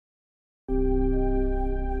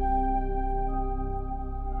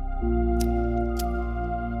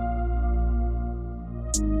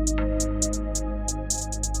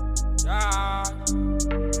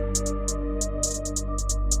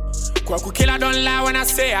Kwaku killer don't lie when I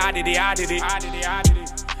say I did it.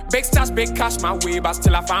 Big stars, big cash my way, but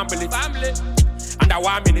still I family. Under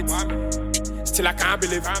 1 minute, still I can't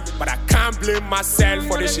believe. But I can't blame myself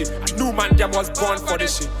for this shit. I knew man them was born for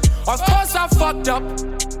this shit. Of course I fucked up.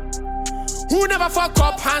 Who never fuck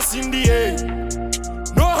up? Hands in the air.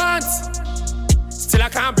 No hands. Still I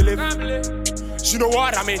can't believe. You know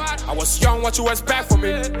what I mean? I was young, what you expect from me?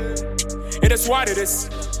 It is what it is.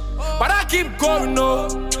 But I keep going, no.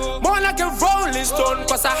 More like a rolling stone,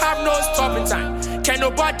 cause I have no stopping time. Can't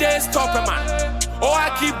nobody stop a man. Oh,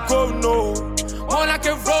 I keep going, no. More like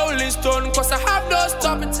a rolling stone, cause I have no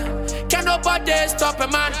stopping time. Can't nobody stop a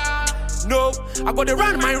man. No, I gotta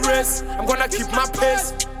run my race. I'm gonna keep my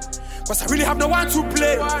pace. Cause I really have no one to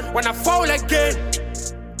play. When I fall again,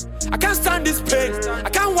 I can't stand this pain. I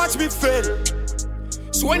can't watch me fail.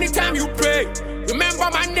 So anytime you pray, remember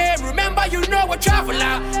my name, remember you know a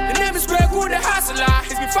traveler. The name is Kwaku the hustler.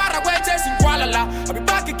 He's been far away chasing Kuala. I'll be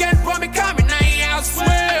back again, from me coming. I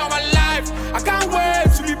swear on my life, I can't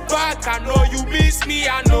wait to be back. I know you miss me,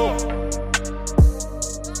 I know.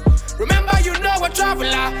 Remember you know a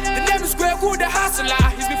traveler. The name is Kwaku the hustler.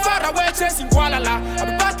 He's been far away chasing Kuala. I'll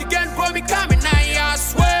be back again, from me coming. I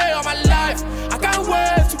swear on my life, I can't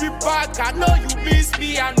wait to be back. I know you miss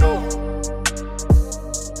me, I know.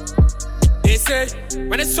 They say,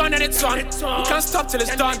 when it's on and it's on, you can't stop till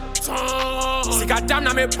it's done. See, goddamn,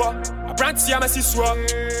 na me bo. I brand see I'm a siswa.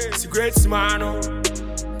 See, great man, oh.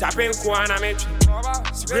 Tapping Kwana, me.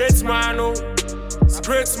 See, great man, oh. See,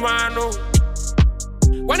 great man, oh.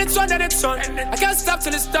 When it's on and it's on, I can't stop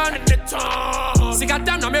till it's done. See,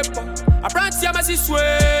 goddamn, na me bo. I brand see I'm a siswa.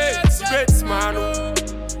 See, great man, oh.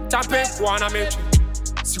 Tapping Kwana, me.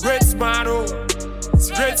 See, great man, oh.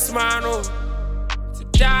 See, great man, oh.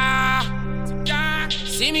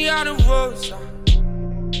 See me on the road,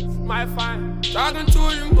 my fine, talking to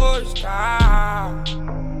the boys.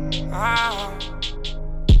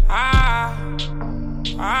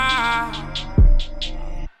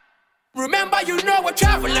 Remember, you know a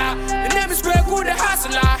traveler. The name is Kwaku the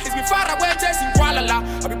hustler. He's been far away chasing Kuala.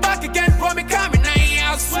 I'll be back again, from me coming.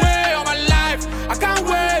 I swear on my life, I can't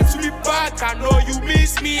wait to be back. I know you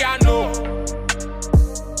miss me, I know.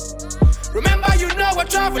 Remember, you know a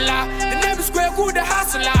traveler. The name is Kwaku the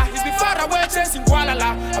hustler. He's been far away chasing Kuala.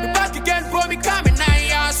 I'll be back again, from me coming.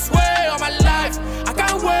 I swear on my life, I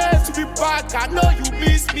can't wait to be back. I know you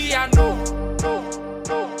miss me, I know.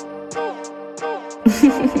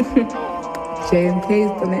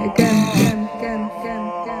 JMK's done it again.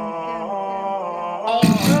 Hey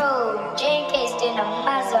bro, JMK's doing a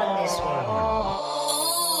maz on this one.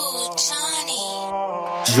 Ooh, Johnny.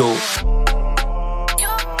 Yo.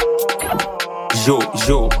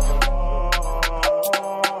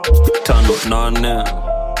 5-8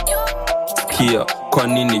 Kia, kwa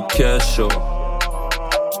nini kesho?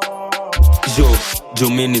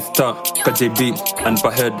 Jumini star, KJB, and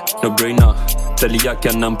per head, no brainer. Tali yake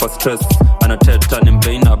anampa stress, anateta ni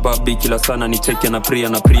mbeina. Babi kila sana ni cheki na Pree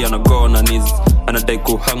na go na knees. Anadai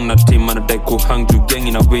kuhang na team, anadai kuhang juu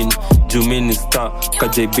gengi na win. Jumini star,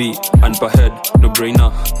 KJB, and per head, no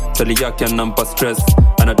brainer. Tali yake anampa stress,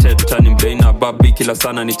 anateta ni mbeina. Babi kila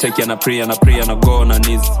sana ni cheki na Pree na go na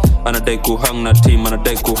knees. Anadai kuhang na team,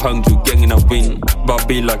 anadai kuhang juu gengi na win.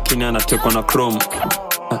 Babi lakini anatekwa na chrome.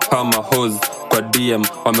 Hama hose kwa DM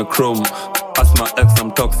wame chrome. Ask my ex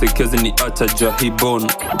I'm toxic kezi ni acha jua he bone.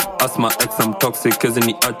 Ask my ex I'm toxic kezi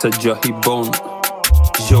ni acha jua he bone.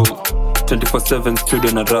 Yo 24/7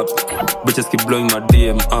 studio na rap. Bitches keep blowing my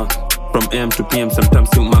DM from AM to PM. Sometimes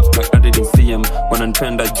you mark like I didn't see him.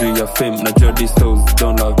 Wananipenda juu ya fame na Jody Souls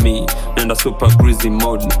don't love me. Nenda super greasy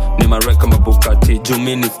mode ni mareka mabukati.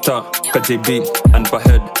 Jumini star KJB and per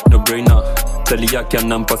head no brainer. Tali yake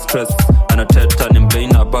anampa stress, anateta ni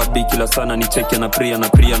mbeina. Babi kila sana ni cheki na Pree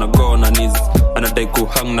na go na knees. Anadai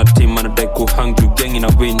kuhang na team, anadai kuhang juu gengi na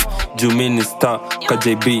win. Jumini star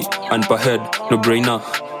KJB and per head no brainer.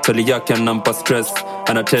 Tali yake anampa stress,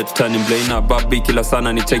 anateta ni mbeina. Babi kila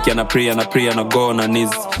sana ni cheki na Pree na go na knees.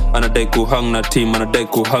 Anadai kuhang na team, anadai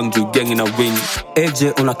kuhang juu gengi na win.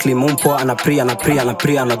 AJ una clean umpo, ana Pree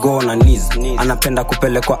na go na knees. Anapenda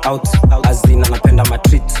kupelekwa out, azina anapenda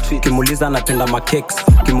matreat. Kimuliza anapenda ma cakes,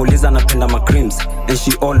 kimuliza anapenda ma creams. And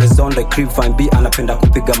she always on the crib, fine B anapenda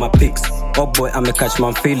kupiga ma pics. Oh boy amecatch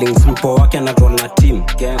my feelings, mpo wake ana roll na team.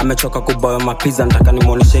 Amechoka kubawa mapiza, nataka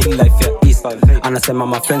nimuoneshe hii life ya East. Anasema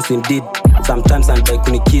my friends indeed, sometimes anadai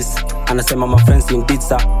kunikiss. Anasema my friends indeed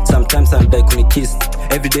sir, sometimes anadai kunikiss.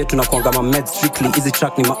 Everyday tunakuanga ma meds strictly, easy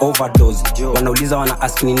track ni ma overdose. Wanauliza wana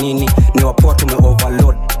ask ni nini, ni wapoa tume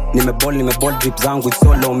overload. nimeball drip zangu it's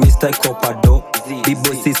solo Mr. Copado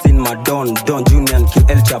BOYZ in my Don Junior and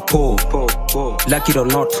El Chapo like it or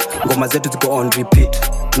not ngoma zetu ziko on repeat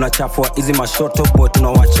tunachafua hizi mashoto boy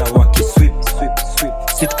tunawacha waki sweep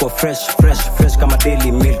sitko fresh kama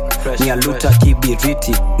daily milk ni aluta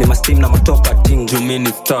kibiriti ni mastim na matopa ting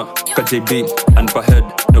Jumini star KJB and per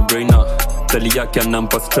no brainer tali yake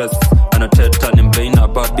anampa stress anateta ni mbaina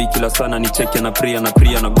babi kila sana ni cheki na Pree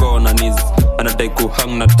na go na knees anadai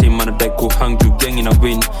kuhang na team anadai kuhang juu gang ina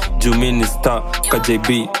win Jumini star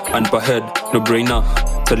KJB and per no brainer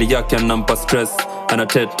tali yake anampa stress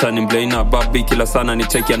anateta ni mbaina babi kila sana ni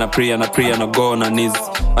cheki na Pree na go na knees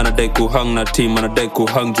anadai kuhang na team anadai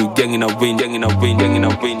kuhang juu gang ina win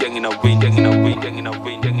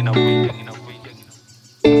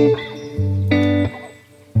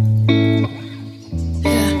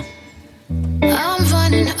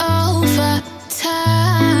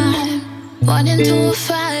Running to a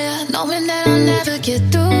fire, knowing that I'll never get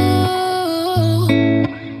through.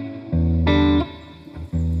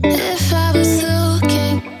 If I was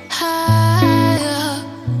looking higher,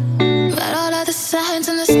 read all of the signs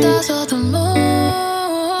and the stars of the moon.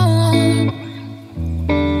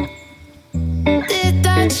 Did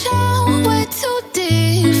I jump way too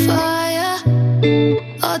deep for ya?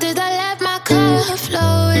 Or did I let my cup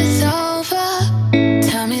flow? It's over.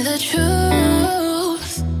 Tell me the truth.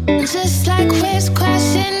 Just like waves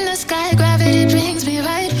crash in the sky, gravity brings me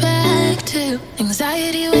right back to you.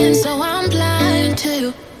 Anxiety wins, so I'm blind to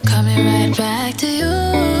you. Coming right back to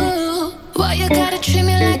you. Why you gotta treat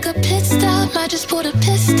me like a pit stop? I just pulled a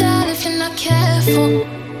pistol if you're not careful.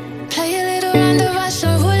 Play a little round of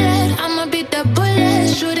Russian roulette. I'ma beat the bullet,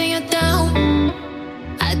 shooting you down.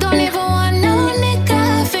 I don't even want no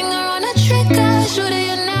nigga, finger on a trigger, shooting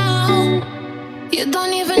you now. You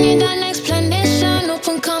don't even need an explanation,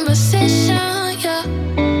 open conversation, yeah.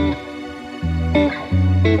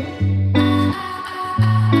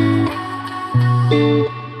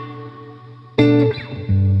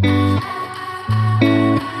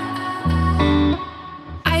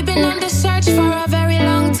 I've been on the search for a very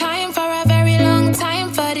long time,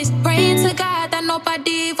 for this praying to God that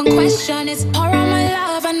nobody even question it. Pour on my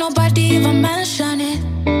love and nobody even mention it.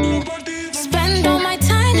 Spend all my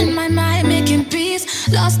time in my mind making peace.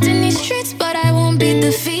 Lost in these streets, but I won't be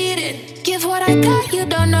defeated. Give what I got, you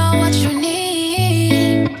don't know what you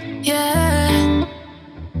need. Yeah.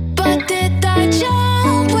 But did I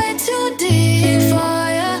jump way too deep for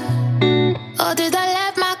ya? Or did I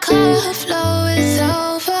let my cup flow? It's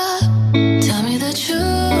over. Tell me the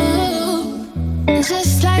truth.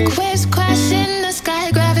 Just like waves crash in the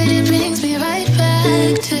sky, gravity brings me right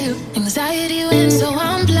back to you. Anxiety wins, so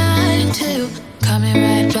I'm blind to you. Coming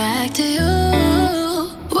right back to you.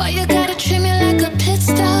 Why you gotta treat me like a pit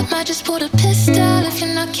stop? I just pulled a pistol if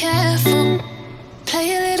you're not careful.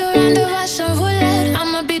 Play a little round of Russian roulette.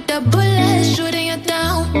 I'ma beat the bullet, shooting you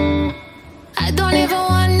down. I don't even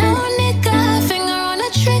want no nigga, finger on a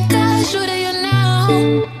trigger, shooting you now.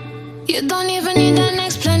 You don't even need an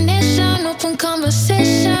explanation, open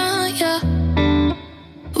conversation, yeah.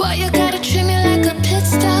 Why you gotta treat me like a pit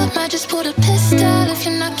stop? I just pulled a pistol if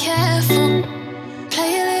you're not careful.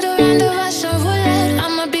 Play a little round of Russian roulette.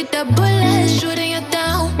 I'ma beat the bullet, shooting you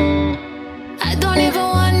down. I don't even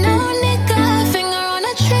want no nigga, finger on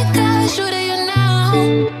a trigger, shooting you now.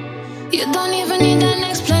 You don't even need an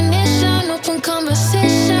explanation, open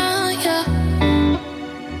conversation, yeah.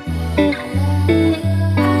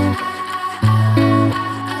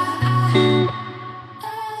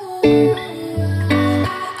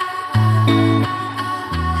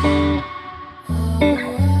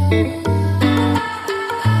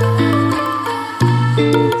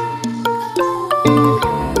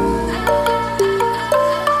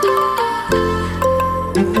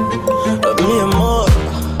 Mi amor,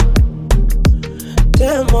 te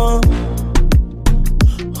amo.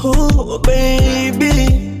 Oh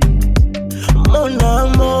baby, mon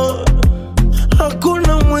amor.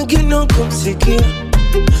 Hakuna mwingine wa kumsikia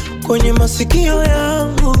kwenye masikio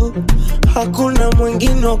yangu, hakuna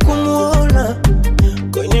mwingine wa kumuona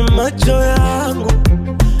kwenye macho yangu.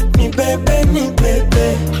 Ni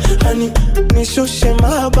bebe, hani nishushe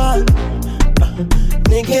mabani,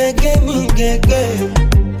 nigege,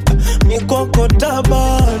 mikoko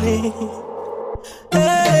tabani.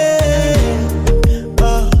 Hey,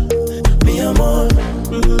 mi amor,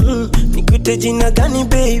 nikuite jina gani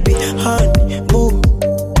baby? Honey, boo,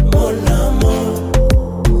 mon amor.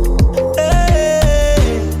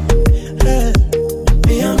 Hey,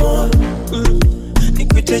 mi amor,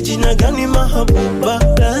 nikuite jina gani mahabuba?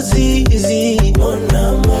 Lazizi, mon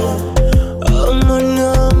amor, oh mon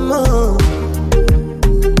amor.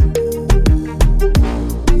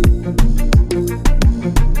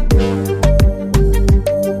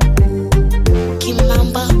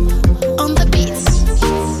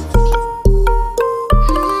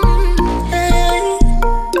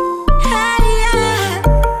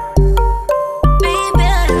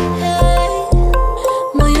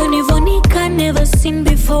 seen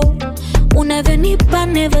before. Unavyonipa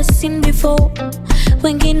never seen before.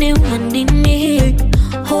 Wengine wanini,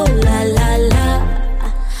 oh la la la,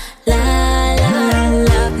 la la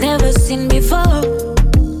la. Never seen before.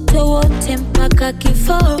 Towote mpaka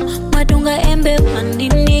kifo. Madunga embe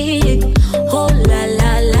wanini, oh la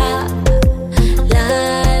la la, la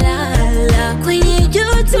la la. Kwenye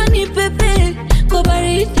joto ni pepe, kwa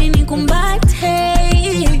baridi ni kumbate.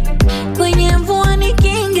 Kwenye mvua ni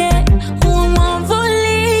kinge,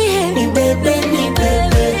 umwamvuli. Ni bebe,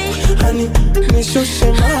 hani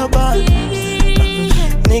nishushe mahaba.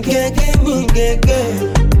 Ni gege,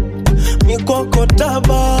 mikoko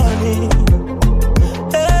tabani.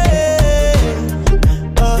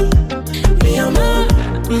 Mi amor,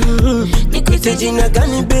 nikuite jina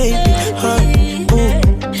gani baby?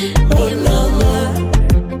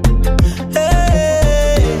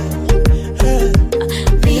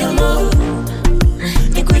 Mi amor,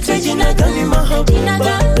 nikuite jina gani mahaba?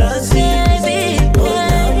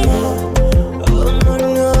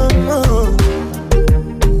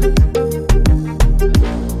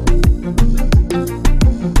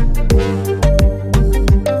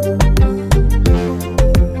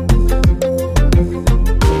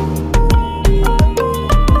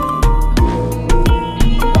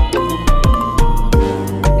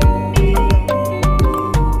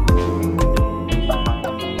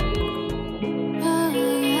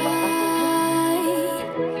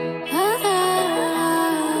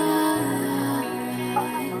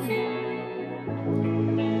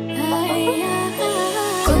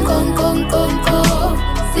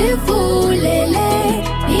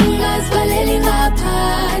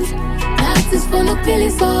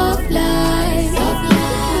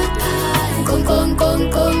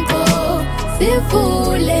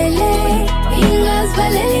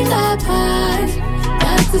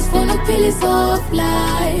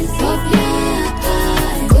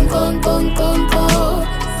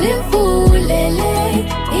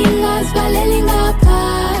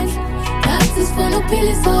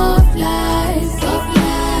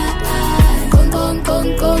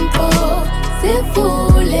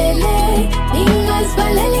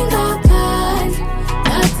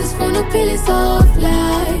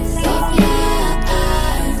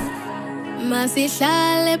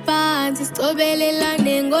 Masihlale phansi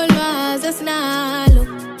sicobelelane ngolwazi esinalo.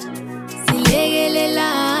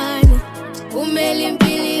 Silekelelane kumele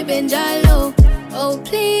impilo ibe njalo. Oh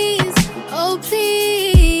please, oh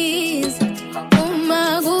please. Uma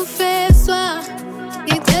kufeswa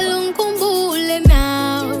ngicela ungikhumbule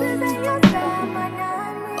now.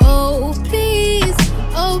 Oh please,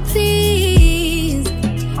 oh please.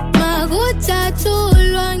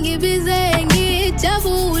 Makujatshulwa ngibize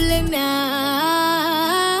ngijabule now.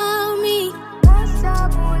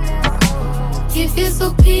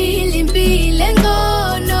 Ngifisuphila impilo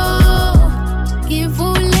engcono.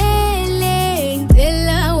 Ngivulele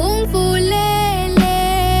ngicela ungivulele.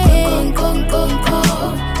 Konko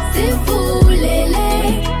sivulele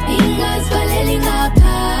ingasivaleli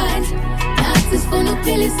ngaphandle. Nathi sifuna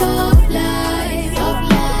ukuphila soft life, soft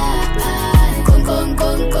life. Konko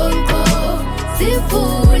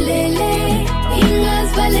sivulele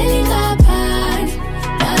ingasivaleli ngaphandle.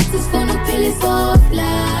 Nathi sifuna ukuphila soft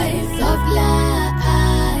life, soft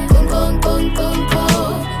life. Konko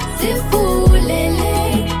sivulele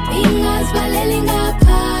ingasivaleli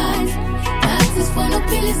ngaphandle. Nathi sifuna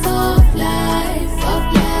ukuphila soft life, soft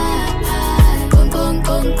life. Konko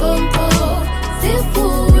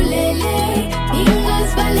sivulele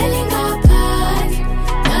ingasivaleli ngaphandle.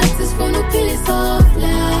 Nathi sifuna ukuphila soft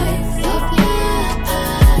life, soft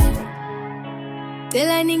life.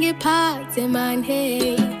 Tela ningiphathe man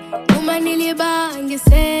hey. Uma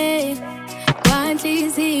nilibangise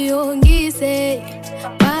kwanhliziyo ngise.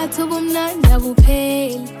 Bathu bomnanda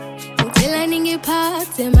kuphela. Ngicela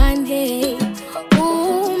ningiphathe man hey.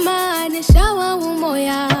 Uma neshawa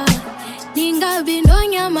umoya ningabi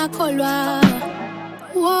nonyama kholwa.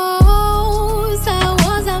 Wow,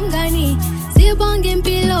 sawoza mngani sibonge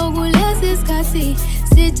impilo kulesi sikhathi.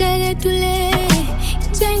 Sijekethule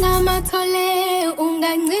njengamathole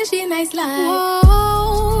ungangishi nice life.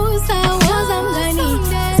 Wow, sawoza mngani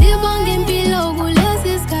sibonge impilo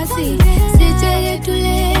kulesi sikhathi.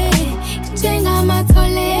 Sijekethule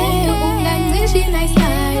njengamathole ungangishi nice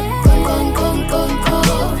life. Konko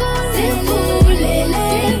sivulele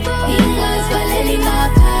ingasivaleli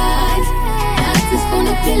ngaphandle. Nathi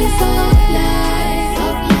sifuna ukuphila soft life,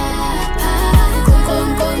 soft life.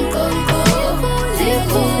 Konko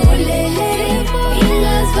sivulele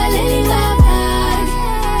ingasivaleli ngaphandle.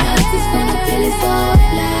 Nathi sifuna ukuphila soft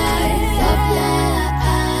life, soft life.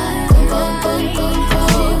 Konko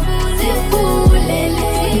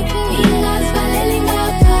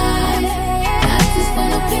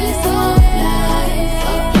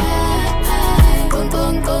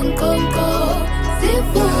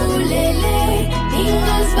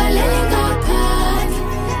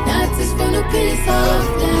Piece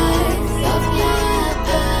of life.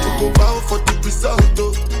 To go bow for the result,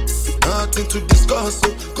 oh. Nothing to discuss, oh.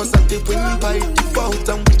 Cause I did win by default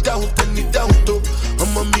and without any doubt, oh.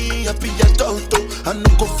 I'm a me happy adult, oh. I no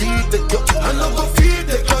go feed the girl, I no go feed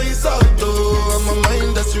the girl insult, oh. I'm a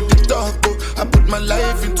mind that's you the talk, oh. I put my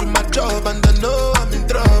life into my job and I know I'm in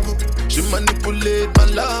trouble. She manipulate my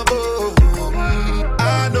love, oh.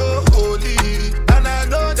 I know holy and I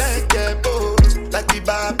know that get both. Like the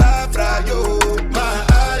Baba Frayo, my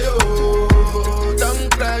ayo, don't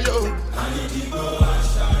cry, yo. I need to go and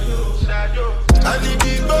shadow. I need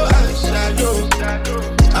to go and shadow.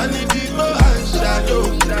 I need to go and shadow.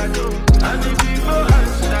 I need to go and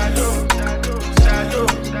shadow. Shadow.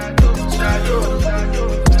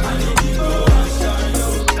 I need to go and shadow.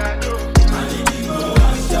 I need to go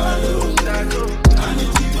and shadow. I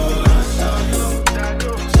need to go and shadow.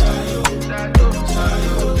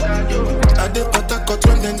 I dey Patakot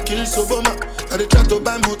when them kill Soboma. I dey try to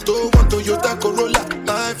buy moto, one Toyota Corolla.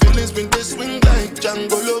 My feelings been they swing like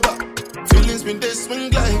Django Lover. Feelings been they swing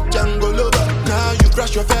like Django Lover. Now you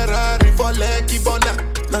crash your Ferrari for Lucky Bona.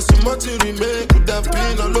 Now some more to remain could have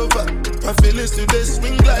been all over. My feelings today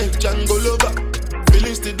swing like Django Lover.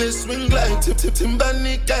 Feelings today swing like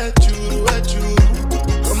Timbani at you.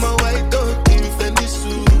 I'm a white dog in Fendi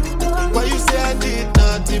suit. Why you say I did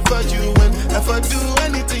nothing for you when if I do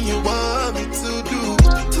anything you want me to do?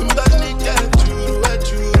 Timbani at you.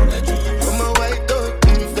 I'm a white dog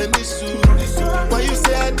in Fendi suit. Why you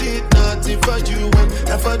say I did nothing for you when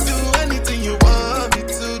if I do anything you want me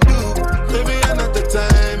to do? Maybe another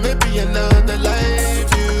time, maybe another life.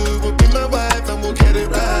 You will be my wife and we'll get it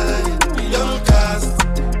right. Young cast,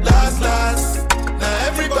 last. Now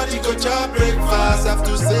everybody go chop breakfast. Have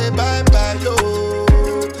to say bye-bye, yo.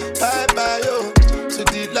 Bye-bye, yo. To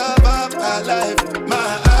the love of my life.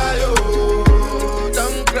 My ayo,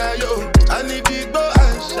 don't cry, yo. I need to go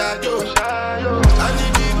and shadow. I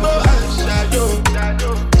need to go and shadow.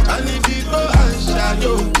 I need to go and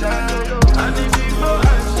shadow. I need to go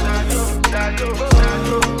and shadow. I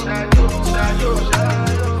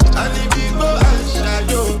need to go and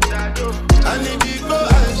shadow. I need to go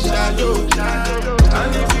and shadow. I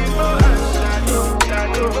need to go and shadow.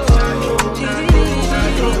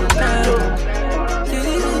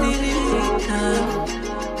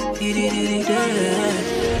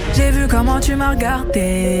 J'ai vu comment tu m'as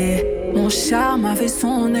regardé. Mon charme a fait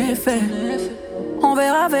son effet. On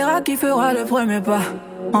verra qui fera le premier pas.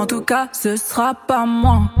 En tout cas, ce sera pas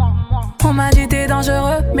moi. On m'a dit t'es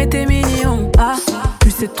dangereux, mais t'es mignon. Ah,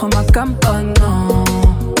 plus c'est trop ma cam, oh non.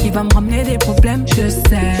 Il va me ramener des problèmes, je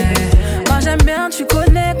sais. Moi j'aime bien, tu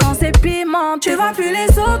connais quand c'est piment. Tu vois plus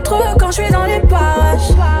les autres quand je suis dans les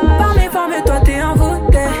parages. Par mes formes, toi t'es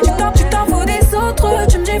envoûté. Tu t'en fous des autres,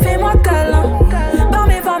 tu me dis fais-moi câlin. Par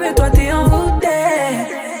mes formes, toi t'es envoûté.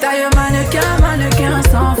 Taille mannequin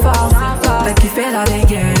sans force. T'as kiffé la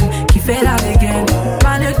dégaine,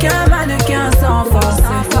 mannequin sans force.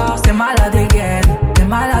 T'es malade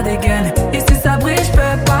dégaine. Et si ça brille,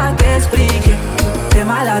 j'peux pas t'expliquer. T'es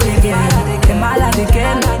malade dégaine,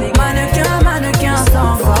 mannequin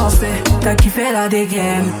sans force. T'as kiffé la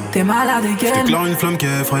dégaine, t'es malade dégaine. J'déclare une flamme qui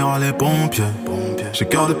effrayera les pompiers. J'ai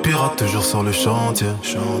cœur de pirate toujours sur le chantier.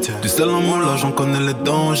 Du sel en moi là j'en connais les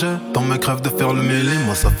dangers. Tant mes crèves de faire le mêlé,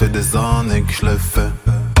 moi ça fait des années que je l'ai fait.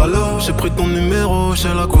 Alors j'ai pris ton numéro chez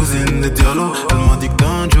la cousine des Diallo. Elle m'a dit que t'es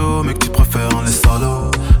un Joe mais que tu préfères les salauds.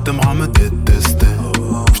 T'aimeras me détester.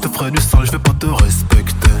 Je te ferai du sale, je vais pas te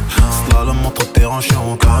respecter. Slalom entre terrain, je suis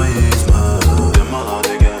en charisme. T'es malade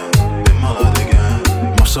again.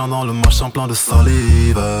 Marchant dans le machin plein de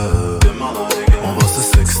salive. On va se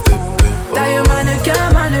sexter. Taille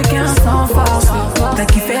mannequin sans force. T'as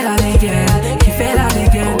kiffé la dégaine.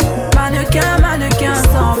 Mannequin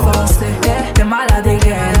sans force. T'es malade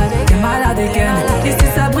dégaine. Et si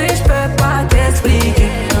ça brille, j'peux pas t'expliquer.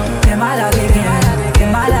 T'es malade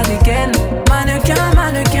dégaine.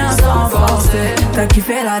 Mannequin sans force. T'as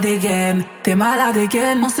kiffé la dégaine. T'es malade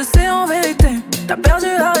dégaine. On se sait en vérité. T'as perdu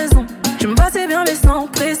la raison. Tu me passais bien mais sans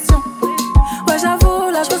pression. Ouais j'avoue,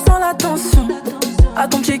 là j'ressens la tension. À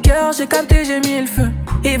ton petit cœur, j'ai capté, j'ai mis le feu.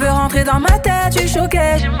 Il veut rentrer dans ma tête, tu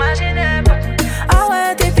choquais, j'imaginais pas. Ah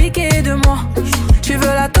ouais, t'es piqué de moi. Tu veux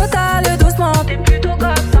la totale doucement. T'es plutôt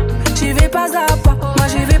comme ça. J'y vais pas à pas, moi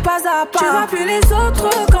j'y vais pas à pas. Tu vois plus les autres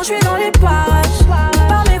quand je suis dans les parages.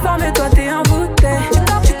 Par mes formes, toi t'es envoûté.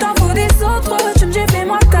 Tu t'en fous des autres, tu me dis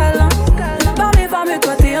fais-moi câlin. Par mes formes,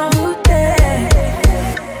 toi t'es envoûté.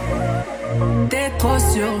 T'es trop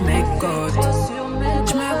sur mes côtes.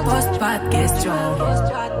 J'me pose pas de questions.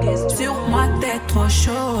 Sur moi t'es trop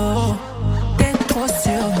chaud. T'es trop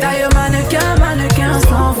sur mes. Taille mannequin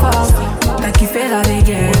sans force. T'as la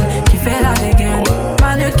dégaine, qui fait la dégaine.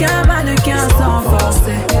 Mannequin sans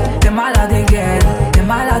forcer. T'es malade dégaine.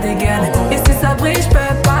 Et si ça brille,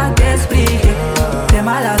 j'peux pas t'expliquer. T'es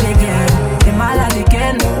malade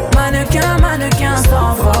dégaine. Mannequin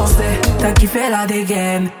sans forcer. T'as kiffé la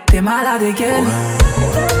dégaine, t'es malade dégaine.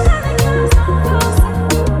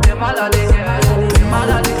 T'es malade dégaine, t'es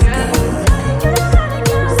malade dégaine.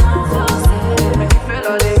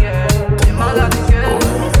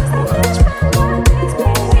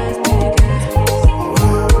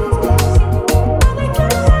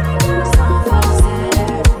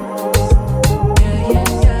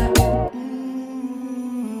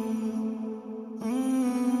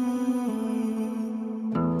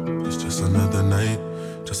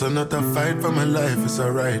 Just another fight for my life, it's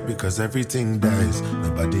alright because everything dies,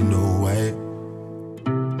 nobody know why.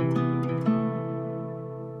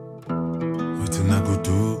 Nothing I go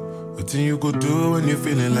do, nothing you go do when you're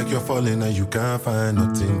feeling like you're falling and you can't find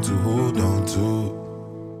nothing to hold on to.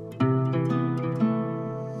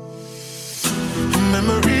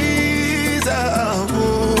 Memories are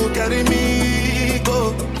who carry me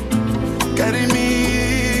go,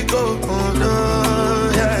 oh no,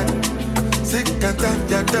 yeah. Sick and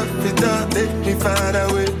tired of it all, take me far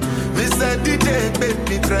away. Mr. DJ,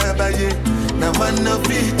 baby, travailler. Now I no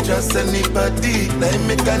be just anybody, like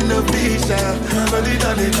me can no be shy. Nobody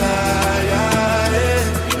done it high,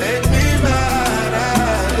 make me mad,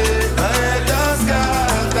 my head just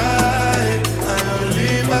got tight. I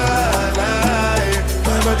only my life.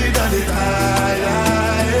 Nobody done it high,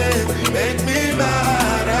 make me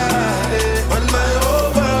mad, when my whole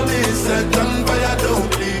world is set on fire,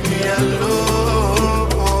 don't leave me alone.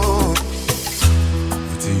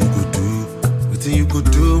 What you could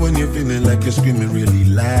do when you're feeling like you're screaming really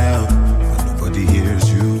loud, but nobody hears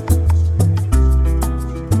you.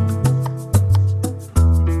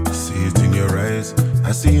 I see it in your eyes,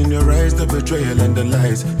 I see in your eyes the betrayal and the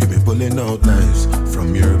lies. You've been pulling out knives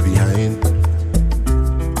from your behind.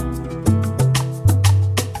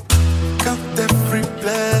 Count every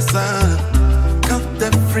blessing, count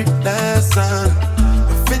every lesson.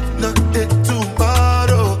 If it not it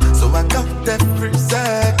tomorrow, so I count every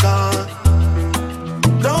second.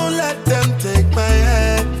 Don't let them take my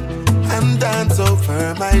head and dance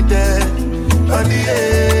over my dead body,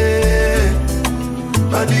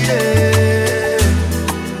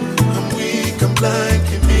 I'm weak, I'm blind,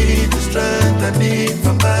 give me the strength I need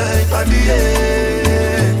for my body,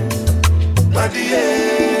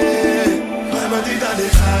 my body done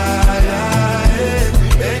it high,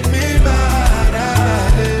 make me mad,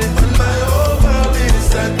 when my whole world is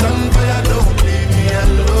set on fire, don't leave me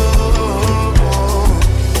alone.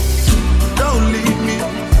 Don't leave me,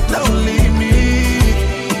 don't leave me.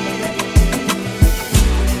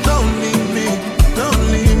 Don't leave me, don't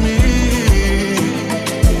leave me.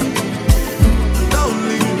 Don't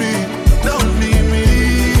leave me, don't leave me.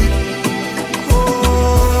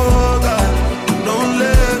 Oh God, don't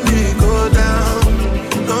let me go down.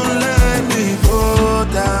 Don't let me go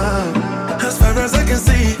down. As far as I can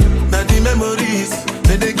see, now the memories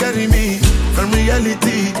they carry me from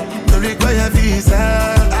reality. Don't require visa,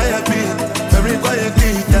 I have been very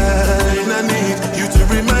quietly dying. I need you to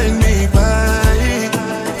remind me why.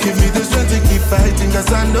 Give me the strength to keep fighting,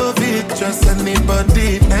 cause I know it. Trust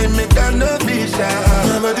anybody, I make I know be shy.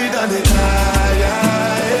 Nobody done it high,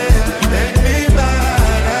 make me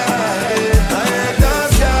mad, my head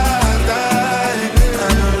does got tight. I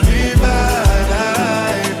don't live my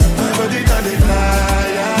life. Nobody done it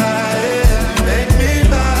high, make me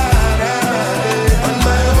mad, when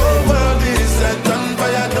my whole world is set on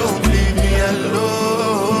fire, don't leave me alone.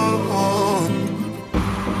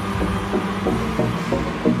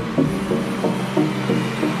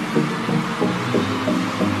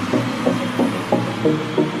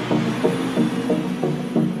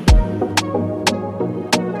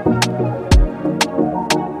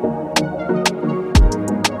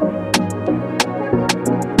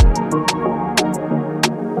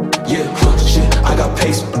 Yeah, shit, I got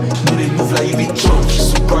pace. Know they move like you be drunk.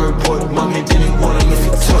 Super boy, mommy didn't want him if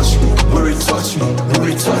you touch me. Worry touch me,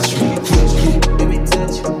 worry touch me. Let me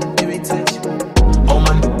touch you. All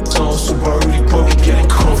my niggas on super early, bro, we getting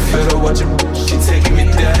confident. Watch it, she taking me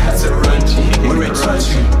there, I had to run. Worry touch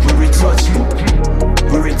me, worry touch me.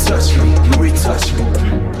 Worry touch me, worry touch me.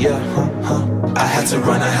 Yeah, I had to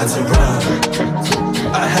run, I had to run.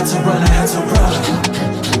 I had to run, I had to run.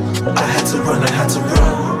 I had to run, I had to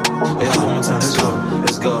run. Hey, hold on one time,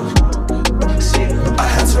 let's go. See, I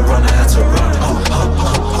had to run, I had to run.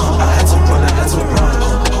 I had to run, I had to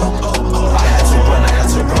run.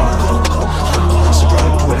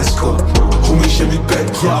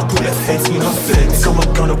 in her fence. I'm a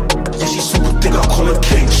gunner, yeah, she super thick, I call her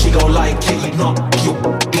king. She gon' like it, you know, you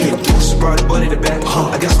can't do brought the butt in the back,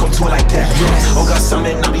 I guess come to it like that, Oh, got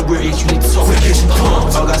something, I be weird, you need to talk with kitchen, Oh,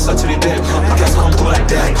 got something to the back, I guess come through like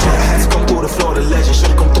that, Had to come through the floor, the legend,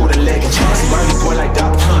 should've come through the leg, Somebody boy like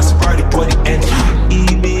that, somebody boy the end.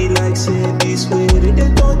 He be like saying this way,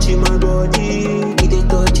 they touching my body.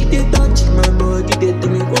 They touch my body. They do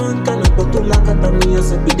me one kind of bottle like a tummy. I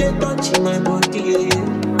said, they touching my body.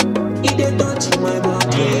 They touching my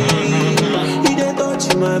body. They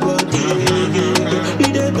touching my body.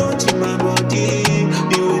 They touching my body.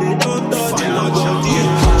 The way they don't touch my body.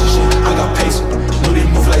 I got pace, know they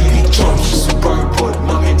move like you be drunk. Super important,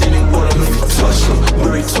 mommy didn't wanna make you touch me.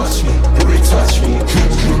 Barry touch me, Barry touch me.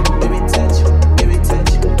 Baby touch me, baby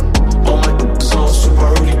touch me. All my songs super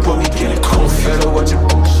early, but we getting comfy. Better watch it,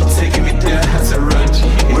 taking me there, had to run.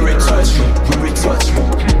 Barry touch me, Barry touch me.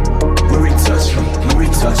 Barry touch me, Barry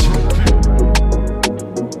touch me.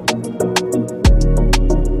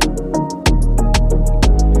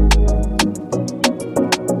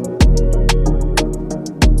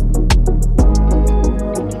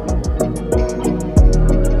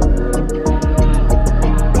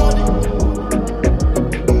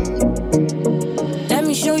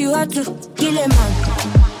 To kill a man,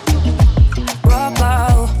 rock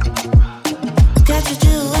out. Got to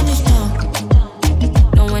do when it's down,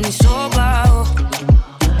 not when it's sober.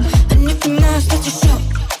 And if you must, let you show.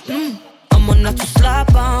 I'm on not to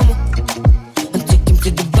slap him and take him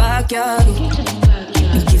to the backyard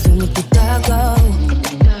and give him with the dagger.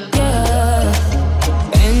 Yeah.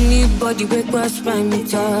 Anybody will cross my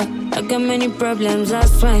meter. I got many problems,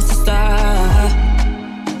 that's my sister.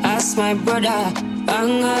 Ask my brother.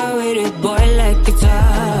 Hang out with a boy like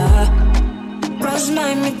guitar. Cross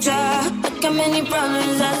my meter. I got many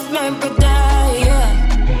problems, that's my brother, yeah.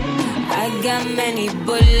 I got many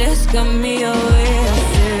bullets, got me away. I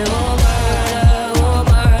say, oh murder, oh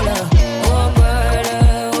murder, oh murder,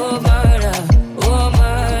 oh murder, oh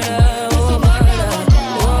murder, oh murder,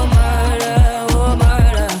 oh murder, oh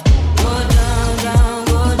murder. Go down, down,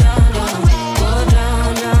 go down, down, go down,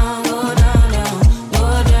 down, go down, down, go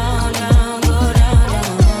down, down, go down.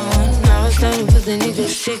 Now it's time for the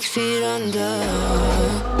niggas 6 feet under,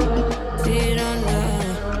 feet under.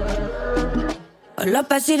 All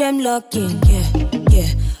up I see them looking, yeah, yeah.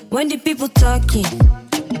 When the people talking,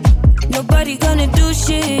 nobody gonna do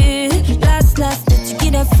shit. Last night you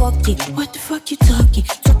get that fucking. What the fuck you talking?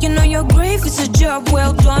 Talking on your grave, it's a job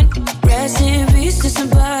well done. Rest in peace to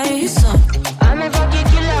somebody's son. I'm a fucking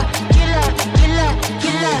killer, killer, killer,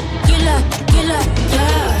 killer, killer, killer,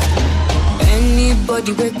 yeah.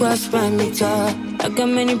 Anybody will cross my meter. I got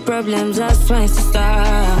many problems, that's my sister.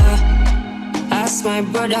 Ask my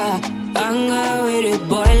brother. Hang out with a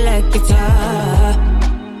boy like guitar.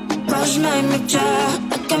 Cross my meter.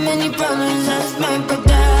 I got many problems, that's my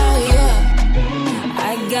brother, yeah.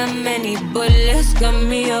 I got many bullets, got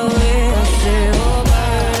me away. I say, oh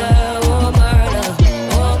murder, oh murder,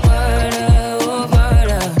 oh murder, oh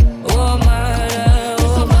murder, oh murder,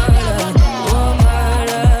 oh murder, oh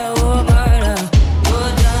murder, oh murder. Go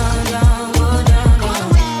down, down, go down, down,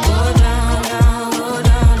 go down, down, go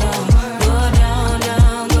down, down, go down,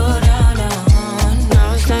 down, go down, down. Now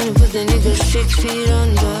it's time to put the niggas 6 feet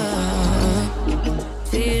under,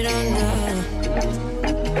 feet under.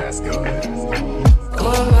 Let's go.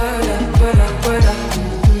 Oh murder, murder, murder.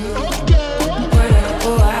 Murder,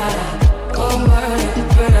 oh I. Oh murder,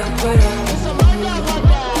 murder, murder.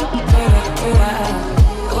 Murder, oh I.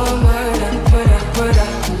 Oh murder, murder, murder.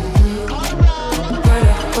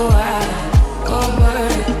 Murder, oh I. Oh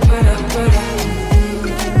murder, murder, murder.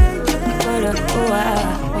 Murder, oh I.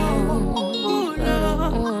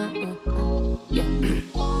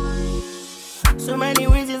 So many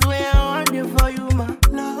reasons why I want you for you, my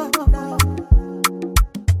love.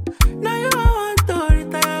 Now you want to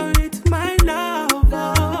retire with my love.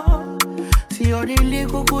 Oh. See all the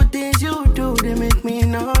little good things you do, they make me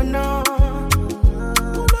no.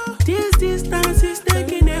 This distance is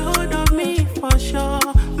taking a hold of me for sure.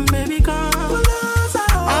 Baby, come.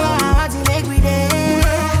 I want to make me there.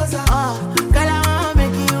 Oh, girl, I want to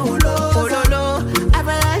make you low. I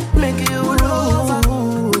feel like make you low.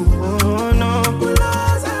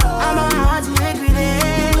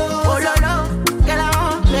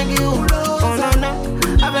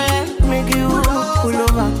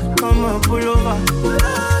 Pull over.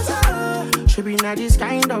 Should be not these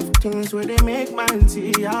kind of things where they make man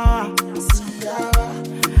see ya.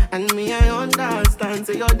 And me, I understand.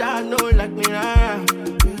 Say your dad know like me.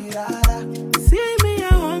 See me,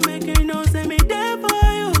 I won't make you know. Say me there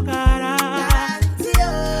for you, cara.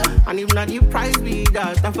 And if not and the price be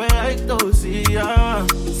that. I feel like to see ya.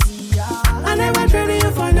 I never traded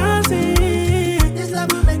you for nothing. This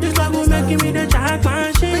love will make me the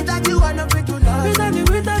jackpot shit. Without you, I'm not free to love. Without you,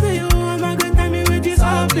 I'm a good time with this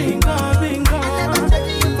all bingo. I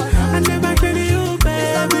never traded you,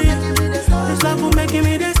 baby. This love will make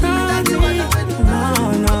me the star.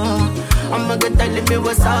 No. I'm a good time with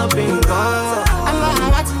what's up, bingo.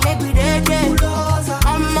 I'm a to make me dead.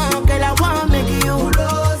 I'm a girl, I want to make you.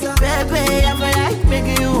 Baby, I feel like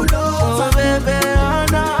making you. Oh, baby, oh,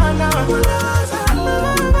 no.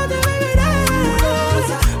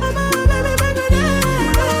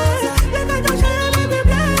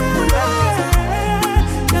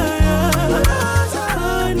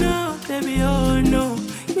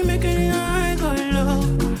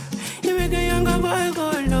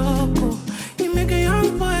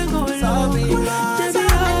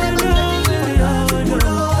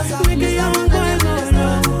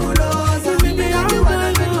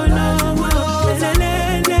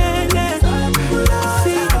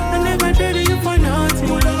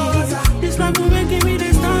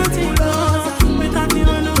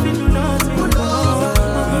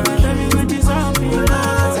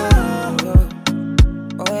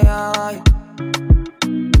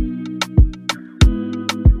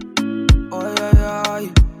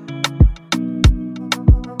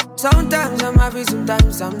 Sometimes I'm happy,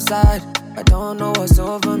 sometimes I'm sad. I don't know what's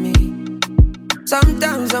over me.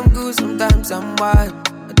 Sometimes I'm good, sometimes I'm wild.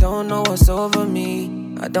 I don't know what's over me.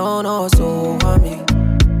 I don't know what's over me.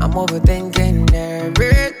 I'm overthinking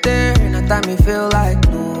everything. At time me feel like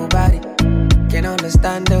nobody can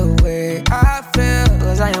understand the way I feel.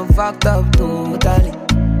 Cause I am fucked up totally.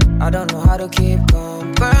 I don't know how to keep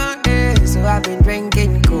company. So I've been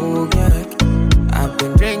drinking cognac. I've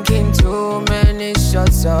been drinking too many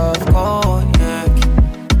shots of cognac.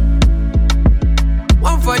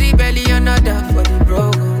 One for the belly, another for the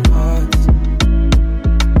broken heart.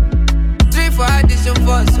 3 for addition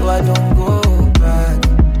 4, so I don't go back.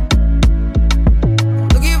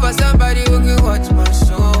 Looking for somebody who can watch my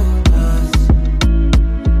shoulders.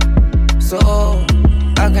 So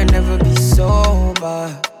I can never be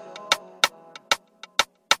sober.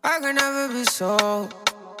 I can never be sober.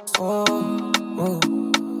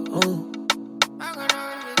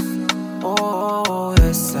 Oh,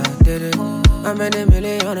 yes, I did it. How many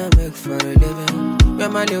million I make for a living? Yeah,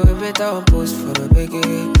 my little bit I'll post for the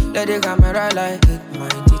biggie. Let the camera like hit my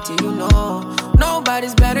titty, you know.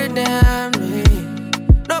 Nobody's better than me.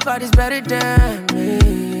 Nobody's better than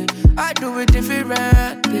me. I do it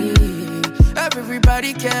differently.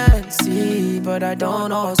 Everybody can see, but I don't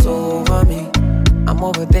know what's over me. I'm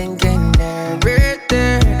overthinking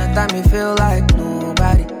everything. At time me feel like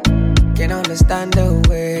nobody can understand the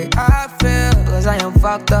way I feel. Cause I am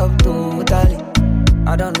fucked up totally.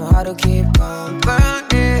 I don't know how to keep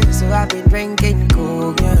company. So I've been drinking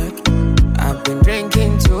cognac. I've been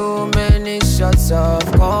drinking too many shots of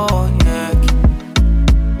cognac.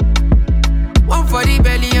 One for the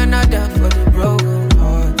belly, another for the broken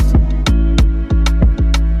heart.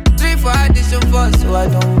 3 for addition 4, so I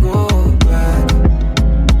don't go back.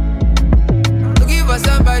 Looking for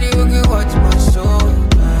somebody who can watch my shoulders.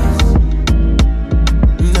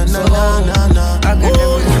 Na. I can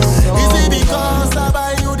never be so. Is it because I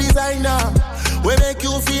buy you designer? We make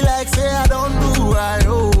you feel like say I don't do right.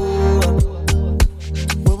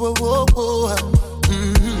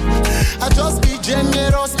 I just be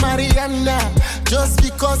generous, Mariana. Just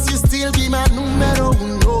because you still be my numero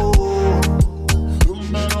uno.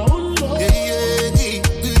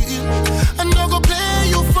 I'm not gonna play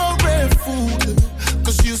you for a fool.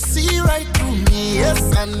 Cause you see right through me, yes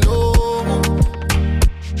I know.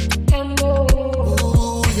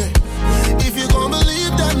 Ooh, yeah. If you gon'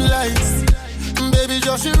 believe them lies, baby,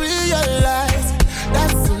 just realize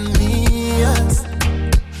that's on me, yes.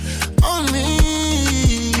 On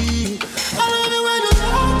me. I love it when you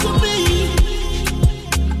talk to me.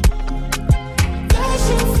 That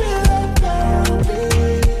should feel like therapy.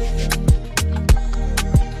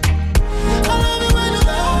 I love it when you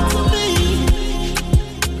talk to me.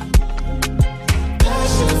 That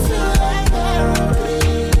should feel like therapy.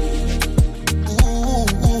 Ooh.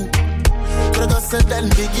 But I said then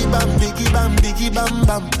biggie bam, biggie bam, biggie bam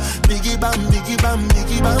bam. Biggie bam, biggie bam,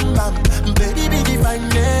 biggie bam bam. Baby be the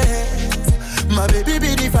finest. My baby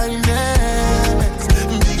be the finest.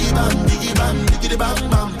 Biggie bam, biggie bam, biggie bam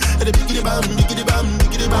bam. The biggie bam, biggie bam,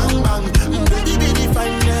 biggie bam bam. Baby be the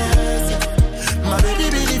finest. My baby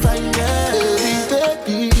be the finest.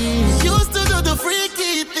 Baby, used to do the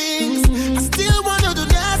freaky things. I still wanna do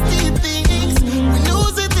nasty things. We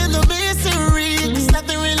lose it in the mystery. 'Cause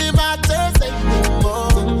nothing really matters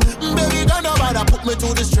anymore. Baby,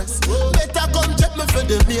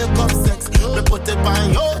 make-up sex. Me put it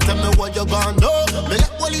on you, tell me what you gonna do. Me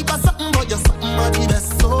get one leap of something, but you're something but the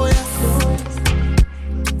best. So yes,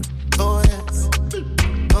 oh yes,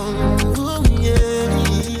 oh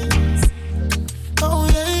yes, oh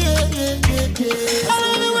yeah, yeah, yeah, yeah, yeah. I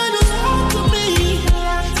love it when you talk to me,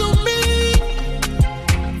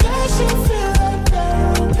 that shit feel like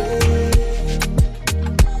therapy.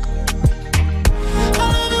 I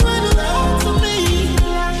love it when you talk to me,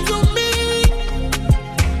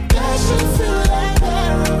 that shit feel like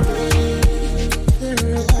therapy.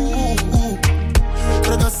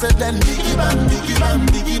 But I said then biggie bam, biggie bam,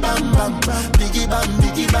 biggie bam bam, biggie bam,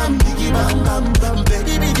 biggie bam, biggie bam bam bam.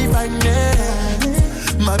 Baby be the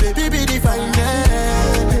finest, my baby be the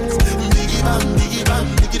finest. Biggie bam, biggie bam,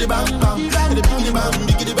 biggie bam bam, biggie bam,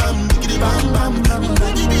 biggie bam, biggie bam bam.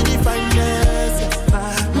 Baby be the finest,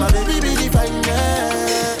 my baby be the finest.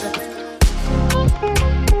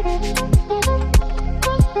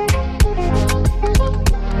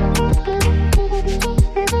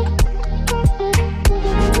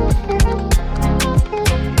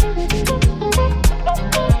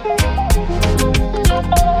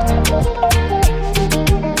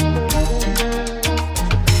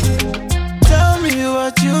 Tell me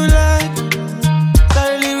what you like.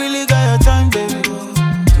 Kylie really got your time, baby.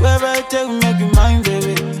 Whoever I take, make you mine,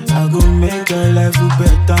 baby. I go make your life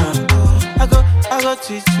better. I go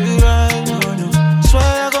treat you right, no. Swear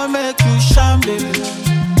I go make you shine, baby.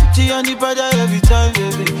 Put you on the border every time,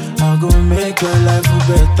 baby. I go make your life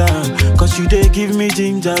better. Cause you they give me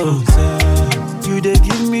ginger, oh, say. You they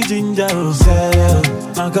give me ginger, oh,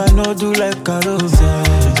 say. I got no do like Carol, say.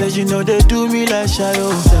 Say you know they do me like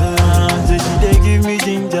Shayo, say. Say she they give me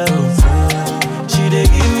ginger, oh, say. She they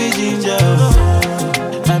give me ginger, oh,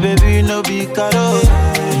 say. My baby no be Carol,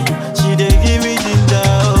 she they give me ginger,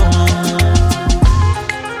 oh.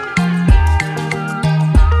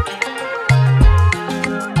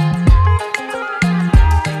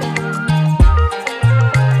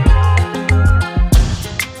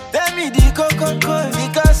 Tell me the cocoa,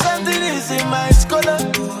 because something is in my scholar.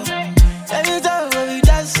 Anytime when we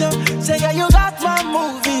dance, say yeah, you got my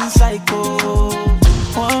moving psycho.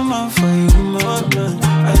 One man for you, man.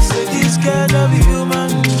 I say this girl love you,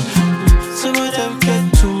 human. Some of them get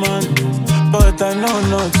too man, but I know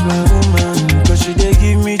not my woman. Cause she they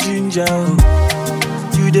give me ginger, oh.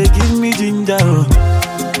 You they give me ginger, oh.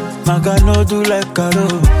 Maga no do like Karo.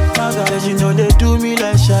 Maga, she know they do me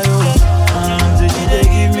like Shayo. So she they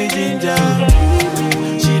give me ginger, oh.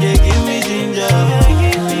 She they give me ginger, oh.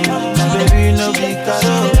 My baby no be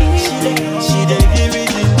Karo. She they give me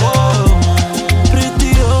ginger, oh.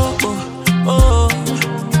 Pretty, oh, oh, oh.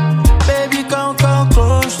 Baby, come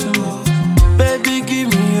close to me. Baby, give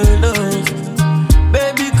me your love.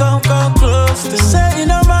 Baby, come close to me. Say it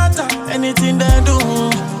no matter anything they do.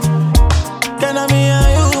 Can I me and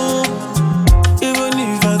you? Even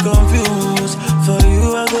if I confuse, for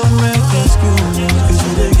you I go make excuse. Cause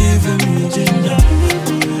you they giving me ginger.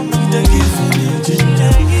 You they giving me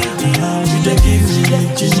ginger. You they giving me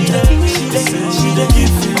ginger. She they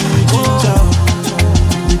giving me ginger.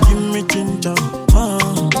 You give me ginger.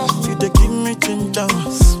 You they give me ginger.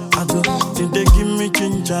 I go. You they give me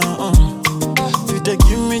ginger. You they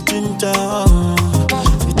give me ginger.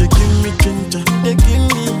 You they give me ginger. They give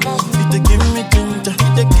me. You they give me ginger. You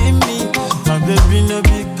they give me. My baby no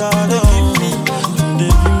be card. They give me. They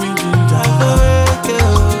give me ginger.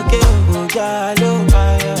 Okay, go jalo,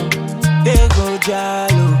 go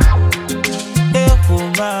jalo. Go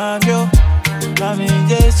mamio, mami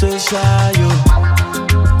je so shayo.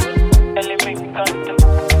 Elementanto,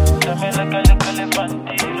 dame la cale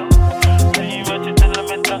pantilo. Say what you tell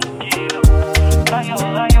me tranquilo. Ayo,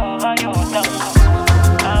 tango.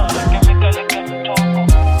 Que me cale que me toco.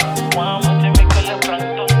 Vamos a me cale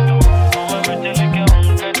pronto. Vamos a meterle que un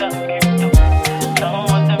quedanquito.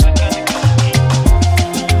 Vamos a me cale que me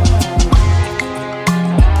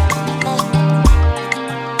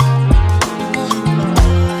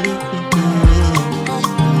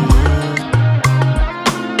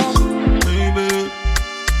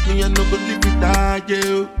I no go live without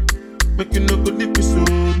you. Make you no go live with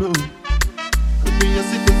solo. Me I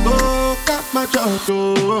see the go got my jojo.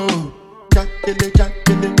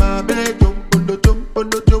 Jagele, my baby. Jump on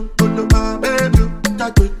the my baby.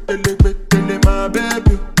 Jagele, my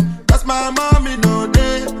baby. That's my mommy no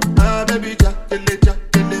day. My baby,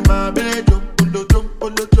 Jagele, my baby. Jump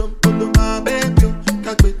on the my baby.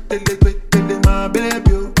 Jagele, my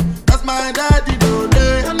baby. That's my daddy no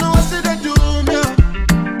day. I know what say they do me.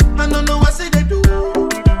 I don't know what say they do.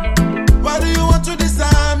 Why do you want to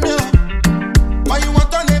disarm me? Why you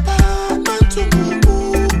want to live bad man to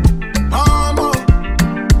move? Amor,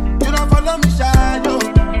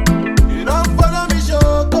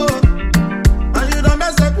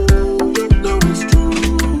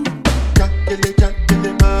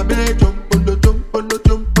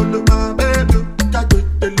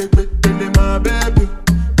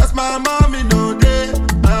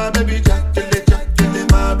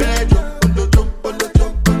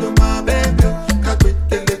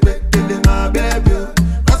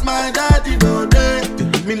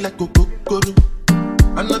 Jokoro.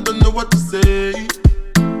 And I don't know what to say.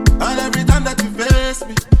 And every time that you face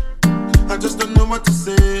me, I just don't know what to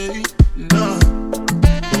say. No.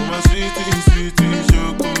 Oh my sweetie, sweetie,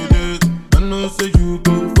 chocolate. I know say you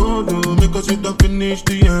go follow me, cause you don't finish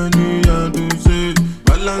the honey and do say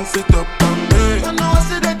balance it up and me. I know I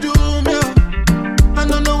say they do me. I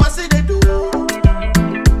don't know what say they do.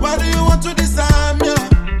 Why do you want to disarm me?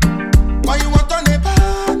 Why you want on a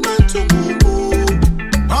bad man to move?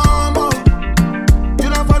 Amor, you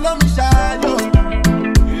don't follow me shy, yo.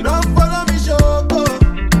 You don't follow me shoko.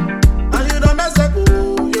 And you don't mess up,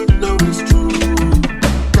 you know it's true.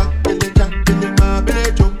 Jagele, my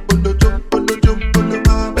baby, jump on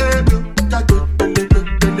my baby.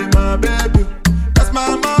 Jagele, my baby. That's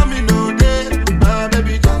my mommy, no day. My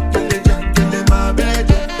baby, Jagele, my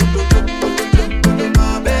baby. Jump on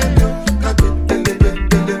my baby.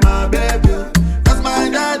 Jagele, my baby. That's my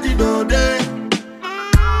daddy, no day.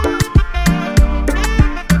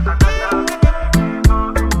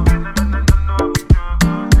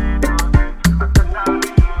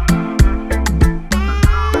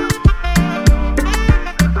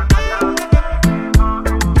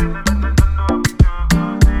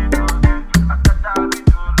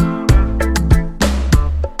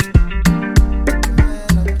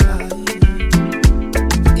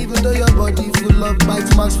 Even though your body full of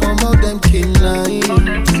bite marks from all them canines.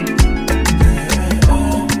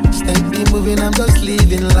 Steady moving, I'm just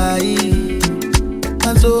living life.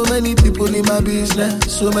 And so many people in my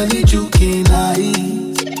business, so many joking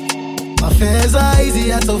eyes. My affairs are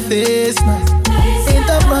easier to face now. In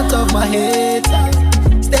the front of my head,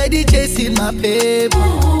 steady chasing my paper.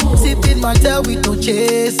 Sipping my tail with no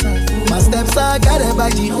chaser. My steps are guided by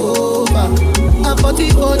Jehovah. I'm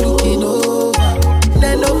 44 looking over.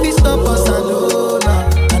 Let no peace stop us alone.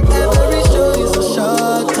 And every show is a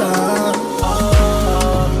short time.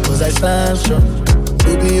 Cause I stand strong.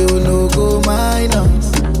 Baby, you no go minus.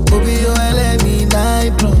 Baby, you LME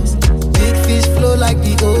 9+. Big fish flow like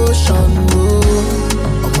the ocean.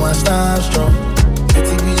 Oh, I'm one stand strong.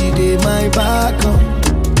 TBG day my back on.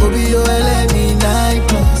 Baby, you LME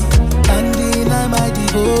 9+. And deny my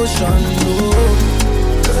devotion.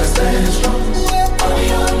 Oh, cause I stand strong. Baby,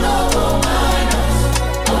 you no go minus.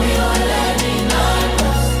 Baby, you LME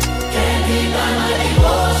 9+. Can't deny my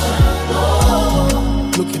devotion. Oh,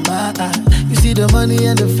 look in my eye. You see the money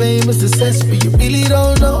and the fame and success, but you really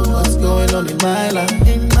don't know what's going on in my life.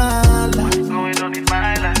 In my life. What's going on in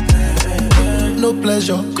my life? No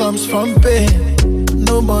pleasure comes from pain.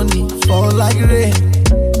 No money fall like rain.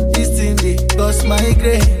 This thing they lost my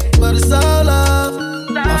grain, but it's all love.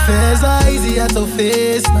 My fears are easier to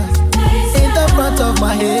face now. In the front of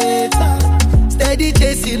my head, steady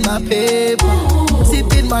chasing my paper.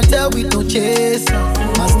 Sipping my tail with no chaser.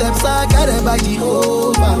 My steps are guided by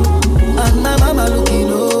Jehovah. And my mama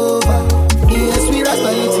looking over. Yes, we rise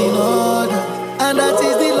by it in order. And that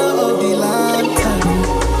is the law of the lifetime.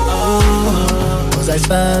 Cause I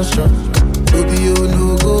stand strong. Baby, you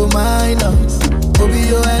no go minus. Baby,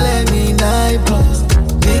 you LME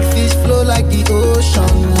 9+. Big fish flow like the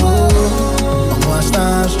ocean. Oh, I'm one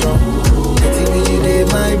stand strong. TBG day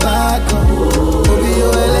my back on. Baby, you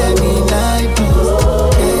LME 9+.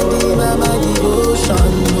 Can't deny my devotion.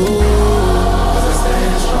 Oh, cause I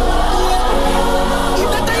stand strong.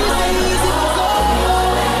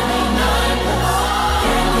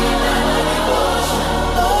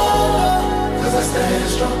 Stand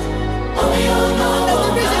strong. Oh, you know that's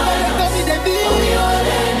the reason why you got me the beat. Oh, you're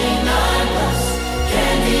LME 9+.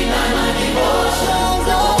 Can't deny my devotion.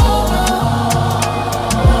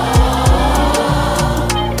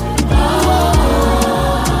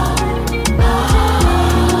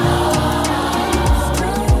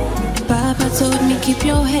 Papa told me keep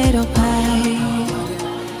your head up high.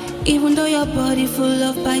 Even though your body full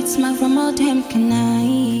of bites, smell from all them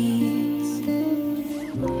canines.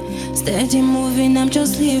 Steady moving, I'm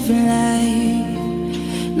just living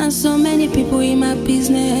life. Not so many people in my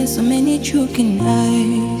business, so many choking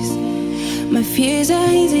eyes. My fears are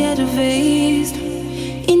easier to face.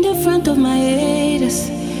 In the front of my haters,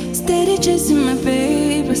 steady chasing my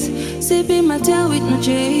papers. Sipping my tail with no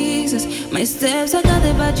chasers. My steps are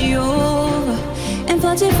guided by Jehovah. And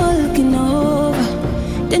 44 looking over.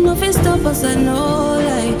 Then nothing stop us, I know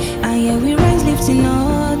like. And yeah, we rise lifting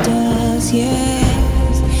orders, yeah.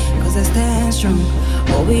 I stand strong.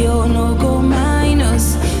 OBO no go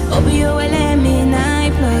minus. OBO LME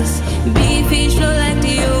 9+. Big fish flow like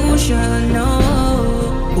the ocean. No,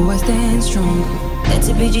 oh I stand strong. Let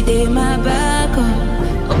it be day my back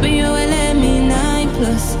up. OBO LME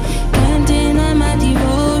 9+. Can't deny my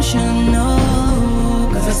devotion. No,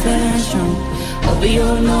 cause I stand strong. OBO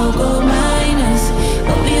no go minus.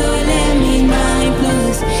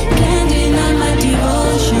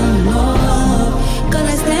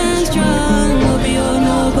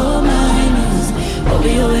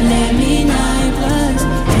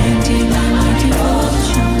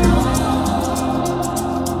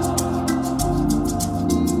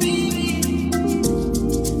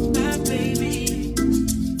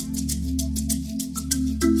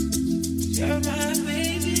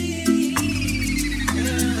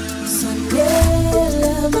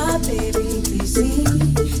 baby, please see.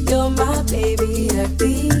 You're my baby,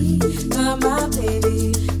 you're my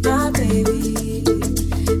baby, my baby.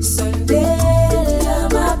 Sondela,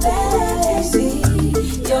 my baby,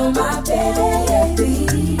 you're my baby,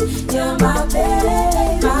 you're my baby,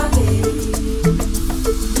 my baby.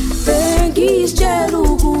 Bengi's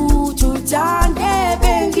jelugu, tutande,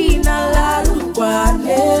 bengi na lalu kwa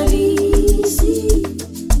nelisi.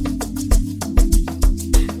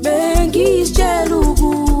 Bengi's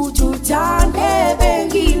jelugu, tutande,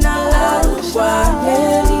 bengi na lalu kwa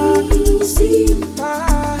nelisi.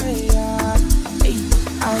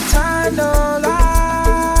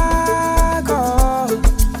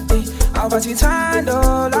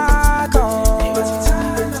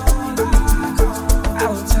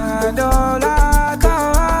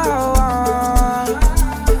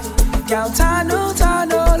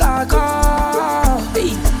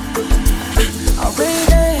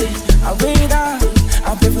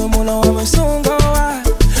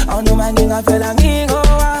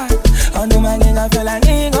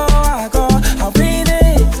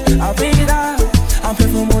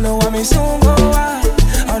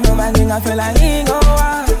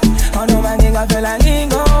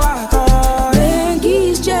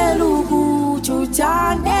 Bengi's jelugu,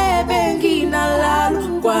 tutande, bengi na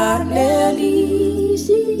lalu kwa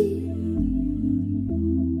nelisi.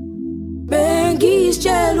 Bengi's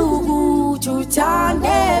jelugu,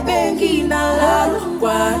 tutande, bengi na lalu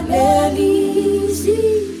kwa nelisi.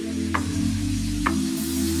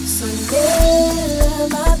 Sondela,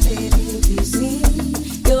 my baby, please see.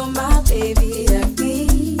 You're my baby,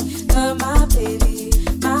 you're my baby,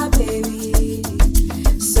 my baby.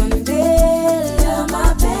 Sondela,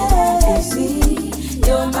 my baby,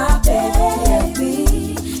 you're my baby,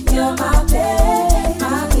 you're my baby,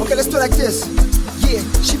 my baby. Okay, let's do it like this. Yeah,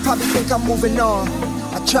 she probably think I'm moving on.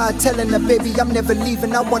 I tried telling her, baby, I'm never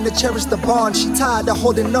leaving. I want to cherish the bond. She tired of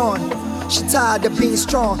holding on. She tired of being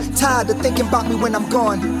strong. Tired of thinking about me when I'm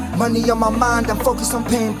gone. Money on my mind, I'm focused on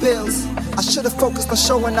paying bills. I should've focused on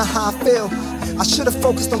showing her how I feel. I should've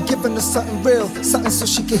focused on giving her something real, something so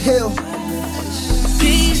she could heal.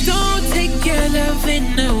 Please don't take your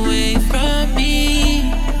loving away from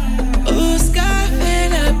me. Oh, sky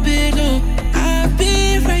and below, I'll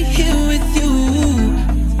be right here with you.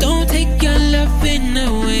 Don't take your loving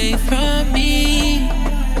away from me.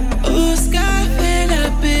 Oh, sky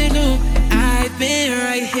and below, I've been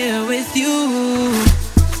right here with you.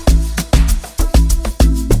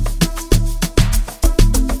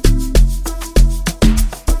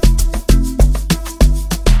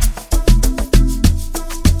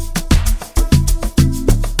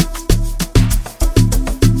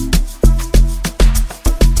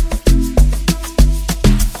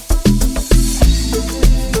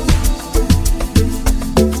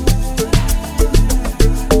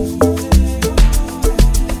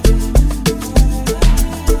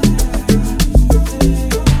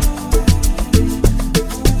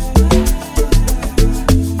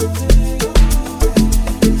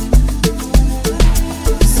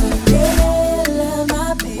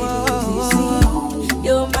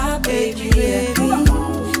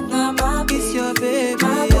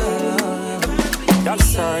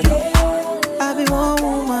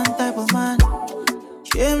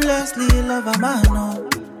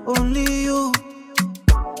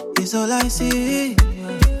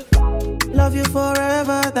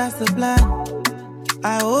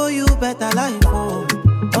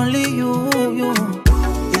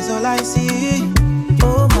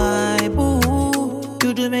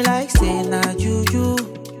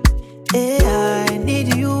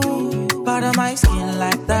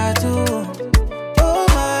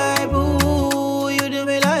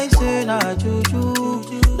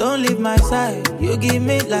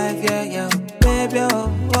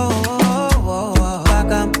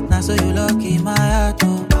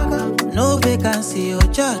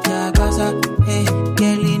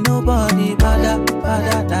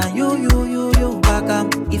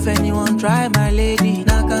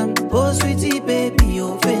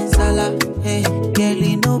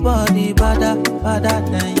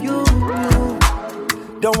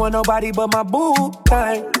 Nobody but my boo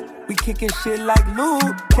thing. We kicking shit like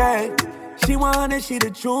Luke Kang. She 100, she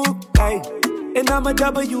the truth, ayy. And I'm a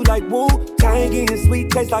W like Wu-Tang. Getting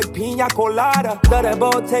sweet taste like pina colada. Love that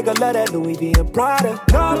Bottega, love that Louis V and Prada.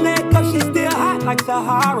 No leg up, she still hot like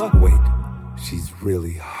Sahara. Wait, she's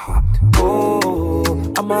really hot.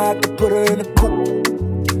 Oh, I'ma have to put her in a coupe.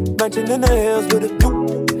 Mansion in the hills with a coupe.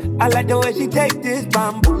 I like the way she take this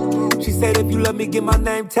bamboo. She said if you love me, get my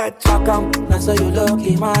name tattooed. Now so you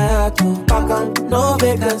lucky my heart too. No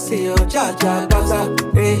vacancy, oh cha-cha, gaza.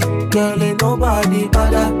 Hey, girl, ain't nobody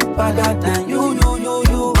bother. better than you.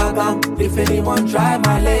 If anyone try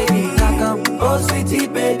my lady, oh sweetie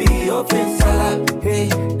baby, open salad. Hey,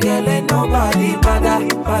 girl, ain't nobody better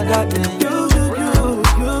than you.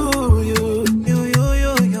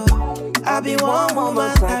 I be one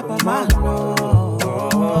woman type of man, no.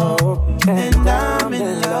 And I'm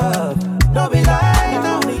in love. Don't be lying,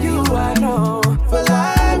 only you I know. For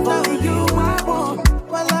life, only you I want.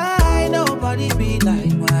 For life, nobody be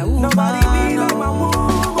like my woman. Nobody be like my woman.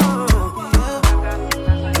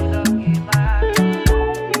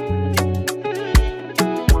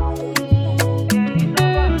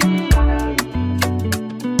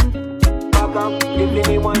 If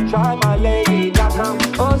anyone try my lady,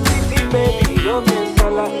 oh sweetie baby, you're Miss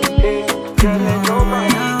Salad. Hey, girl, ain't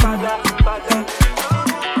nobody better.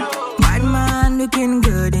 Bad man looking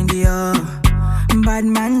good in the air. Bad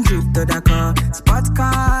man drip to the car. Spot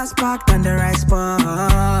cars parked on the right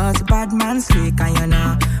spot. Bad man slick and you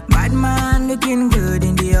know. Bad man looking good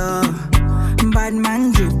in the air. Bad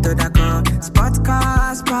man drip to the car. Spot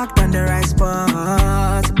cars parked on the right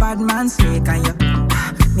spot. Bad man slick and you.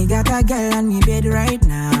 Me got a girl on me bed right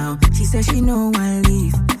now. She says she no one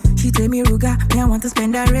leave. She tell me, Ruga, me I want to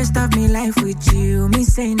spend the rest of me life with you. Me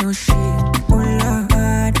say no shit. Oh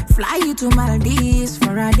Lord, fly you to Maldives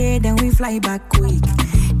for a day, then we fly back quick.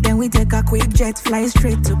 Then we take a quick jet, fly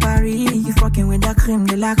straight to Paris. You fucking with the creme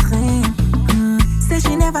de la creme. Say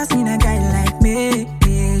she never seen a guy like me.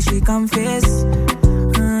 Yeah, she confess.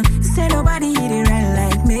 Say nobody hit it right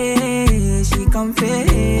like me. She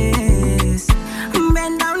confess.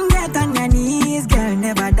 Bend down, get on your knees, girl,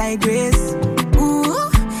 never digress. Ooh,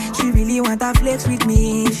 she really wanna flex with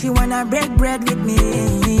me. She wanna break bread with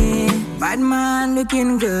me. Bad man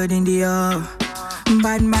looking good in the air.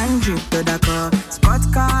 Bad man drip to the car. Spot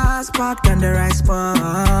cars parked on the right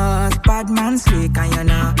spot. Bad man slick and you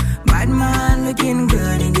know. Bad man looking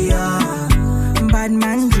good in the air. Bad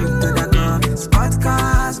man drip to the car. Spot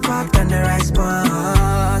cars parked on the right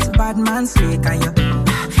spot. Bad man slick and you.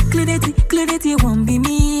 Clarity won't be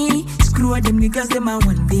me. Screw all them niggas, them I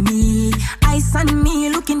won't be me. Ice on me,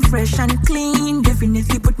 looking fresh and clean.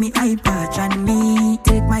 Definitely put me eye patch on me.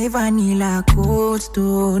 Take my vanilla cold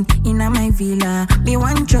stone inna my villa. Me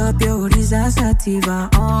one chop your Risa Sativa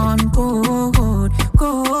on cold.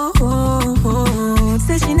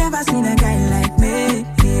 Say she never seen a guy like me.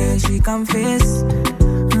 Yeah, she confess.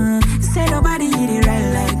 Say nobody hit it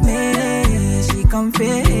right like me. She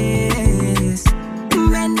confess.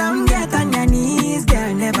 Bend down, get on your knees,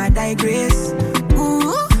 girl, never digress.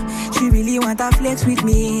 Ooh, she really wanna flex with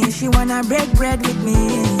me. She wanna break bread with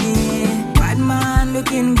me. Bad man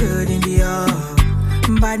looking good in the air.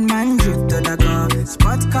 Bad man drip to the car.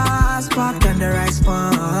 Spot cars parked on the right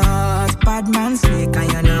spot. Bad man slick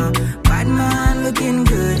and you know. Bad man looking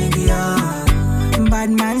good in the air. Bad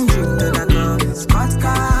man drip to the car. Spot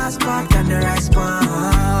cars parked on the right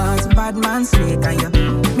spot. Bad man slick and you.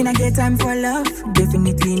 Me not get time for love,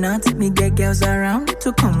 definitely not. Me get girls around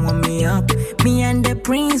to come warm me up. Me and the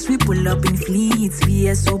prince, we pull up in fleets.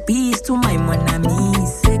 VSOPs to my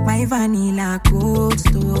monamis. Take my vanilla cold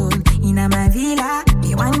stone inna my villa.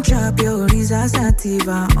 Me one chop your Risa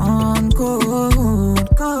Sativa on cold.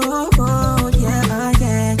 Yeah.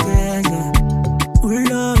 Ooh,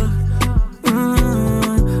 love.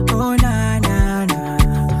 Oh, na.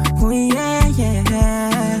 Oh, yeah.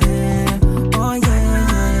 Oh,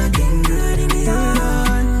 yeah. Getting good in the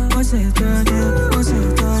yard. Oh, say it, yeah.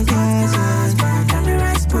 On the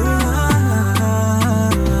right spot.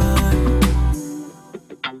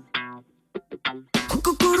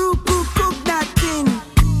 Cook that thing.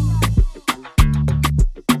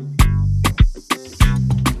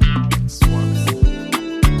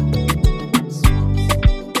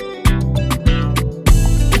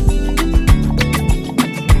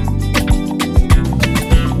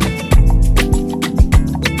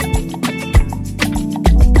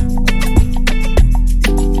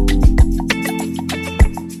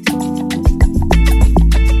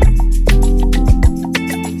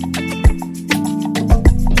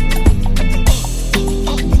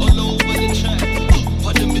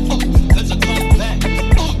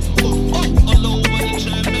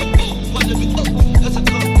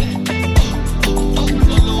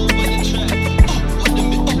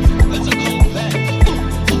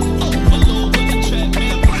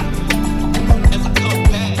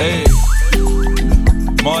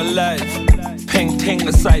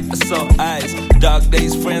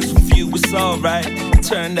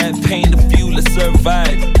 Turn that pain to fuel to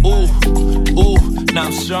survive. Ooh, now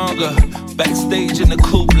I'm stronger. Backstage in the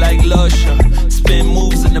coupe like Lusher. Spin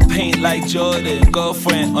moves in the paint like Jordan.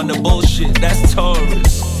 Girlfriend on the bullshit, that's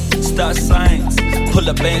Taurus. Star signs, pull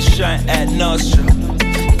up and shine at Nostra.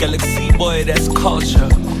 Galaxy boy, that's culture.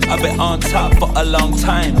 I've been on top for a long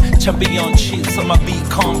time. Champion cheats on my beat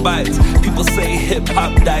combines. People say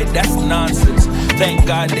hip-hop died, that's nonsense. Thank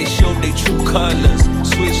God they showed their true colors.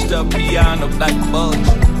 Switched up piano like bugs.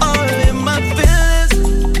 All in my feelings,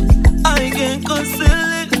 I can't conceal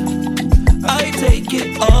it. I take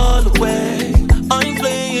it all away. I'm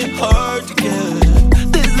playing hard to get.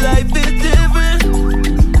 This life is different.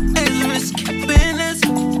 It's risky business.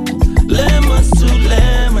 Lemons to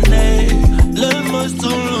lemonade. Lemons to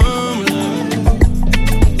lemonade.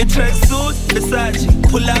 It tracks suit, Versace.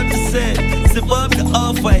 Pull out the set. Zip up the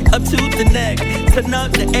off-white, up to the neck. Turn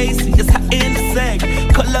up the AC, it's hot in the sack.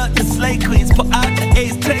 Call up the slay queens, pull out the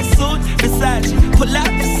ace. Track suit, Versace. Pull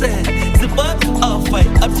out the set. Zip up the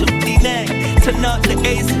off-white, up to the neck. Turn up the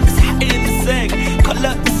AC, it's hot in the sack. Call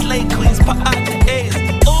up the slay queens, pull out the ace.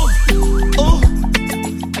 Ooh, ooh.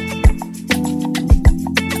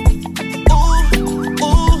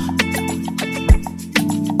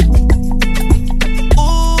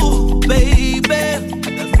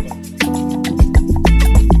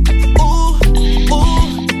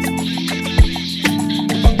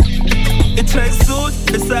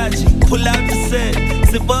 Pull out the set,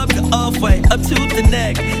 zip up the off-white, up to the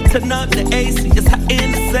neck. Turn up the AC, it's hot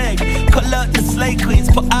in the sack. Call up the slay queens,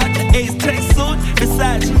 pull out the ace. Track suit,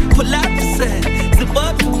 Versace, pull out the set, zip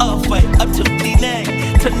up the off-white, up to the neck.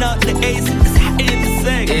 Turn up the AC, it's hot in the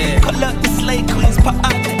sack. Call up the slay queens, pull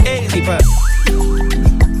out the ace. Keep up.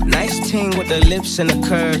 Nice ting with the lips and the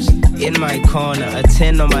curves. In my corner, a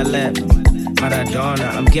 10 on my lap.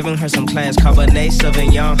 Maradona, I'm giving her some class, Cabernet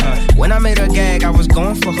Sauvignon, huh? When I made her gag, I was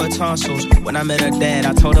going for her tonsils. When I met her dad,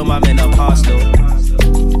 I told him I'm an apostle.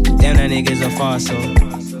 Damn, that nigga's a fossil.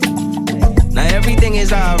 Now everything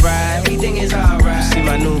is alright, everything is alright. See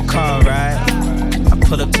my new car, right? I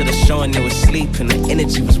pulled up to the show and they was sleeping. The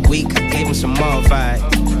energy was weak, I gave him some more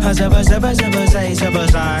vibe.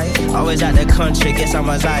 Always out the country, guess I'm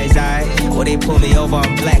a zai. Or they pull me over,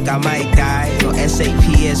 I'm black, I might die. No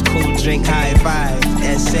SAPS, cool drink, high five.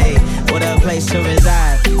 SA, what a place to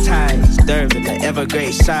reside. Ties, Durban, the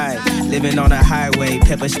Evergreen side. Living on a highway,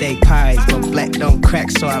 pepper steak pies. But black don't crack,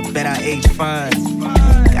 so I bet I age fine.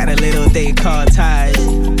 Got a little thing called ties.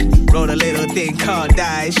 Wrote a little thing called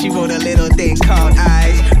dies. She wrote a little thing called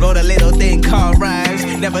eyes. Wrote a little thing called rhymes.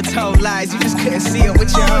 Never told lies, you just couldn't see it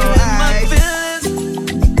with your own eyes. My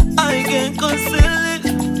feelings, I can't conceal it.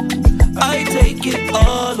 I take it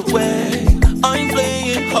all away. I'm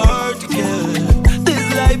playing hard to get. This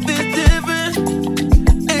life is different.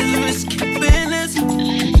 It's risky business.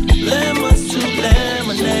 Lemons to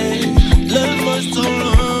lemonade. Lemons to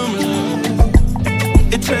lemonade.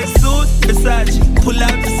 It tracks suit, Versace. Pull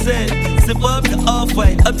out the set, zip up the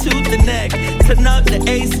off-white, up to the neck. Turn up the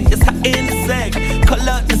AC, it's hot in the sack. Call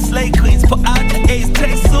up the slay queens, pull out the ace.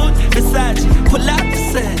 Track suit, Versace, pull out the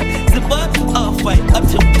set, zip up the off-white, up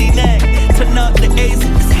to the neck. Turn up the AC,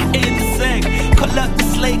 it's hot in the sack. Call up the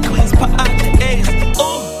slay queens, pull out the ace.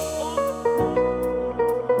 Ooh.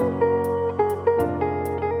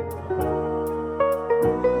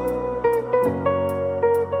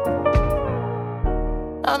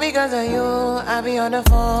 All because of you, I be on the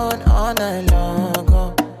phone all night long.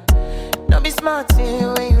 Oh. Don't be smart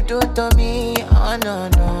when you do it to me. Oh no,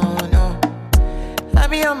 no, no. I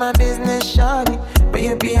be on my business, shawty, but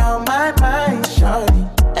you be on my mind, shawty.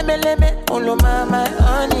 Let me, all my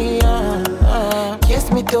honey,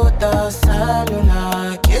 Kiss me to the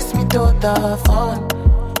cellular, kiss me to the phone.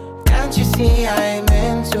 Can't you see I'm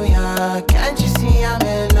into ya? Can't you see I'm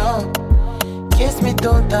in love? Kiss me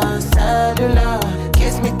to the cellular,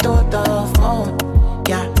 kiss me to the phone.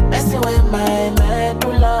 Yeah, messing with my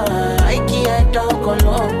medulla. I can't talk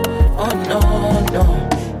alone. Oh no, no.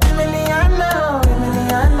 Emiliano,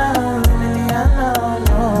 Emiliano, Emiliano,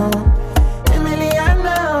 no.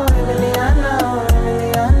 Emiliano, Emiliano,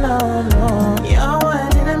 Emiliano, no. You're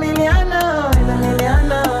one in Emiliano,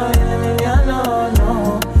 Emiliano, Emiliano, no.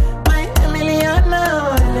 My Emiliano,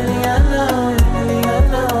 Emiliano,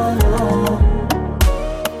 Emiliano, no.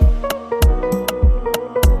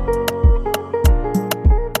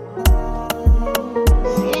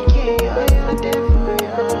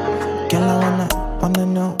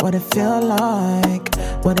 What it feel like,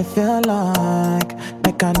 what it feel like.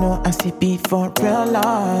 Like I know I see beat for real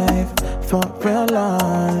life, for real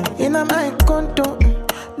life. In my condo,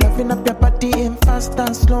 loving up your body in fast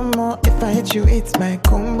and slow-mo. If I hit you, it's my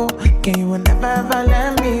combo. Can you never ever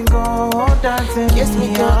let me go? Dancing kiss me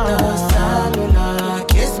to the cellular,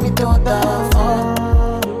 kiss me to the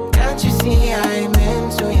phone. Can't you see I'm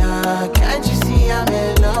into ya? Can't you see I'm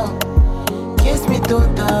in love? Kiss me to to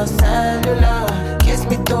the cellular, kiss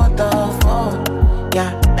me to the phone.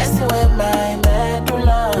 Yeah, messing with my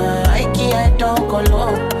medulla. I can't don't go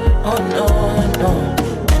low. Oh no, no.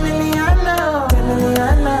 Emiliano,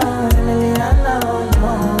 Emiliano, Emiliano,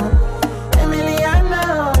 no. Emiliano,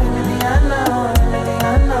 Emiliano,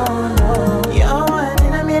 Emiliano, no. Yo,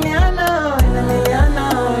 in Emiliano, in Emiliano,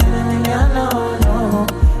 in Emiliano, no.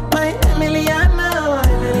 My Emiliano,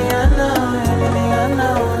 Emiliano, Emiliano,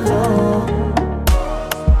 no.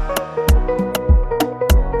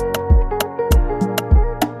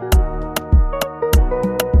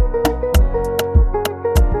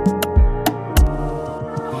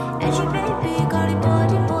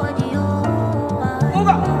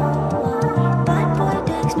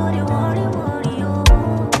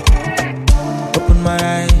 Open my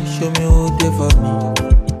eyes, show me who they for me.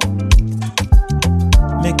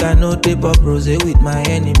 Make I know they pop rose with my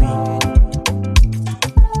enemy.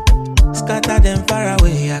 Scatter them far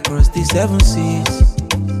away across the 7 seas.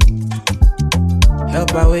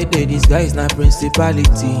 Help away they disguise na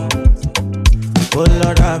principality. Oh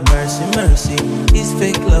Lord have mercy, mercy. This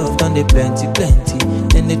fake love done they plenty, plenty.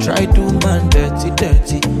 Then they try to man dirty,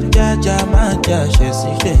 dirty. Jaja, man,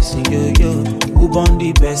 Sheyyzee, Sheyyzee, yo, yo. Who born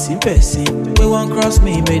the Bessie, Bessie? We won't cross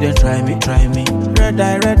me, make them try me, try me. Red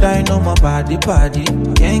eye, no more party, party.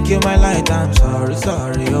 Can't kill my light, I'm sorry,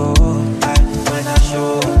 sorry, oh. When I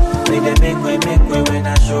show, when they make way when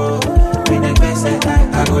I show. When they best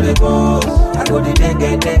I go the boss. I go the dengue,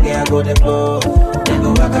 I go the blow. Then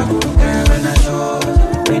go back, I go when I show.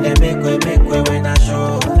 When they make way when I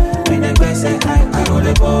show. When they best I go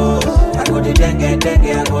the boss. I go the dengue,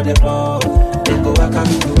 I go the blow. Then go back, I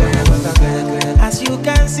go as you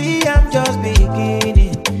can see, I'm just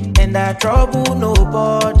beginning. And I trouble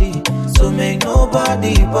nobody. So make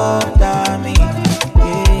nobody bother me.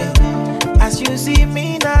 Yeah. As you see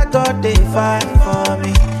me, now God they fight for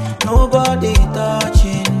me. Nobody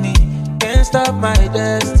touching me. Can't stop my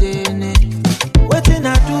destiny. Waiting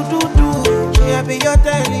I do. Yeah, be your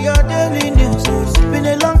daily news. Been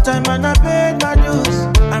a long time and I paid my dues.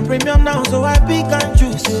 I'm premium now, so I pick and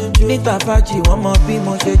choose. Need a Apache, one more be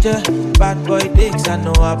more jeje. Bad boy dicks, I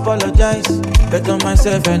know I apologize. Bet on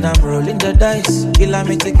myself and I'm rolling the dice.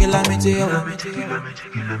 Kilometer, oh.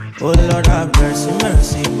 Oh Lord have mercy,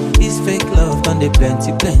 mercy. This fake love done they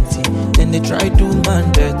plenty, plenty. Then they try to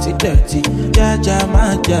man dirty, dirty. Jaja,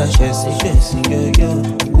 man, Sheyyzee, Sheyyzee, yo, yo.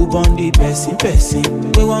 Who born the Bessie, Bessie?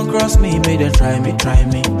 We won't cross me, make them try me, try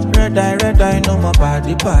me. Red eye, no more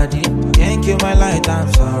party, party. Can't kill my light,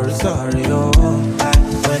 I'm sorry, sorry, oh.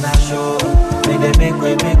 When I show, when they make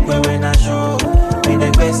way when I show. When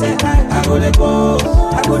they best I go the boss.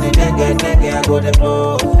 I go the dengue, I go the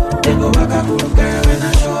blow. Then go back, I go when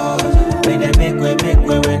I show. When they make way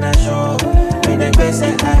when I show. When they best I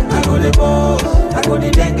go the boss. I go the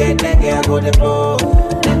dengue, I go the blow.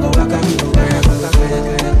 Then go back, I go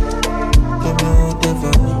give me who they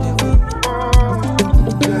for me.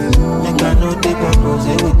 Make I know they propose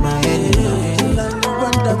with my head.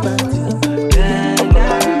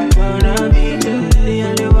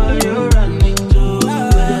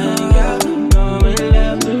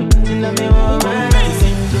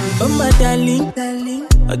 Oh my darling,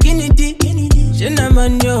 Guinea,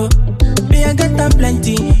 Shenaman yo. Me I got them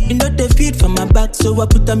plenty. You know they feed from my back, so I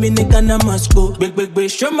put them in the can of Moscow. Big,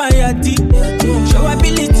 show my yati, show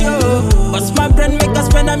ability oh. What's my brand make us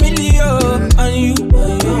spend $1 million on you?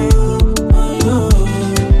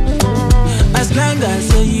 As long as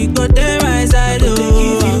say you go there my side, oh. They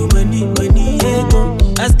give you money, yeah, go.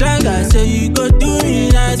 As long as say you go do me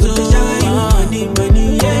nice, oh. They shower you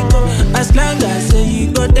money, yeah, go. As long as say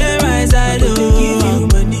you go there my side, oh. They give you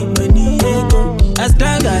money, yeah, go. As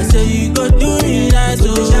long as say you go do me nice,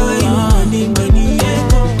 oh. They shower you money, yeah,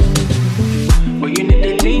 go. But you need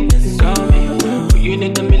the lean, call me. But you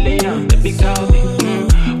need $1 million, baby, call me.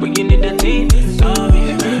 But you need the lean, call me.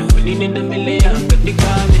 But you need $1 million, baby,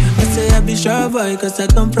 call me. I say I be sure boy, cause I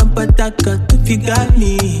come from Port Harcourt. If you got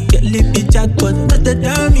me, get lippy jackpot, not a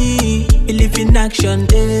dummy. Believe in action,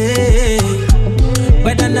 eh.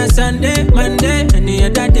 But on a Sunday, Monday, any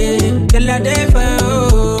other day, till a day for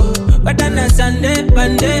you. But on a Sunday,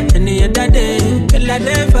 Monday, any other day, till a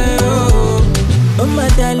day for you. Oh my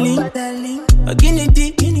darling, Guinea,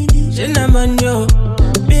 Shenaman yo.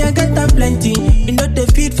 Me I got them plenty. You know they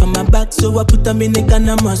feed from my back, so I put them in the can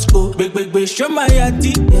of Moscow. Big, show my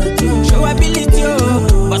yati, show ability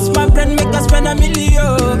oh. What's my brand make us spend $1 million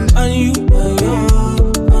on you?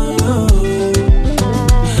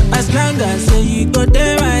 As long as say you go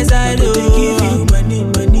there my side, oh. They give you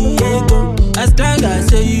money, yeah, go. As long as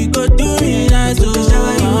say you go do me nice, oh. They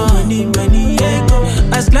shower you money, yeah, go.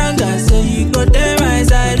 As long as say you go there my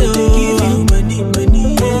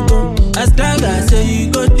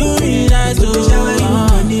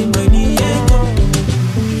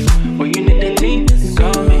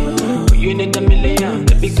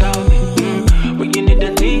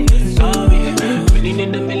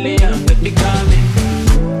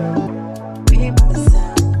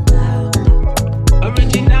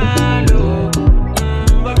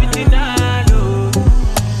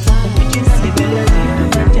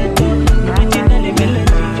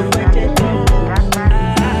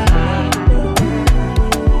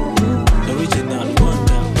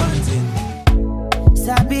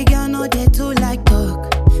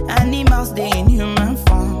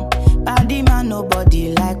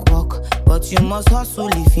hustle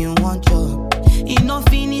if you want job. If no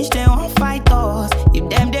finish, they won't fight us. If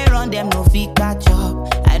them they run, them no fit catch up.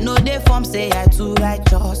 I know they form say I too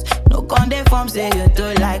righteous. No con they form say you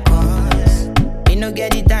too like us. Me no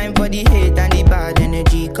get the time for the hate and the bad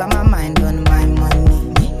energy. Got my mind on my money.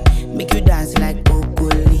 Make you dance like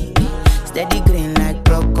broccoli. Steady green like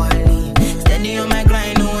broccoli. Steady on my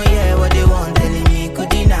grind, oh yeah, what they want telling me. Could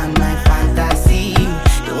deny my fantasy.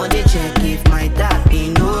 They want to check if my tap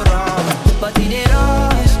ain't no wrong. But it they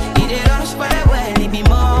rush well, it be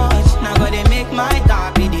much. Now gotta make my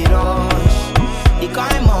tap in the rush. The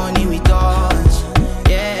kind money we touch,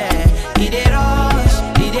 yeah. It they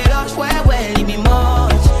rush well, it be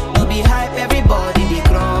much. No be hype, everybody they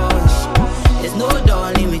crush. There's no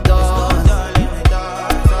darling with us.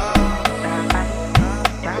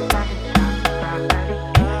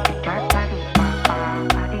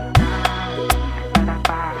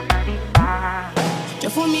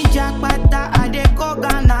 For me, Jackpata,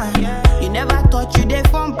 Ghana. You never thought you dey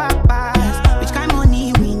from papas. Which kind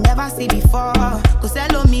money we never see before. Cause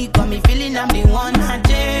hello me, got me feeling I'm the one.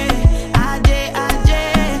 Ajay.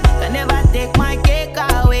 Can never take my cake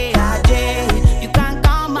away. Ajay, you can't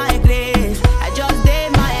count my grace. I just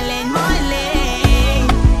did my lane.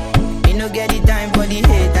 Me no get the time for the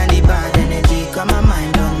hate and the bad energy. Got my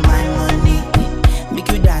mind on my money.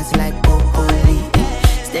 Make you dance like broccoli.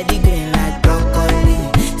 Steady green like broccoli.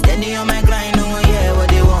 Steady on my grind, oh yeah, what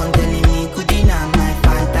they want telling me. Could deny my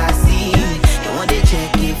fantasy. They want to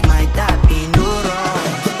check if my tap ain't no wrong.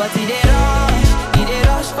 But it they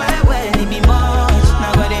rush quite well, it be much.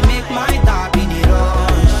 Now gotta make my tap in the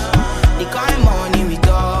rush. The kind money we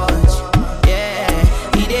touch, yeah.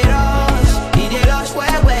 It they rush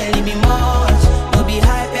quite well, it be much. No be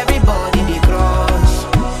hype, everybody they crush.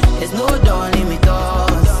 There's no darling with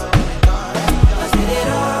us. Cause it they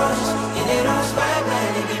rush quite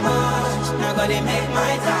well, it be much. Now gotta make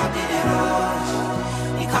my tap in the rush.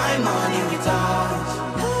 The kind money we touch.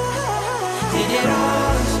 It they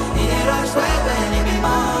rush quite well, it be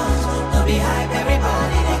much. No be hype,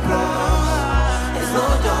 everybody they crush. There's no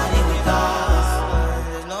darling with us.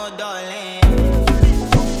 There's no darling.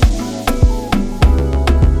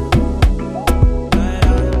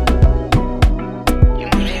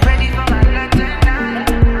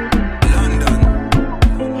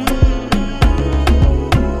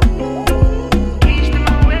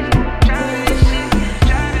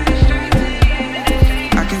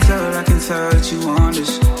 I can tell that you want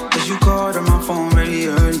this. Cause you called on my phone really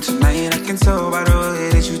early tonight. I can tell by the way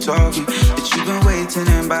that you talking that you've been waiting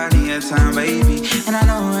and biding your time, baby. And I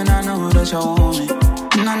know that you want me.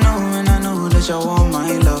 And I know that you want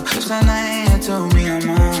my love. So tonight you told me I'm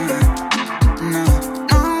mine. No,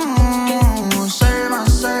 sorry.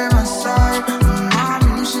 I've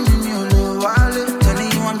been sending you a little while.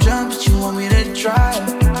 Telling you I'm drunk, but you want me to try.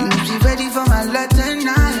 You must be ready for my letter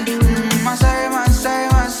tonight. My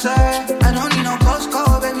sorry. I don't need no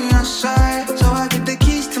postcode, baby, I'm sorry. So I get the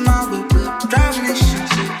keys to my whip. Driving this shit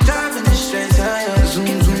straight. Zoom,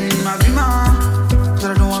 I be mine. Cause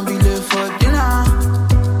I don't wanna be late for dinner.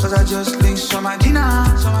 Cause I just linked SomaDina.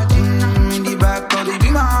 In the back, oh, they be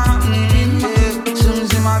mine. Yeah.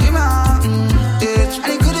 Zoom, I be mine. Yeah. And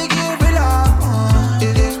they couldn't get real up.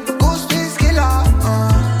 Ghost face killer.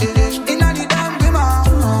 Yeah. In the damn be mine.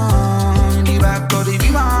 In the back, oh, they be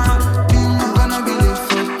mine.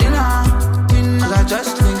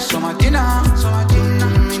 Just think SomaDina.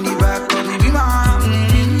 In the back of the beamer.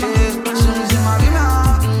 Yeah, soon as in my beamer.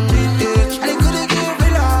 Yeah, and they couldn't get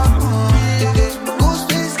real up. Ghost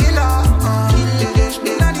face killer. Yeah,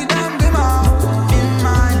 in the damn beamer. In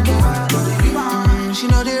my back of the beamer. She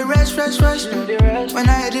know they rush. When I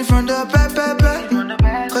hit it from the back.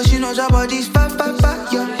 Cause she knows her body's fat.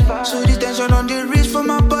 Yeah, so the tension on the wrist for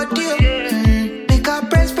my body. Make her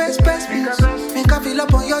press. Make her feel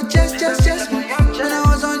up on your chest. When I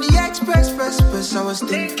was on the express, I was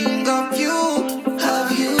thinking of you. I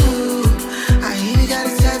hear you got a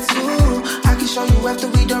tattoo. I can show you after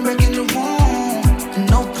we done breaking the room.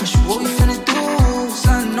 No pressure, what we finna do?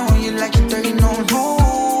 Son, know you like it dirty, no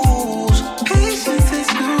rules. Patience is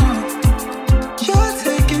gone. You're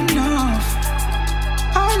taking off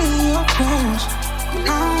all of your clothes.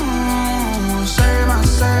 No, sorry.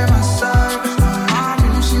 I've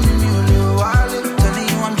been sending you a little while. Telling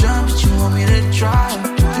you I'm drunk, but you want me to try.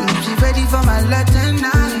 You must be ready for my letter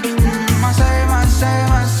tonight. My sorry.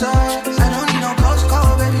 I don't need no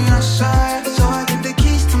postcode, baby, I'm sorry. So I get the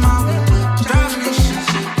keys to my whip.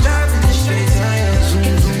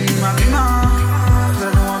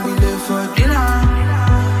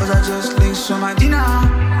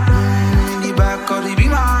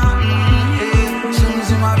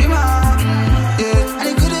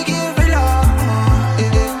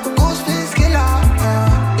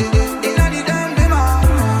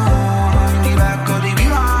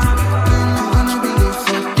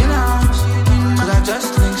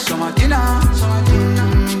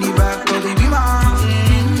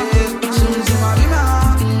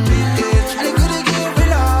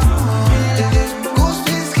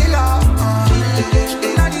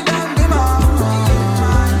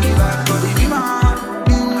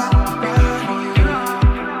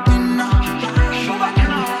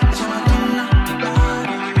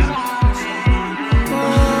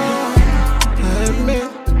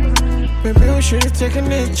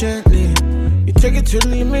 taking it gently. You take it to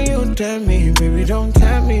leave me, you tempt me. Baby, don't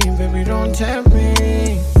tempt me, baby, don't tempt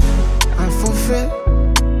me. I forfeit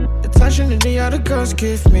the tension in the other girls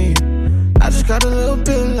give me. I just got a little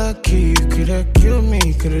bit lucky. You could've killed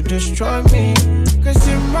me, could've destroyed me. Cause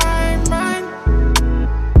in my mind,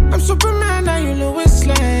 I'm Superman, now you Lois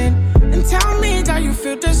Lane. And tell me that you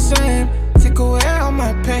feel the same. Take away all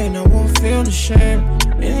my pain, I won't feel the shame.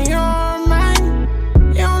 In your mind,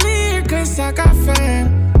 you only here cause I got fame.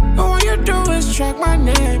 And all you do is track my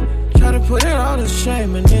name. Try to put it all to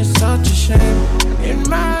shame, and it's such a shame. In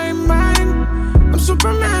my mind, I'm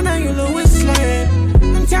Superman, now you Lois Lane.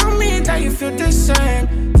 And tell me that you feel the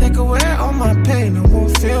same. Take away all my pain, I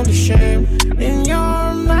won't feel the shame. In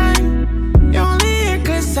your mind, you only here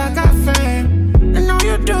cause I got fame. And all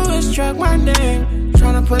you do is track my name.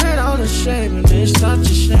 Tryna put it all to shame, and it's such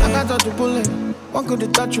a shame. I got out the bullet. One could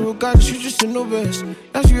have thought you were goddess, you just a novice.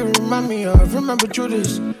 That's what you remind me of. Remember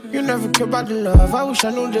Judas, you never cared about the love. I wish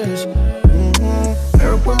I knew this.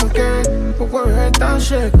 Eric with my carrot, but we're head down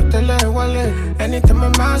shit. Got the leg wallet. Anytime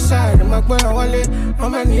I'm outside, I'm like, where I wallet. How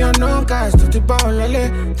many unknown guys to the ball,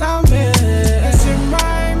 lolly? Tell me, it's in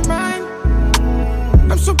my mind.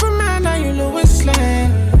 I'm Superman, now you Lois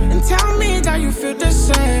Lane. And tell me that you feel the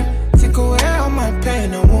same. Take away all my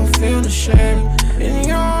pain, I won't feel the shame. In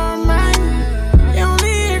your mind, you only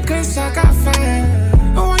here cause I got fame.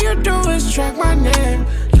 And all you do is track my name.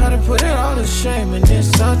 Try to put it all to shame, and it's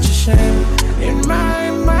such a shame. In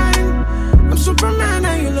my mind, I'm Superman,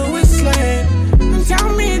 now you Lois Lane. And tell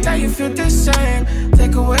me that you feel the same.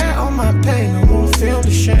 Take away all my pain, I won't feel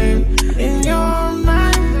the shame. In your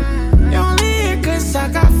mind, you only here cause I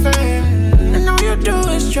got fame. And all you do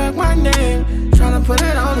is track my name. Tryna put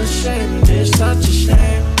it all to shame, and it's such a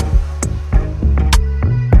shame.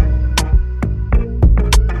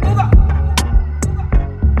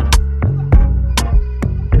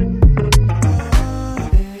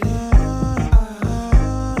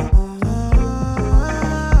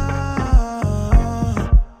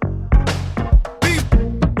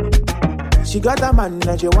 She got a man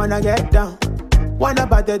and she wanna get down. Wanna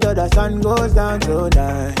party till the sun goes down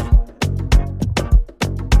tonight.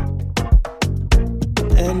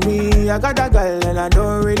 And me, I got a girl and I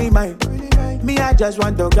don't really mind. Me, I just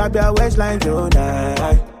want to grab your waistline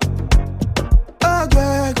tonight. Oh,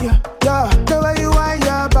 yeah, yeah, yeah. The way you want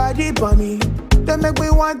your body for me, they make me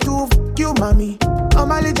want to f*** you, mommy. Oh,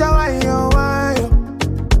 my little wine, oh, wine.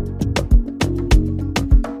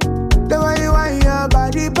 The way you want your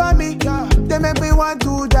body for me, they make me want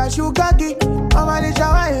to dash you cocky. Oh, my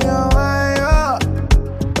little wine, oh, wine, oh.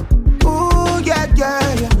 Ooh, yeah,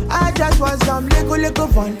 yeah, yeah. I just want some little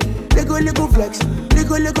fun, little flex,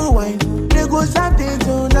 little wine, little something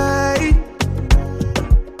tonight.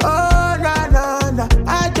 Oh, na, na, na.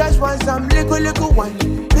 I just want some little wine,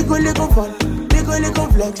 little fun, little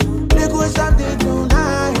flex, little something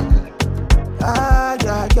tonight. Ah,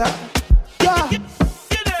 yeah, yeah, yeah.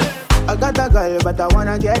 I got a girl, but I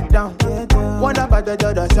wanna get down. Wanna party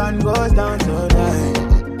till the sun goes down tonight.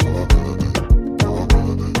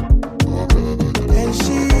 And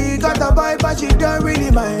she got a boy, but she don't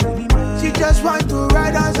really mind. She just want to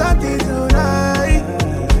ride on something tonight.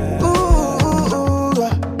 Ooh, ooh, ooh.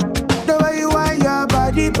 The way you want your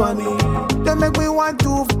body for me, they make me want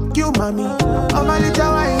to f*** you, mommy. Oh, my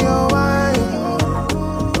little wine, oh, wine.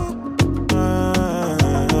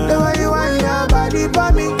 The way you want your body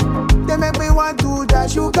for me, they make me want to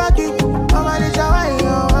dash you cocky. Oh, my little wine,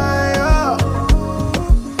 oh, wine, oh.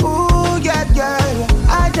 Ooh, yeah, yeah, yeah.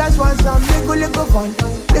 I just want some little fun,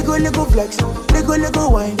 little flex,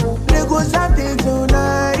 little wine, little something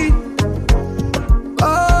tonight.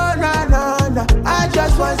 Oh, na, na, na. I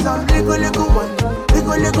just want some little wine,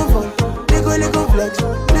 little fun, little flex,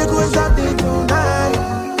 little something tonight.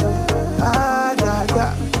 Ah, yeah,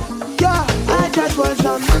 yeah. Yeah, I just want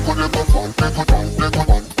some little fun, little fun, little fun, little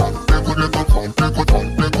fun, little fun, little fun, little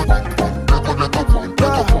fun, little fun,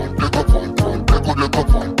 little fun, little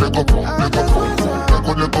fun,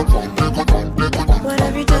 little fun, little fun. What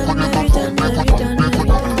have you done, have you done, have you done, have you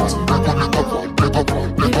done?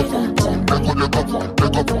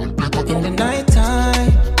 In the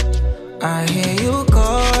nighttime, I hear you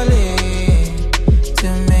calling to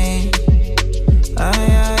me.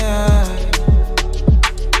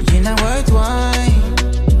 You're not worth wine,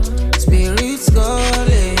 spirits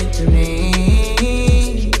calling to me.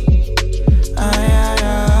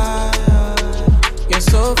 You're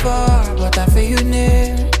so far, but I feel you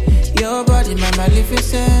near. Your body, my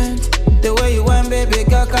Maleficent. The way you want, baby,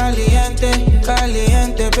 girl, caliente,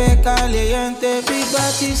 caliente, be caliente. Big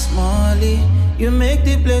body, smally. You make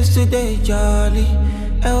the place today jolly.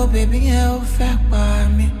 Oh baby, oh fuck by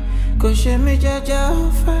me. Go show me Jaja,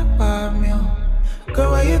 oh fuck by me.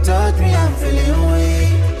 Girl, when you touch me, I'm feeling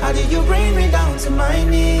weak. How did you bring me down to my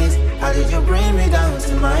knees? How did you bring me down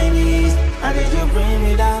to my knees? How did you bring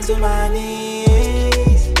me down to my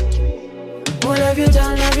knees? What have you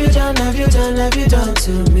done, have you done, have you done, have you done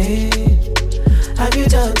to me? Have you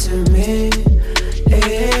done to me?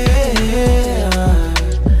 Yeah.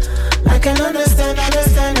 I can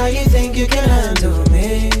understand how you think you can handle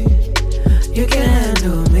me. You can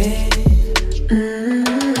handle me.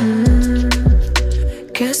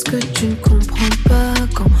 Qu'est-ce que tu ne comprends pas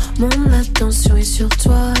quand mon attention est sur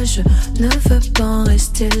toi? Je ne veux pas en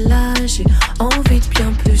rester là, j'ai envie de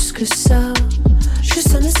bien plus que ça. Je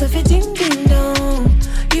sonne et ça fait ding ding dong.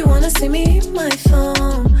 You wanna see me in my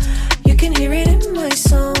phone? You can hear it in my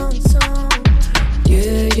song.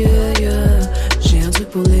 Yeah, yeah, yeah. J'ai un truc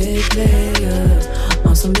pour les players.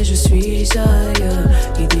 Ensemble je suis ailleurs.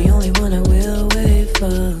 You're the only one I will wait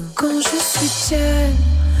for. Quand je suis tienne,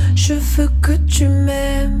 je veux que tu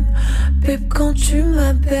m'aimes. Babe, quand tu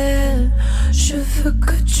m'appelles, je veux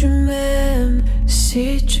que tu m'aimes.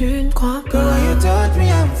 Si tu ne crois pas. Girl, when you touch me,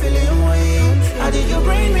 I'm feeling weak. How did you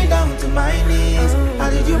bring me down to my knees? How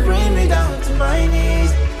did you bring me down to my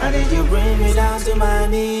knees? How did you bring me down to my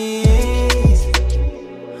knees?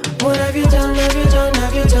 What have you done, have you done,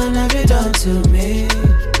 have you done, have you done to me?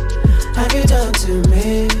 Have you done to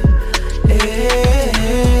me?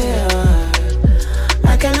 Yeah.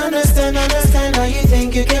 I can understand how you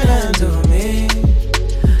think you can handle me.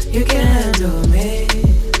 You can handle me.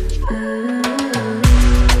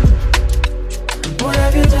 What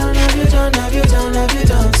have you done, have you done, have you done, have you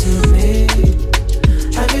done to me?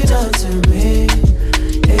 Have you done to me?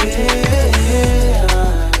 Yeah.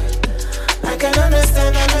 I can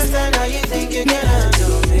understand how you think you can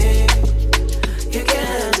handle me. You can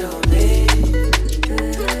handle me.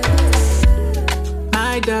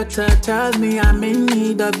 My doctor tells me I'm in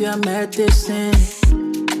need of your medicine.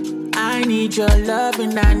 I need your love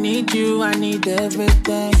and I need you, I need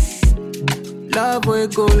everything. Love will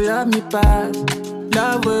go, love me past.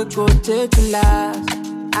 Love will go take the last.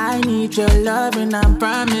 I need your love and I'm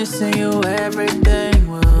promising you everything.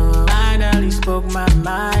 Whoa. Finally spoke my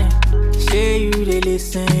mind. Say you they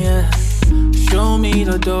listen, yeah. Show me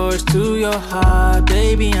the doors to your heart,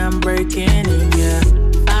 baby, I'm breaking in, yeah.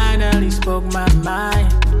 Finally spoke my mind.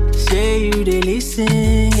 Say you they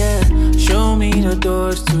listen, yeah. Show me the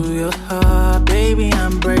doors to your heart, baby,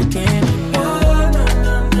 I'm breaking in, yeah. Oh, no,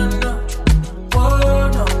 no, no, no. Oh,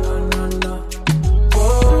 no, no, no, no.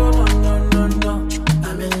 Oh, no, no, no, no.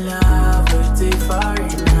 I'm in love with you for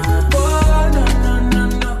it now. Oh, no, no, no,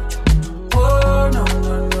 no. Oh, no,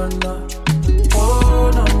 no, no, no.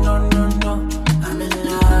 Oh, no, no, no, no. I'm in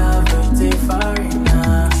love with you for it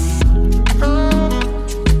now.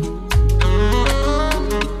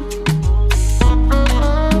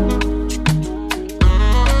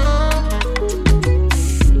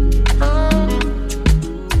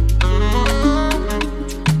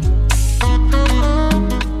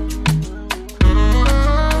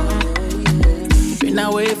 Been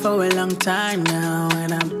away for a long time now,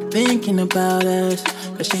 and I'm thinking about us.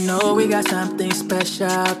 Cause you know we got something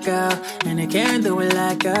special, girl, and they can't do it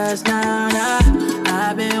like us now, nah.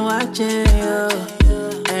 I've been watching you.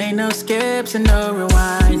 Ain't no skips and no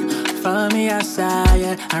rewind. Follow me outside,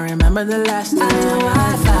 yeah. I remember the last time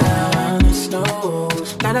I found the snow.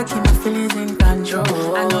 Gotta keep my feelings in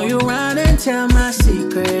control. I know you run and tell my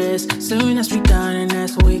secrets. Soon as we done and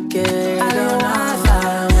that's wicked. I don't know I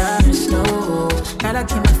found the snow. Gotta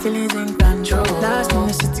keep my feelings in control. Last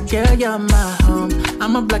minute, city girl, you're my home.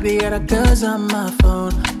 I'ma block the other girls on my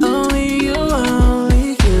phone. Only you,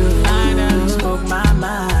 only you. Finally spoke my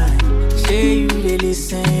mind. Say you they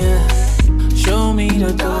listen, yeah. Show me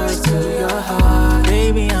the doors to your heart,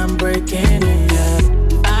 baby, I'm breaking it, yeah.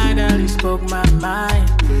 Finally spoke my mind.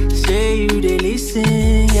 Say you they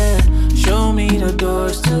listen, yeah. Show me the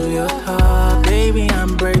doors to your heart, baby,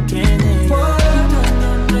 I'm breaking it, yeah.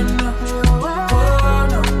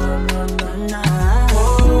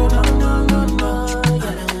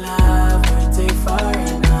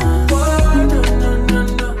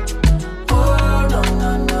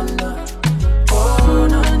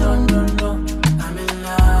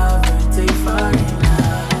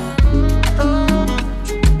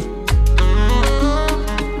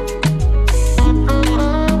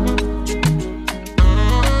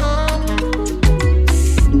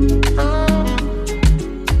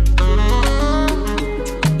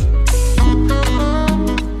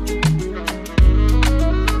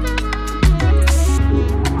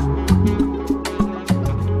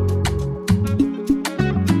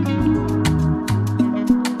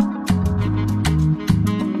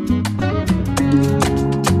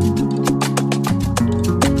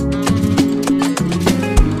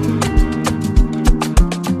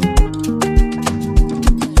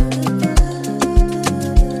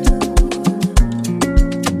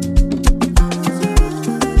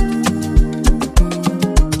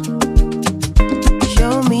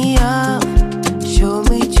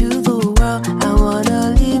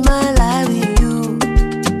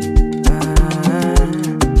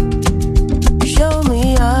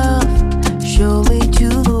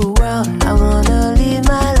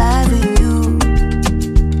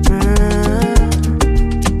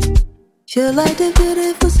 You're like the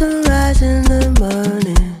beautiful sunrise in the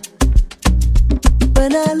morning.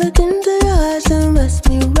 When I look into your eyes, you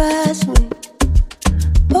mesmerize me.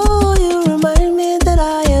 Oh, you remind me that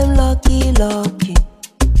I am lucky, lucky.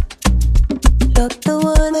 You're the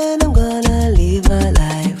one and I'm gonna live my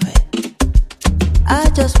life with. I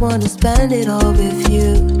just wanna spend it all with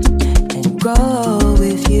you and grow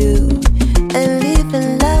with you and live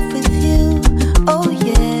and laugh with you. Oh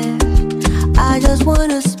yeah, I just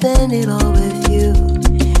wanna spend it all with you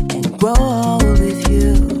and grow with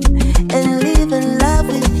you and live and laugh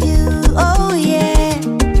with you. Oh yeah.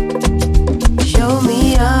 Show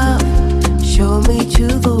me up, show me to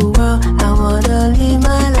the world. I wanna live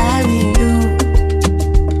my life with you.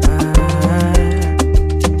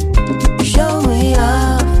 Show me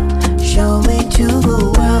up, show me to the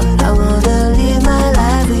world. I wanna live my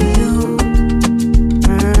life with you.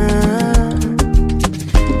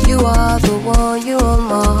 You are the one, you are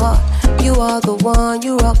my heart. You are the one,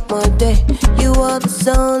 you rock my day. You are the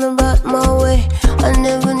sun that brought my way. I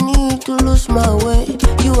never need to lose my way.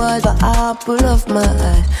 You are the apple of my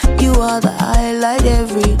eye. You are the highlight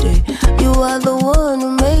every day. You are the one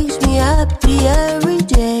who makes me happy every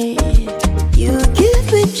day. You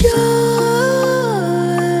give me joy.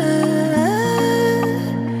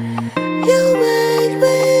 You make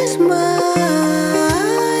me smile.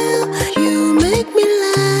 You make me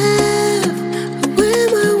laugh away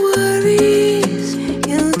my worries.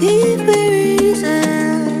 You give me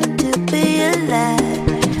reason to be alive.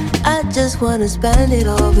 I just wanna spend it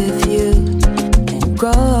all with you and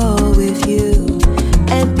grow with you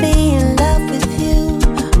and be in love with you.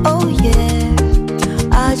 Oh yeah,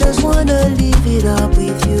 I just wanna live it up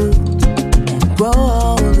with you and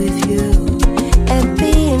grow with you and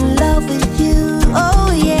be in love with you.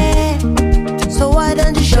 Oh yeah, so why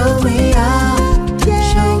don't you show me out?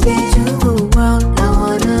 Show me to the world. I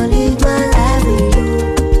wanna live my life with you.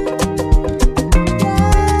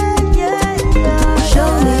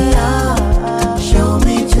 Show me out, show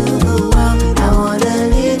me to the world. I wanna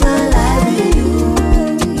live my life with you.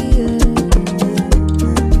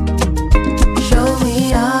 Show me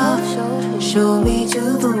out, show me to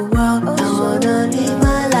the world. I wanna live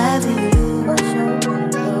my life with you.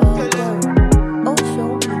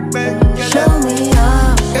 Show me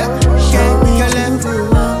out, show me to the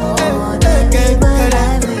world. I wanna live my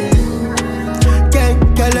life with you.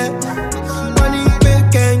 Money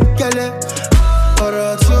can kill it.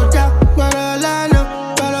 Ọ̀rọ̀ tí ó dá, Motherland,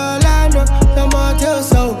 ọmọ tí ó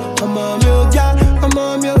sọ, ọmọ mi ò já, ọmọ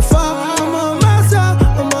mi ò fọ́, ọmọ máa sọ,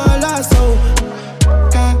 ọmọ aláṣọ.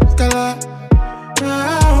 Kankala,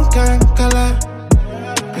 kankala,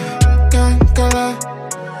 kankala,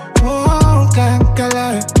 kankala,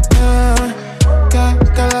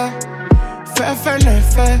 kankala.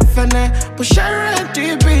 Fẹ́fẹ́nẹ́, bó ṣe rẹ̀ dì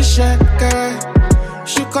bí ṣẹ̀kẹ̀rẹ̀.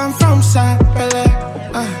 She come from Sapele,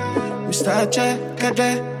 Mr.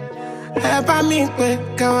 Jagele. Eba mi pe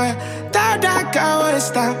kawe, dada kawe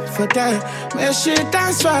stop for that. Make she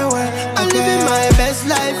dance for way. I'm living my best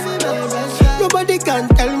life. Nobody can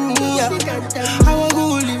tell me how I go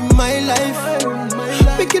live my life.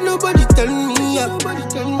 Making nobody tell me.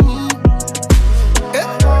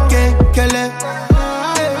 Kankala,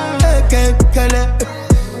 kankala,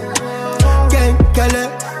 kankala.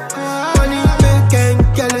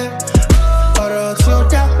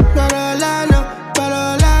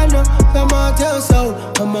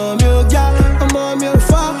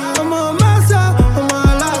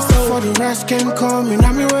 Can call me,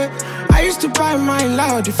 now me way. I used to buy my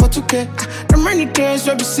loud for 2K. The many days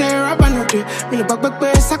where we say rubber no day. Me no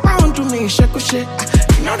back, sack on to me, shake.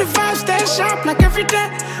 You know the vibes stay sharp like every day.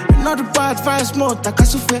 You know the bad vibes more like a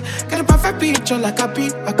souffle. Get a perfect picture like a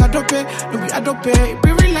beat, like a dope. No be a dope, it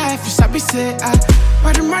be real life, you sabi say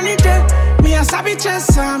but the money day, me a sabi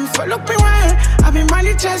chest, if you look me right, I be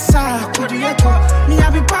money chest, to the echo. Me I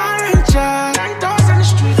be power ranger, 9,000 the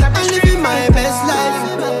streets, I be living my best life.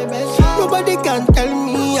 Nobody can tell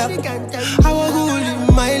me how I go live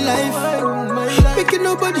my life. Making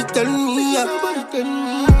nobody tell me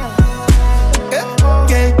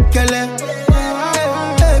Kankala,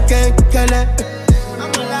 kankala,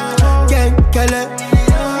 kankala.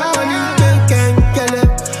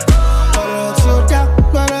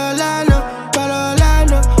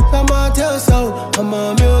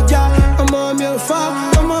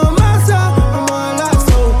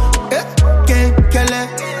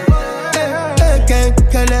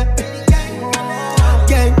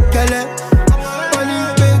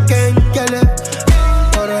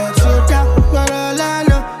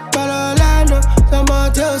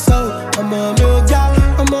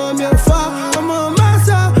 I'm on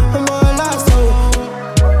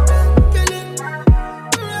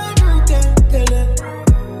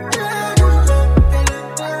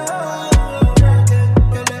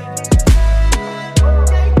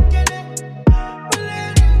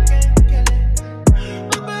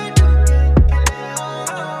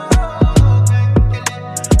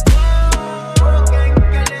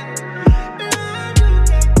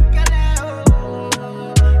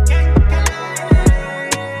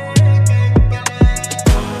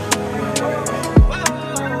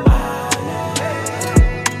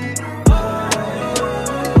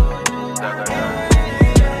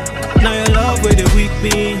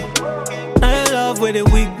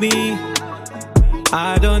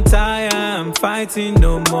I don't tire, I'm fighting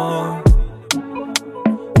no more.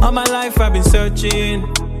 All my life I've been searching.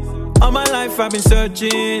 All my life I've been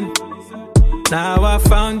searching. Now I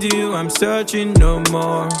found you, I'm searching no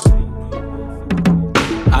more.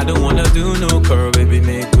 I don't wanna do no curl, baby,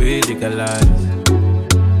 make we legalize.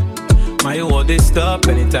 My world they stop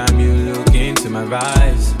anytime you look into my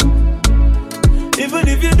eyes. Even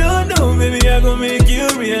if you don't know, baby, I gon' make you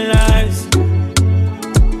realize.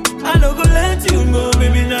 I don't go let you go,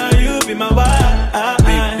 baby, now you be my wife.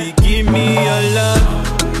 Baby, give me your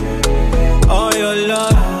love, all your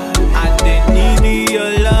love. I didn't need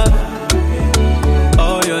your love,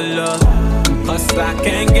 all your love. Cause I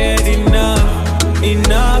can't get enough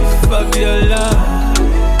of your love.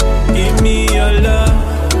 Give me your love,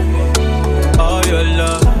 all your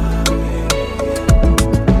love.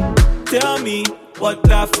 Tell me what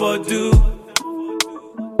I for do.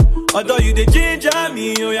 Although you the ginger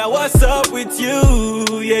me, oh yeah, what's up with you?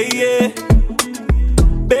 Yeah, yeah.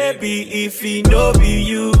 Baby, if he no be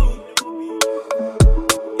you,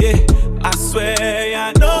 yeah, I swear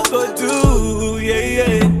I no go do, yeah,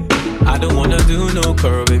 yeah. I don't wanna do no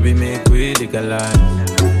curl, baby, make we legalize.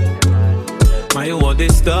 My world they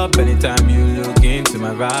stop anytime you look into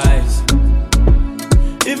my eyes.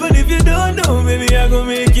 Even if you don't know, baby, I gon'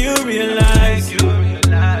 make you realize.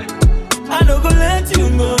 I don't go let you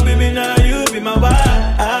go, baby, now you be my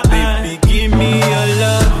wife. Baby, give me your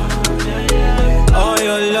love, all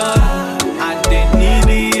your love. I didn't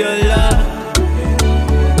need your love,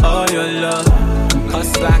 all your love.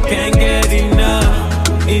 Cause I can't get enough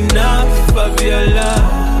of your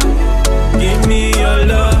love. Give me your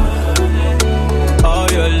love, all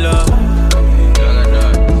your love.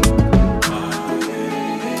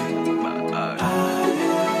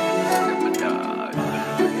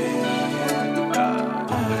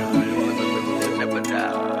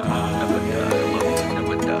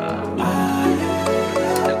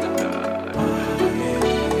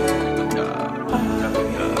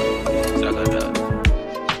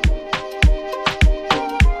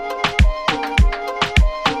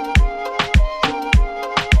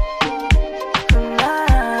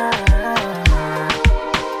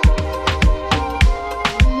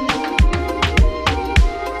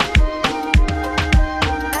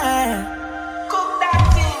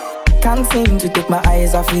 Seem to take my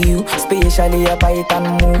eyes off of you, especially a bite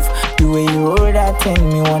and move. The way you roll that thing,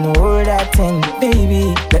 me wanna roll that thing.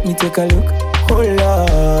 Baby, let me take a look. Oh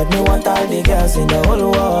Lord, me want all the girls in the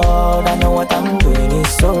whole world. I know what I'm doing is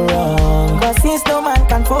so wrong. But since no man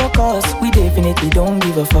can focus, we definitely don't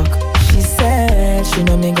give a fuck. She said she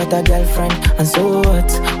know me got a girlfriend, and so what?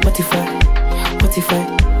 What if I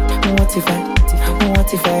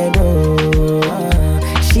do?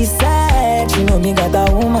 She said she know me got a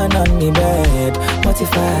woman on me bed. What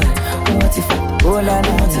if I, oh la la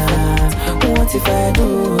la, what if I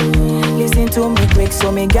do? Listen to me quick, so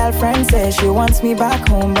me girlfriend says she wants me back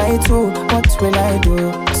home by 2. What will I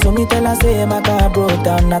do? So me tell her say my car broke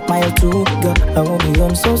down at mile 2. Girl, I won't be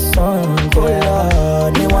home so soon. Oh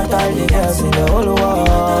Lord, me want all the girls in the whole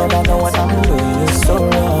world. I know what I'm doing is so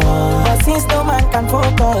wrong. But since no man can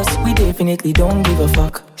focus, we definitely don't give a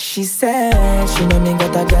fuck. She said she know me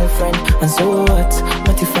got a girlfriend, and so what?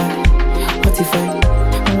 What if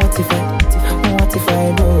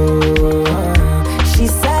I do? She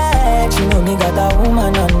said she know me got a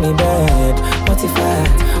woman on me bed. What if I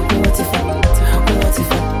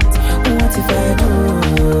do?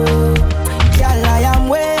 Girl, I am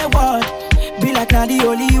wayward. Be like not the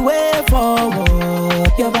only way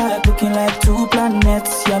forward. Your vibe looking like 2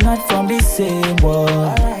 planets. You're not from the same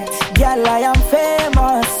world. Girl, I am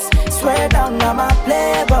famous. Swear down, I'm a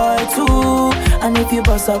playboy too. And if you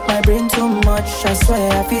bust up my brain too much, I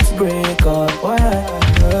swear if it's break up.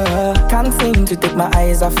 Can't seem to take my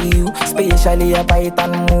eyes off you, especially a bite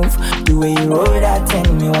and move. The way you roll that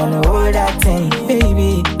thing, me wanna roll that thing.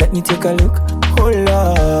 Baby, let me take a look. Oh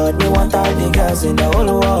Lord, me want all the girls in the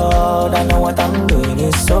whole world. I know what I'm doing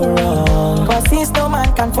is so wrong. But since no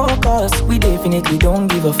man can focus, we definitely don't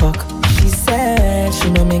give a fuck. She said she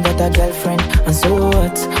know me got a girlfriend, and so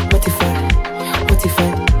what? What if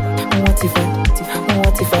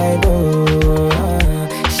I do?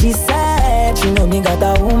 She said she know me got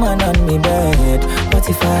a woman on me bed. What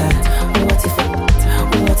if I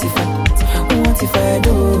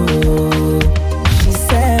do? She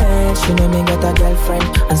said she know me got a girlfriend,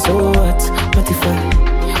 and so what? What if I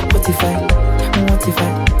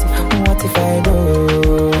do?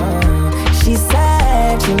 She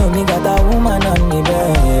said she know me got a woman on me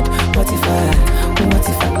bed. What if I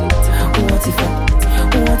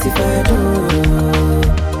do?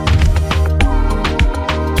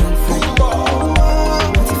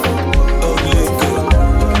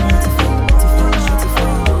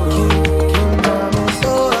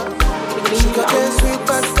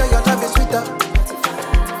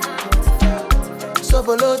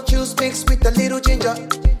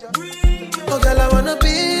 Oh girl, I wanna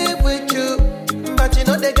be with you, but you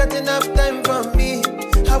know they got enough time for me.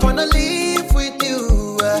 I wanna live with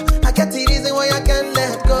you. I got the reason why I can't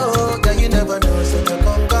let go. Girl, you never know, so you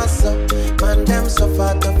gon' gossip. Man, them so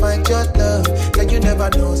far to find your love. Girl, you never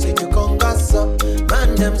know, so you gon' gossip.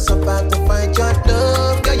 Man, them so far to find your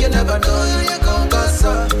love. Girl, you never know, so you gon'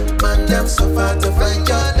 gossip. Man, them so far to find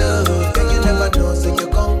your love. Girl, you never know, so you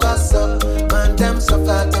gon' gossip. Man, them so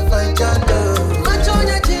far to find your love. Match on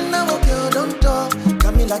your chin, now girl, don't talk.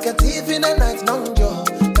 Got me like a thief in the night, long jaw.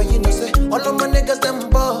 But you know, say, all of my niggas, them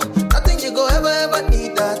ball. Nothing you go ever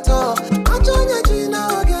need at all. Match on your chin,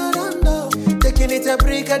 now girl, don't talk. Taking it a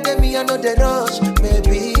break, at me, I know the rush.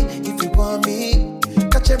 Maybe, if you want me,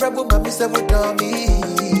 catch a rebel, mommy, say, with me.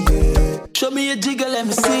 Show me a jigger, let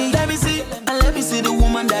me see. Let me see. And let me see the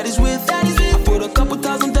woman that is with. I put a couple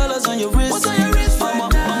 $1,000 on your wrist. What's on your wrist? Mama,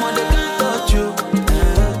 they can't touch you.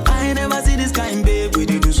 I ain't never see this kind, babe. We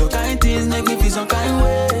do some kind things, make me feel some kind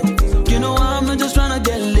way. You know I'm not just tryna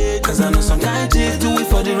get laid. Cause I know some kind chicks do it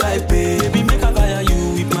for the right pay. Baby, make I fire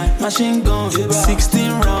you with my machine gun.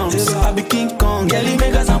 16 rounds, I be King Kong. Girlie,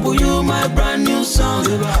 make a sample you my brand new song.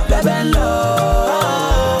 Baby,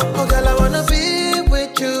 love. Oh girl, I wanna be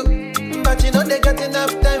with you, but you know they got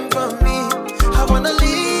enough time for me. I wanna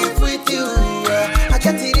live with you, yeah. I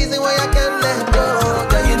got the reason why I can't let go.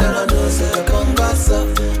 Girl, you never know, so you gon'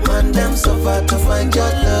 gossip. Man, them so far to find your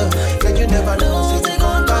love. Girl, you never know, so you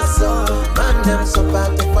gon' gossip. Man, them so far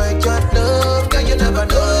to find your love. Girl, you never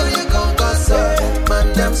know, so you gon' gossip.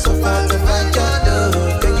 Man, them so far to find your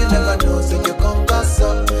love. Girl, you never know, so you gon'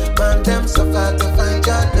 gossip. Man, them so far to find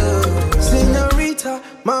your love. Señorita,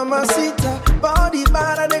 mamacita, body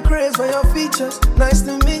bad and the craze for your features. Nice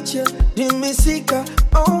to meet you, Jimmy Sika.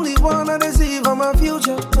 Only wanna deceive on my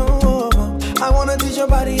future. Oh, I wanna teach your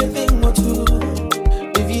body a thing or two.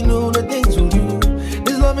 If you know the things we do,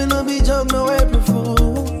 this love ain't no be joke, no April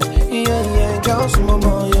Fool. Yeah, count some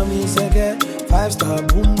more, you me second. 5-star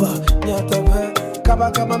boomba, nyatabe.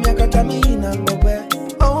 Kaba miakatamina, bobe.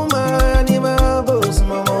 Oh my, I need my boss,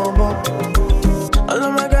 my mama. All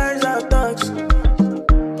of my guys are thugs,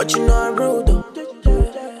 but you know I'm rude though.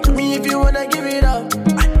 To me, if you wanna give it up,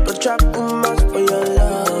 I go trap much for your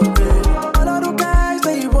love, babe. All of the guys,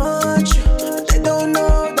 they want you, but they don't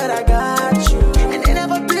know that I got you. And they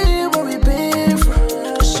never been what we've been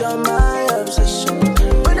through. Cause you're my obsession.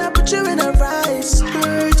 When I put you in a right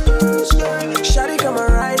skirt, shawty come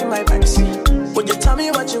and ride in my backseat. Would you tell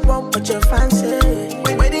me what you want, what you fancy?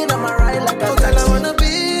 Waiting on my ride like a taxi. I wanna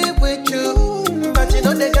be with you, but you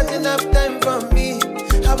know they got enough time for me.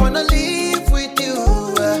 I wanna live with you.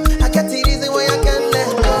 I got the reason why I can't let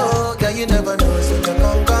go. Girl, you never know, so you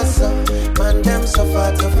gon' gossip. Man, them so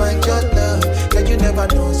far to find your love. Girl, you never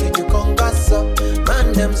know, so you gon' gossip.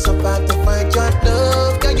 Man, them so far to find your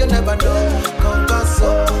love. Girl, you never know, gon'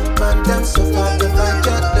 gossip. Man, them so far to find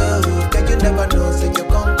your love. Girl, you never know, so you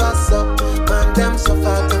gon' gossip. Man, them so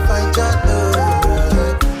far to find your love.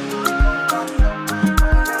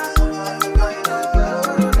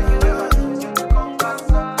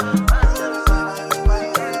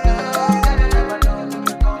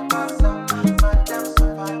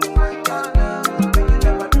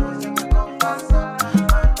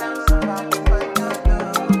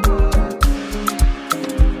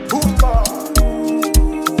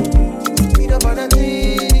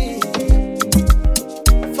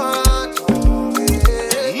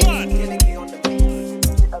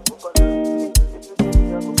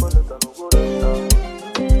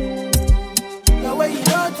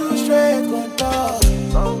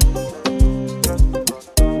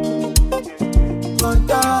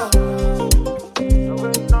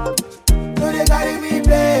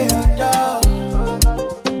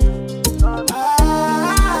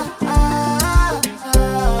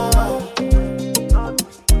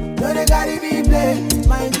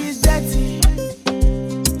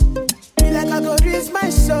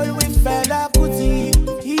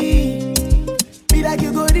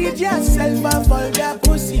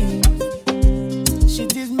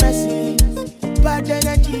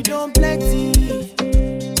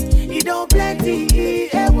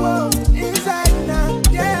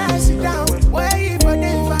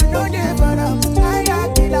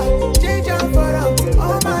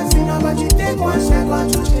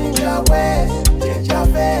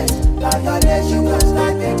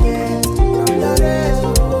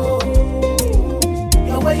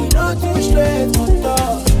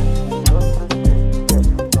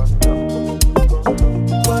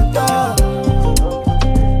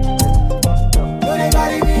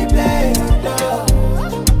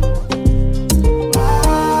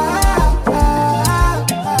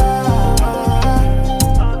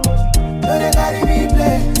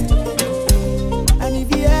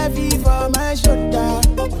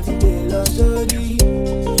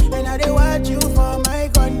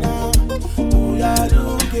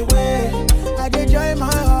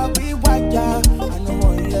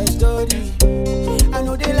 body. I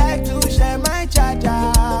know they like to share my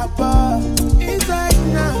charger, but inside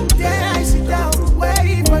now, there I sit down,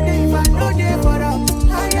 waiting for them. I know they for up.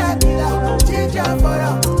 I be like, change your for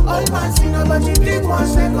up. All my sin, but you take 1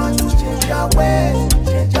 second to change your ways,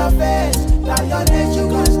 change your face. Now your days you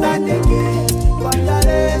gon' start again. But your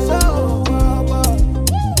days,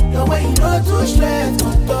 the way you know to stress,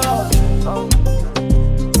 control.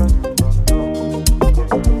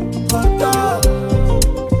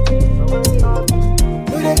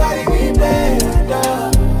 You dey carry me play, you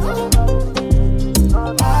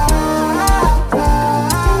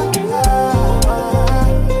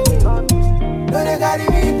dey carry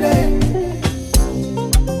me play.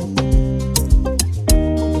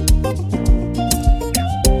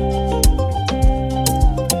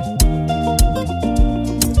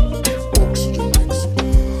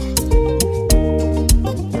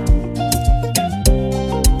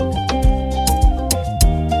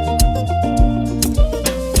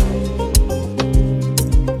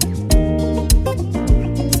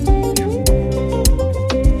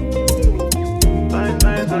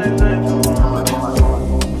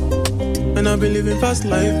 I've been living fast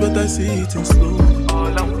life, but I see it in slow.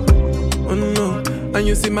 Oh no, and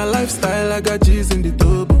you see my lifestyle, I got G's in the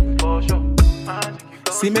turbo.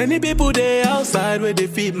 See many people there outside where they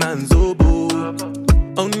feed man's oboe.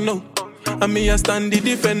 Oh no, and me I stand the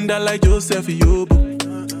defender like Joseph Yobo.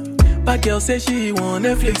 But girl say she want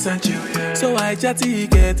Netflix and chill, so I chatty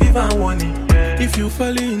get even warning. If you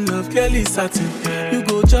fall in love, girl is satin. You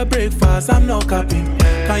go to breakfast, I'm not capping.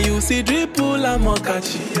 Can you see dripple, I'm not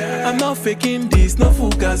catching. I'm not faking this, no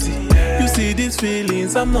fugazi. You see these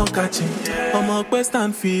feelings, I'm not catching. I'm a quest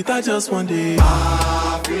and feet, I just want it.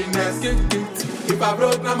 Happiness. If I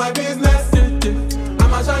broke, now my business.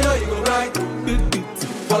 I'ma show you, you go right.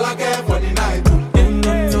 All I care for the night.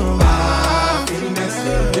 Happiness.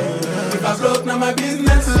 If I broke, now my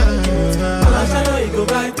business. I'ma show you, you go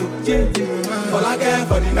right. All I care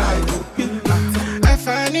for the night.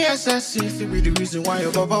 F-I-N-E-S-S-E, if it be the reason why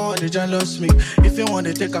your baba want to jealous me. If you want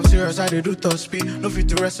to take I'm serious, I do top speed. No fit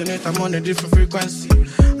to resonate, I'm on a different frequency.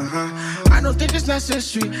 I don't think it's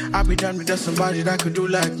necessary. I'll be done with just somebody that could do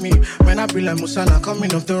like me. When I be like Musala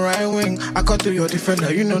coming off the right wing, I cut to your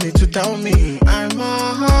defender, you no need to tell me. I'm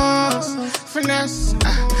a horse, finesse.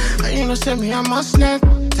 And you know say me, I'm a snap.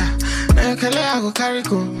 Jagele, I go carry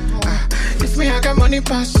go. If me, I got money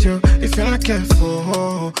past you. If you're not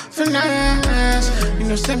careful, finesse. You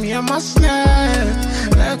know, send me a must net.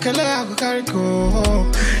 Jagele, I go carry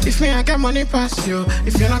go. If me, I got money past you.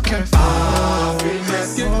 If you're not careful,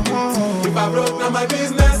 finesse. If I broke, now my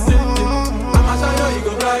business. I'ma show you, you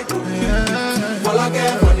go right. All I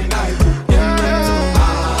care for the night.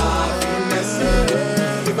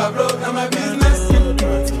 Finesse. If I broke, now my business.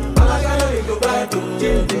 I'ma show you, you go right.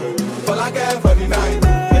 All I care for the night.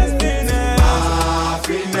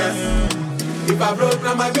 If I broke,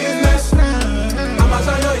 now my business. I'ma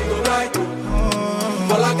show you, you go right.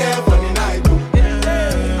 All I care for the night.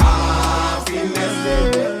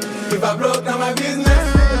 Finesse. If I broke, now my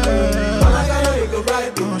business. I'ma show you, you go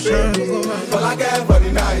right. All I care for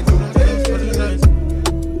the night.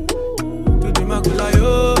 Today my cool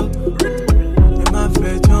yo. Elle m'a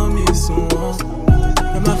fait dormir souvent.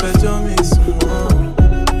 Elle m'a fait dormir souvent.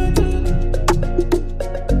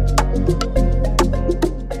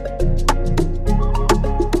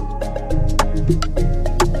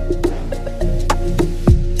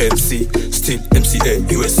 MC, still MCA,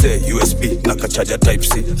 USA, USB, naka charger type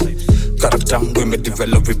C. Character we me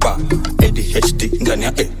develop vipa, ADHD, ndani ya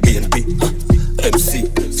ABNB. MC,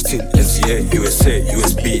 still MCA, USA,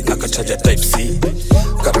 USB, naka charger type C.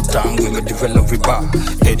 Character we me develop vipa,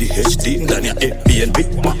 ADHD, ndani ya ABNB.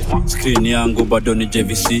 Screen yangu bado ni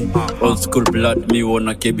JVC, old school blood mi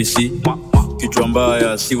wona KBC. Kichwa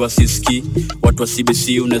mbaya siwa siski, watu wa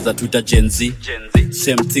CBC unaweza tuita Gen Z.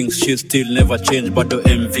 Same things she still never change, bado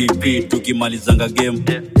MVP tukimalizanga game.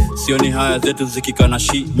 Sioni haya zetu zikikana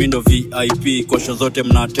shi, mindo VIP kwa show zote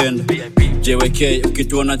mna attend. JWK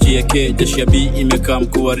ukituona JK, jeshi ya B imekaa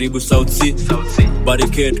mkuharibu South C.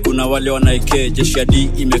 Barricade kuna wale wanaike, jeshi ya D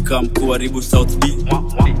imekaa mkuharibu South B.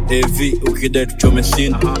 AV ukidai tuchome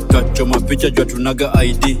scene, kachoma picha jua tunaga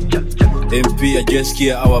ID. MP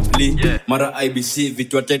ajeskia our plea, mara IBC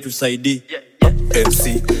vitu watatu saidi.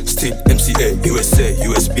 MC, still MCA, USA,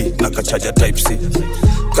 USB, naka charger type C.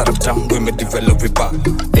 Character we me develop vipa,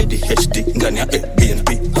 ADHD, ndani ya ABNB.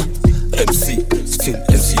 MC, still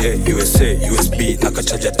MCA, MCA, USA, USB,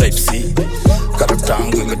 nakachaja type C. Character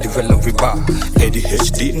yangu imedevelop vibaya,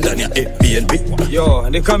 ADHD ndani ya ABNB. Yo,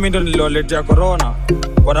 ni kama ndo niloletea corona.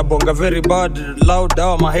 Wanabonga very bad, loud,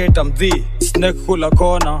 awa maheta mdhi. Snake hula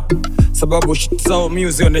kona. Sababu shit zao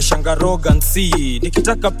music oneshanga arrogance.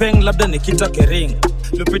 Nikitaka peng labda nikitaka ring.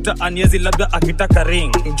 Lupita anyezi labda akitaka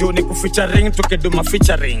ring. Njoo ni kuficha tukeduma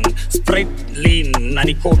featuring. Sprite lean na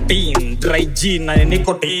nicotine, dry gin na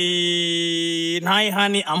nicotine. Hi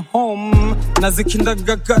honey, I'm home.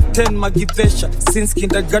 Nazikindergarten magidesha. Since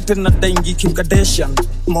kindergarten na daingi Kim Kardashian.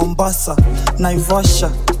 Mombasa,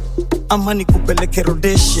 Naivasha. Ama nikupeleke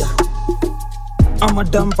Rhodesia. Ama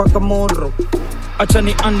dampa kamoro. Acha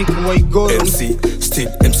ni ani kuwa igoro. MC, still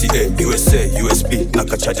MCA, USA, USB,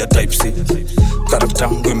 nakachaja type C. Character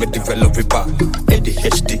yangu imedevelop vibaya,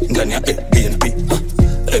 ADHD ndani ya ABNB.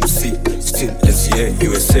 MC, still MCA,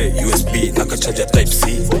 USA, USB, nakachaja type C.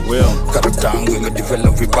 Character yangu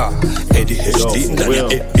imedevelop vibaya, ADHD ndani ya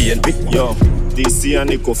ABNB. Yo, this year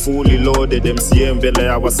niko fully loaded. MCA mbele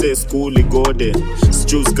ya wase skuli gode.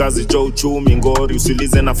 Choose kazi jo uchumi ngori.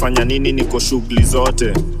 Usilize nafanya nini niko shughuli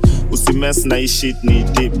zote. Usimes na ishit ni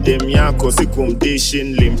deep. Dem yako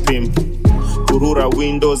sikumdishin limpimp. Kurura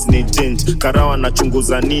windows ni tint. Karawa na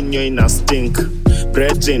chunguza ninyo ina stink.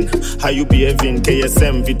 Brethren, how you behaving?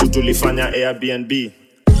 KSM vitu tulifanya Airbnb.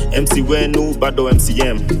 MC wenu bado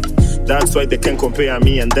MCM. That's why they can't compare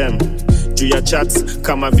me and them. Juya chats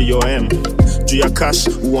kama VOM. Juya cash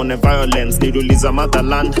uone violence. Niruliza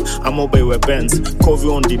Motherland Amor we Benz. Covi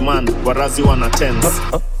on demand warazi wana tens.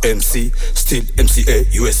 MC, still MCA,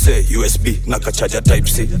 USA, USB, nakachaja type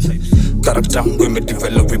C. Character yangu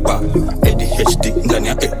imedevelop vibaya, ADHD ndani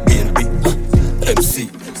ya ABNB. MC,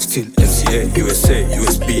 still MCA, USA,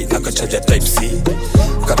 USB, nakachaja type C.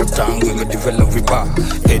 Character yangu imedevelop vibaya,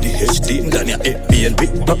 ADHD ndani ya ABNB.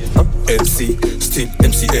 MC, still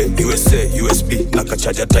MCA, USA, USB,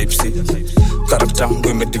 nakachaja type C. Character yangu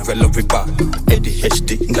imedevelop vibaya,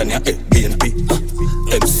 ADHD ndani ya ABNB.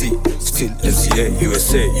 MC, still MCA,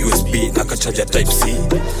 USA, USB, nakachaja type C.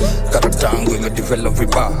 Character yangu imedevelop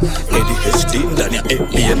vibaya, ADHD ndani ya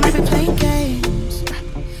ABNB.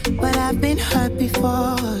 But I've been hurt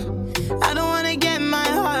before. I don't wanna get my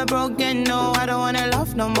heart broken, no, I don't wanna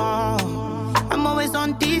love no more. I'm always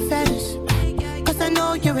on defense, cause I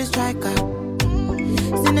know you're a striker.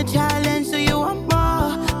 It's in a challenge, so you want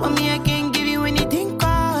more. But me, I can't give you anything,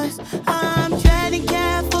 cause I'm treading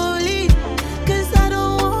carefully. Cause I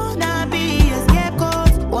don't wanna be a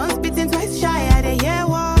scapegoat. Once bitten, twice shy, I didn't hear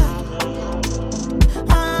what.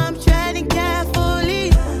 I'm treading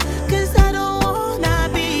carefully. Cause I don't wanna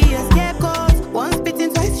be a scapegoat. Once bitten,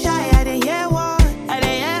 twice shy, I didn't hear what. I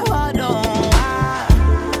didn't hear what, no.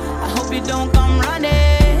 I hope you don't come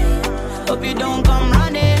running. Hope you don't come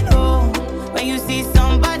running, oh. When you see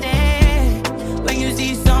somebody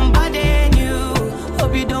new.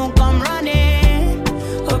 Hope you don't come running.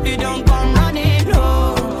 Hope you don't come running,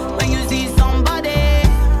 oh. When you see somebody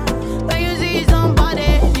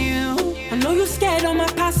new. I know you scared of my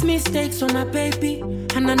past mistakes on a baby.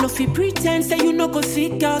 And I know if you pretend, say you no go see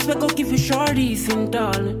girls, we go give you shorties and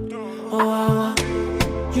darling. Oh,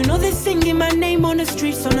 you know they singing my name on the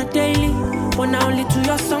streets on a daily. When I only to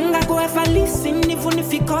your song, I go ever listen, even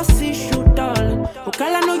if it causes issue, darling. Oh,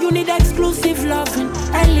 girl, I know you need exclusive loving.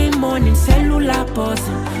 Early morning, cellular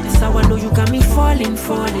buzzing. That's how I know you got me falling.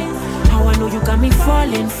 How I know you got me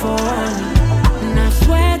falling. And I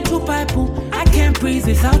swear to Bible, I can't breathe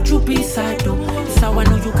without you beside you. That's how I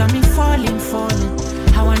know you got me falling.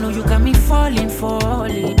 How I know you got me falling.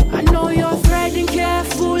 I know you're threading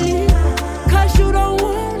carefully, cause you don't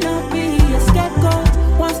wanna be a scapegoat.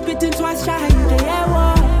 Once bitten, twice shy, you the air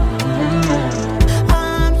war.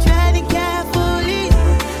 I'm treading carefully,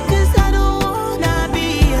 cause I don't wanna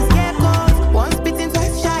be a scapegoat. Once bitten,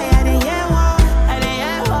 twice shy, I didn't hear what,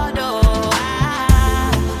 no.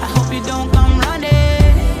 I hope you don't come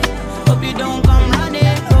running. Hope you don't come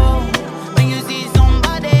running, oh. When you see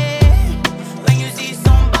somebody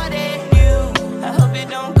new. I hope you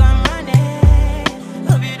don't come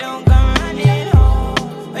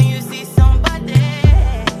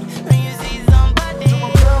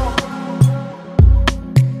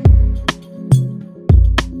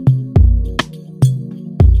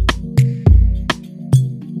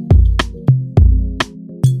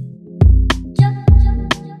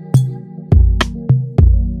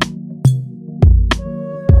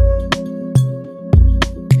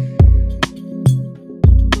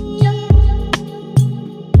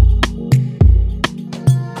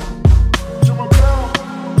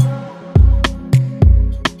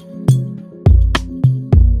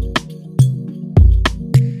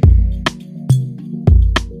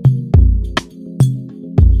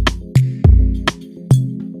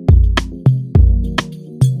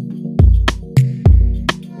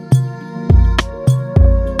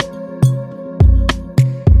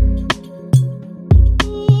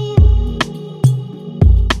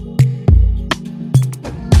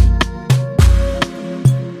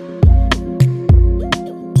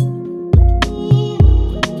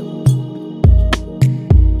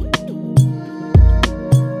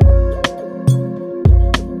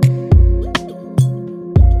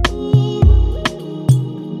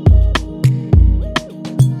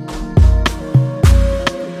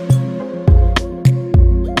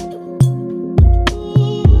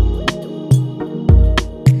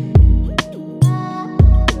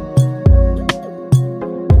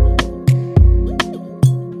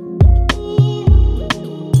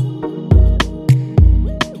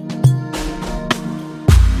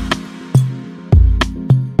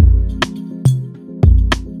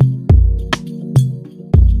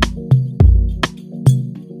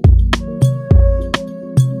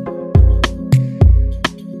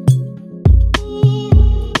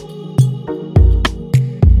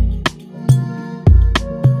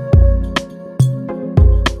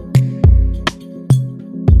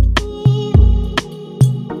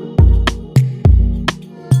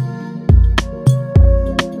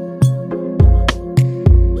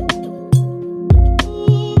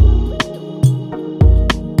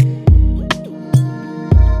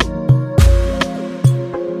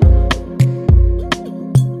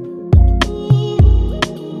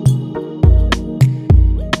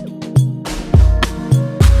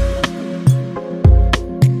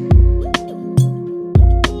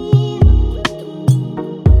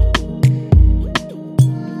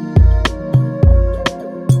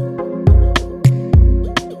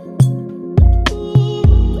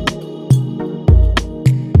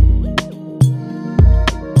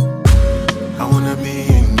I wanna be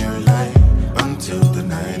in your life until the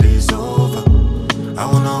night is over. I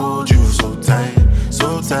wanna hold you so tight,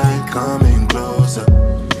 coming closer.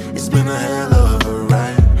 It's been a hell of a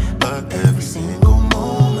ride, but every single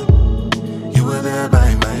moment you were there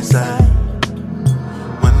by my side.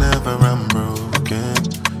 Whenever I'm broken,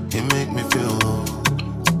 you make me feel whole.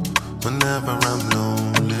 Whenever I'm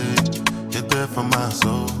lonely, you're there for my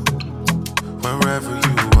soul. Wherever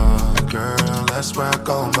you are, girl, that's where I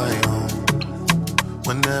call my own.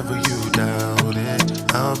 Whenever you doubt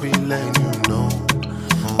it, I'll be letting you know.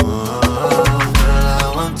 Oh, girl,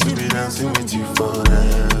 I want to be dancing with you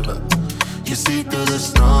forever. You see through the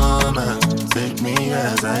storm and take me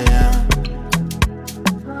as I am.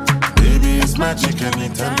 Baby, it's magic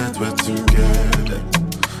anytime that we're together.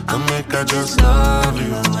 I'll make I just love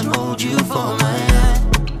you and hold you for my hand.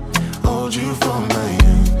 Hold you for my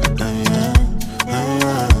hand.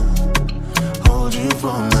 Hold you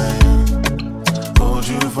for my hand. Hold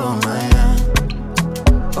you for my hand.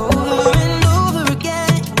 Over and over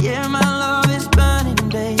again, yeah, my love is burning,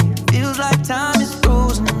 babe. Feels like time is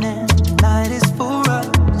frozen and the night is for us.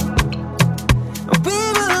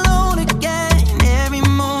 We're alone again, every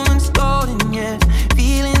moment's golden, yeah.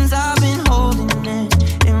 Feelings I've been holding in,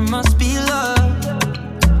 it must be love.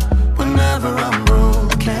 Whenever I'm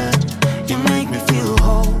broken, you make me feel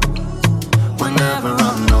whole. Whenever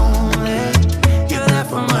I'm lonely, you're there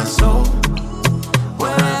for my soul.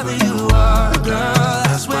 Wherever you are, girl,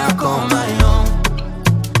 that's where I call my own.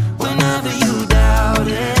 Whenever you doubt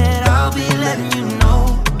it, I'll be letting you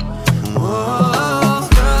know. Oh,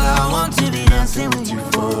 girl, I want to be dancing with you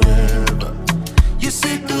forever. You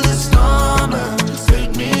sit through the storm and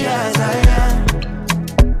take me as I am.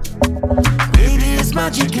 Baby, it's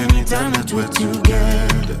magic anytime that we're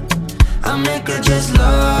together. I'll make her just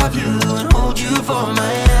love you and hold you for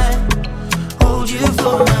my hand. Hold you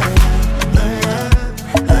for my hand.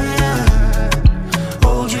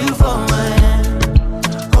 Hold you for my hand.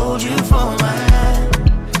 Hold you for my hand.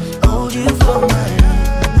 Hold you for my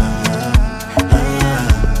hand.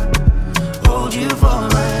 Hold you for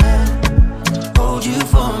my hand. Hold you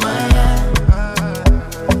for my hand.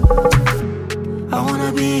 I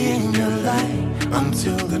wanna be in your life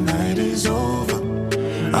until the night is over.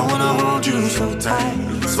 I wanna hold you so tight,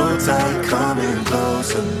 coming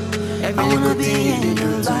closer. I wanna be in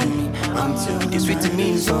your life until It's sweet to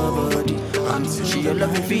me, somebody. She your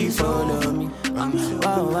love me, feel follow me.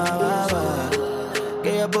 Wow, wow, wow, wow.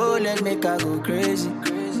 Get your bullet, make her go crazy.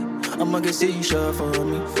 I'ma get say you sure for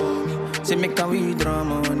me. Say make her withdraw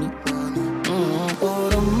money.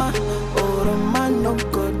 Oroma, no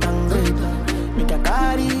go downgrade. Make her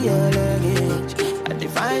carry your luggage. I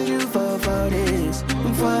define you for this.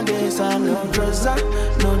 For this, I no drugs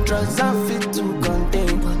are fit to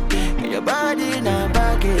contain. Your body now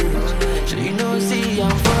baggage. So you know, see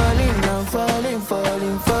I'm falling for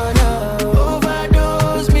love.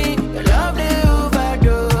 Overdose me, your love they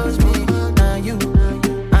overdose me. Now you,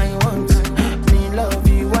 I want me love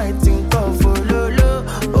you. I think of follow.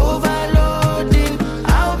 Overloading,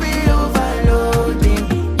 I'll be overloading.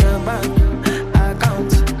 Your bank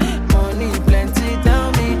account, money plenty,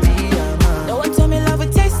 tell me the amount. No one told me love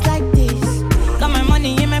would taste like this. Got my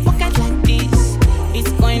money in my pocket like this.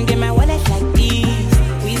 Bitcoin in my wallet like this.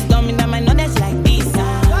 Wisdom in my knowledge like this.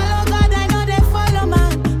 Follow God, I know they follow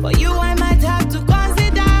man. For you, I might have to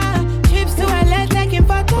consider trips to LA taking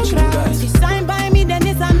photographs. You sign by me, then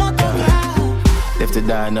it's an autograph. Live to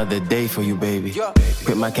die another day for you, baby.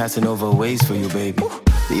 Quit my casting over ways for you, baby.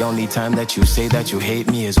 The only time that you say that you hate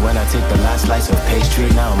me is when I take the last slice of pastry.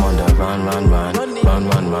 Now I'm on the run.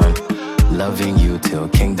 Loving you till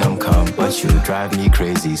kingdom come, but you drive me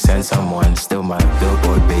crazy. Send someone, still my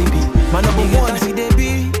billboard baby. My number one, see they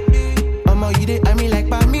be. Omah, you dey, I mean like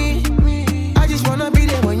by me. I just wanna be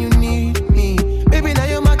there when you need me. Baby, now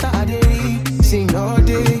your matter, I dey sing all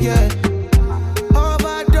day, yeah.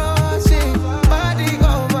 Overdosing, body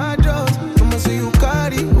overdose. I'ma say you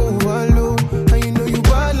carry overload, and you know you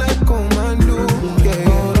bad like commando, yeah.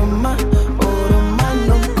 Oroma,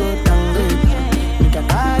 no go downgrade. Make a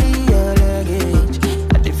carry your luggage.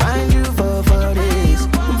 I define you for this.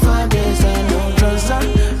 For this, I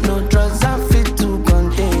no drugs are fit to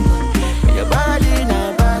contain. Your body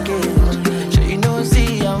now baggage. So you know,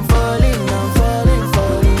 see I'm falling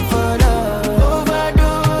for love.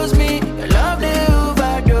 Overdose me, your love they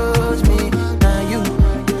overdose me. Now you,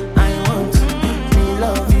 I want me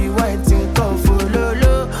love you. I think of follow.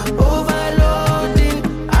 Overloading,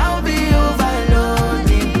 I'll be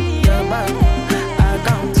overloading. Your bank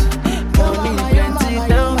account, money plenty,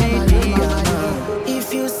 tell me the amount.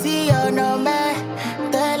 If you see your number,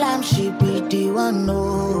 tell him she be the one, no.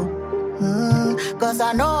 Cause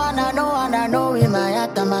I know in my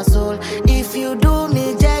heart and my soul. If you do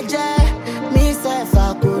me JJ, me self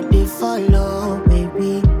I could follow,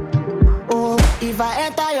 baby. Oh, if I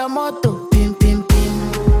enter your motor, pim pim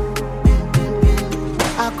pim,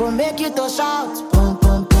 I could make you to shout, pum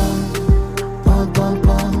pum pum, pum pum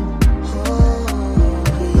pum.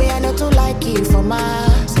 Me I know to like you for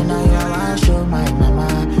my, so now you wanna show my mama.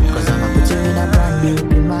 Cause I'ma put you in a brand new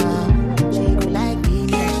bima. She go like me,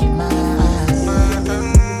 yeah, she mine.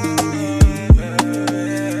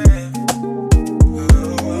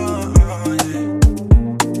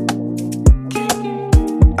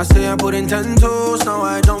 I say I put in 10 toes, now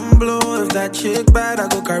I don't blow. If that chick bad, I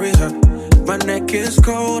go carry her. My neck is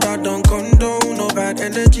cold, I don't condone. No bad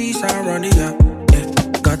energies, I run it up. Yeah.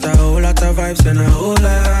 Got a whole lot of vibes and a whole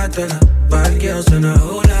lot of bad girls and a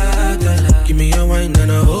whole lot of. Give me a wine and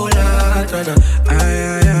a whole lot of.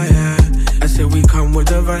 Aye. I say we come with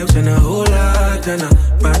the vibes and a whole lot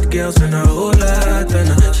of bad girls and a whole lot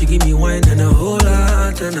of. She give me wine and a whole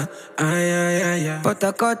lot of. Aye. But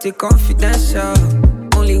I got it confidential.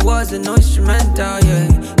 Only was an instrumental,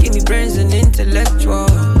 yeah. Give me brains and intellectual.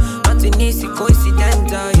 Nothing easy,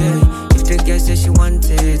 coincidental, yeah. If the girl says she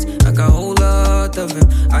wanted, I got a whole lot of him.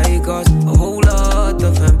 I got a whole lot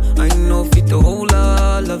of him. I know fit a whole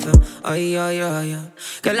lot of him. Aye.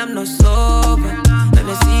 Girl, I'm not sober. Let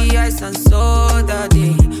me see ice and soda,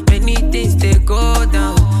 day. Many things they go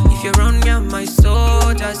down. If you're on me, I'm my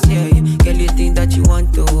soldiers, yeah. Girl, you think that you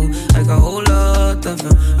want to? I got a whole lot of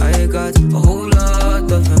him. I got a whole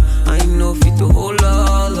lot of him. I know fit a whole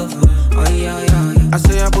lot of him. Aye. I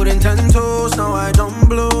say I put in 10 toes, now I don't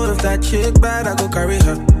blow. If that chick bad, I go carry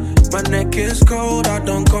her. My neck is cold, I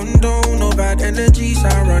don't condone. No bad energies,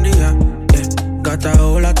 I run it up. Yeah. Got a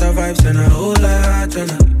whole lot of vibes and a whole lot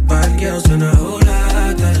of bad girls and a whole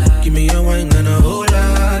lot of. Give me a wine and a whole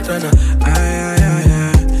lot of. Aye.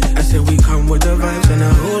 I say we come with the vibes and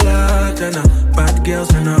a whole lot of bad girls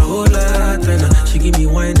and a whole lot of. She give me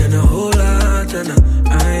wine and a whole lot of.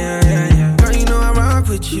 Aye. Girl, you know I rock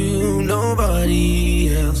with you,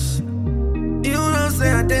 nobody else. You don't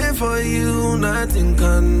say I did for you, nothing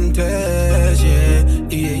contest,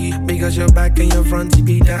 yeah. Because your back and your front, you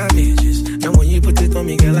be damages. And when you put it on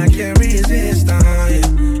me, girl, I can't resist, yeah.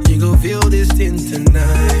 You go feel this thing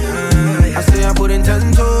tonight. I say I put in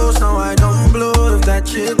 10 toes, now I don't blow. If that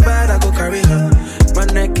chick bad, I go carry her. My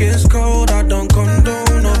neck is cold, I don't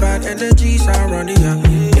condone. No bad energies, I run it up,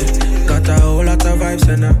 yeah. Got a whole lot of vibes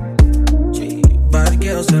and bad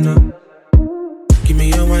girls and give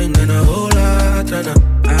me a wine and a whole lot and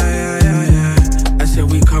aye. I say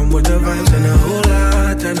we come with the vibes and a whole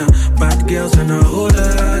lot and bad girls and a whole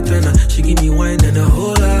lot and she give me wine and a whole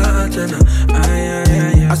lot and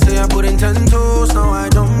aye. I say I put in 10 toes, now I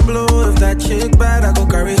don't blow. If that chick bad, I go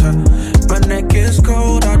carry her. My neck is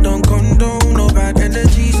cold, I don't condone. No bad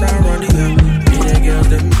energies, I run it up. Me the girls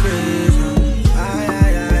them crazy.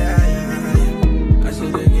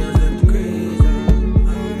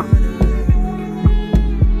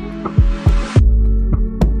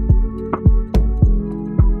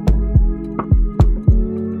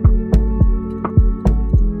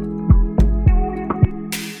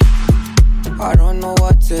 I don't know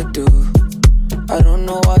what to do. I don't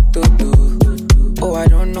know what to do. Oh, I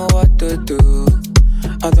don't know what to do.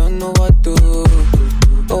 I don't know what to do.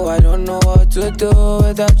 Oh, I don't know what to do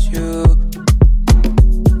without you.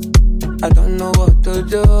 I don't know what to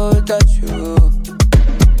do without you.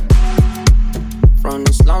 From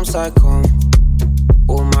the slums I come.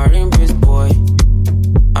 Oh, Marine Beast boy.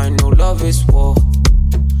 I know love is war.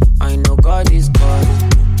 I know God is God.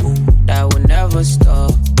 That will never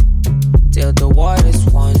stop. Till the war is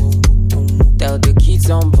won. Till the kids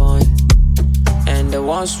unborn. And the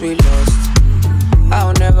ones we lost.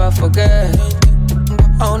 I'll never forget.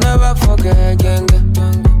 I'll never forget, gang.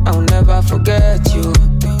 I'll never forget you.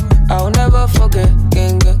 I'll never forget,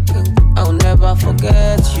 gang. I'll never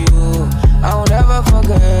forget you. I'll never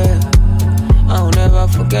forget. I'll never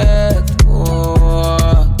forget.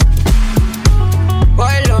 Oh.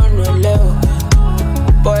 Boy, no leo.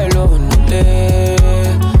 Boy, no leo.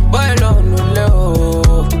 Boy, no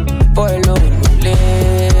leo. Boy, no leo.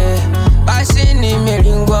 Bashini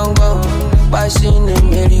meri ngwangwa. Bashini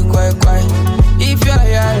meri kwai kwai. If you're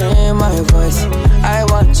hearing my voice, I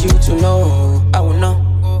want you to know. I will know.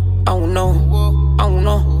 I will know. I will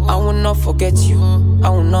know. I will not forget you. I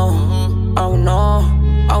will know. I will know.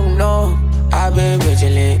 I will know. I've been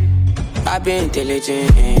vigilant. I've been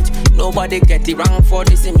intelligent. Nobody get it wrong for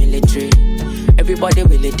this military. Everybody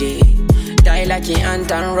will it die like an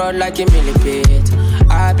ant and run like a millipede.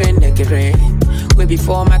 I've been negligent. Way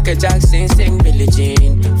before Michael Jackson sing Billy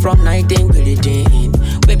Billie from 19 Billie Jean.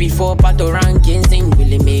 Way before Pato rankings in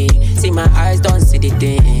Willie me. See my eyes don't see the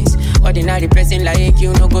things. Ordinary person like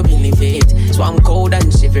you no go believe it. So I'm cold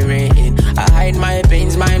and shivering. I hide my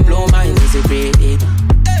pains, mind blow, mind dissipate.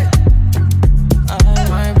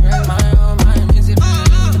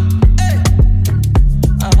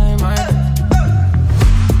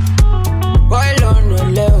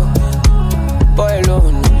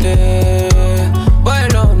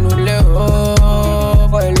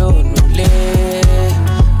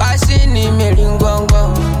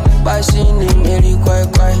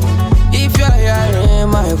 If you're hearing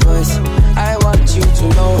my voice, I want you to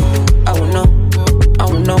know. I will know, I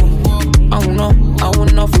will know, I will know, I will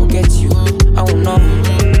not forget you. I will know,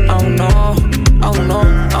 I will know, I will know,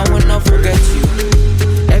 I will not forget you.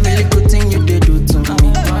 Every little thing you did do to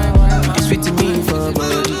me, it's sweet to me for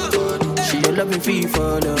body. She your loving fee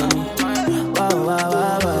for love. Wow, wow,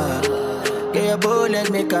 wow, wow. Yeah, your bullet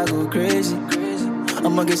make her go crazy.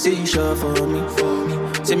 I'ma get say you sure for me.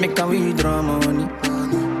 Say make her withdraw money.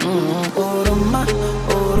 Oroma,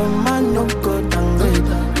 no go down great.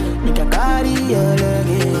 Make a carry your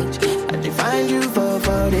luggage. I define you for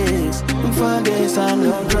this. For this, I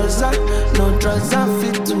no drugs, I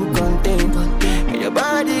fit to contain. Your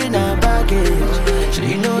body na baggage. So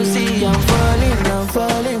you know, see, I'm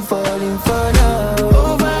falling for love.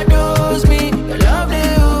 Overdose me, your love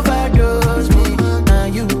they overdose me. Now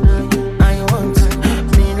you want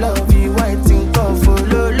me, love you, I think of for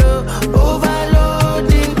lolo.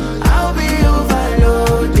 Overloading, I'll be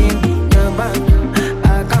overloading. Your bank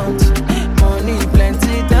account, money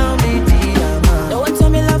plenty, tell me the amount. Don't want to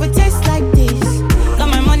me love it tastes like this. Got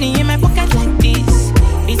my money in my pocket like this.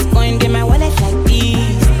 Bitcoin in my wallet like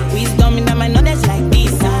this. Wisdom in my knowledge like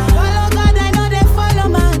this. Follow God, I know they follow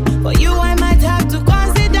man. For you, I might have to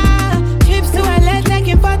consider trips to LA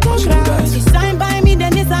taking photographs. You sign by me,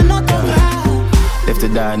 then it's an autograph. Live to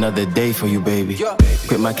die another day for you, baby.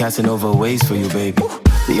 Quit my Casanova ways for you, baby.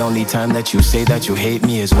 The only time that you say that you hate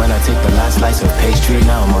me is when I take the last slice of pastry.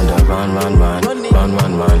 Now I'm on the run.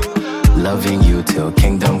 Loving you till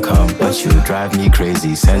kingdom come, but you drive me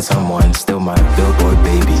crazy. Send someone, still my billboard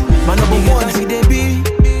baby. My number one, see they be.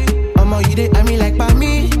 Omah, you they, I mean like by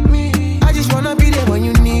me. I just wanna be there when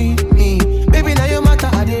you need me. Baby, now your matter,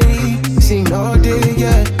 I dey sing all day,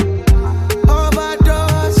 yeah.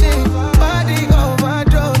 Overdosing, body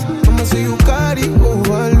overdose. I'ma say you carry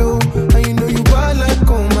overload, and you know you bad like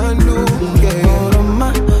commando, yeah.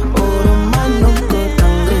 Oroma, no go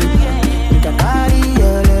down great. Make a carry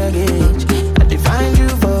your luggage. I define you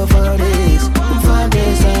for this. For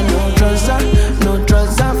this, and no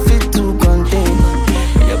drugs, I fit to contain.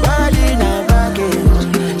 Your body na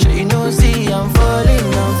baggage. So you know, see, I'm falling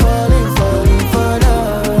for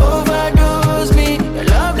love. Overdose me, your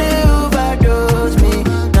love they overdose me.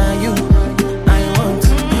 Now you, I want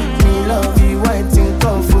me love you, I think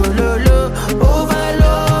of for lolo.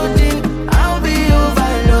 Overloading, I'll be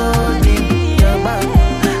overloading. Your bank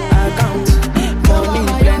account, money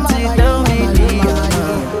plenty, tell me the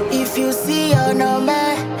amount. If you see her no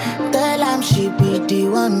man, tell him she be the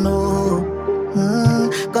one, no.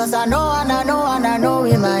 Cause I know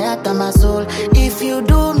in my heart and my soul. If you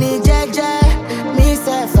do me jeje, me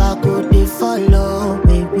self I could be follow,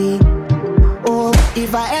 baby. Oh,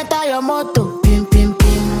 if I enter your motor, pim pim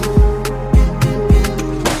pim,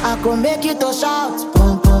 I could make you to shout,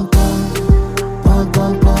 pum pum pum, pum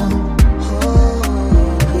pum pum.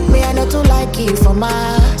 Me I know too like it for my,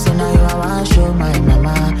 so now you I wanna show my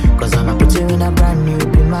mama. Cause I'ma put you in a brand new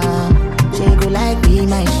bima. She go like be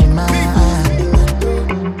my shima.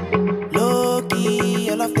 Low-key,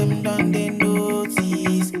 all of them done they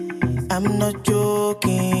notice. I'm not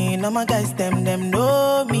joking, all my guys them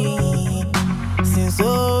know me. Since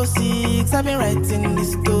 06, I've been writing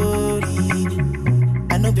this story.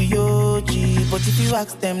 I know be OG, but if you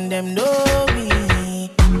ask them know me.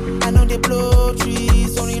 I know they blow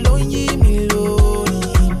trees, only lonely me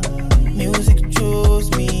lonely. Music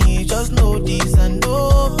chose me, just know this and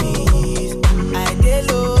know peace. I dey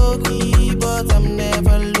low-key, but I'm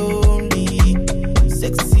never lonely.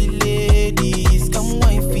 Sexy ladies, come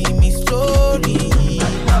wine for me slowly.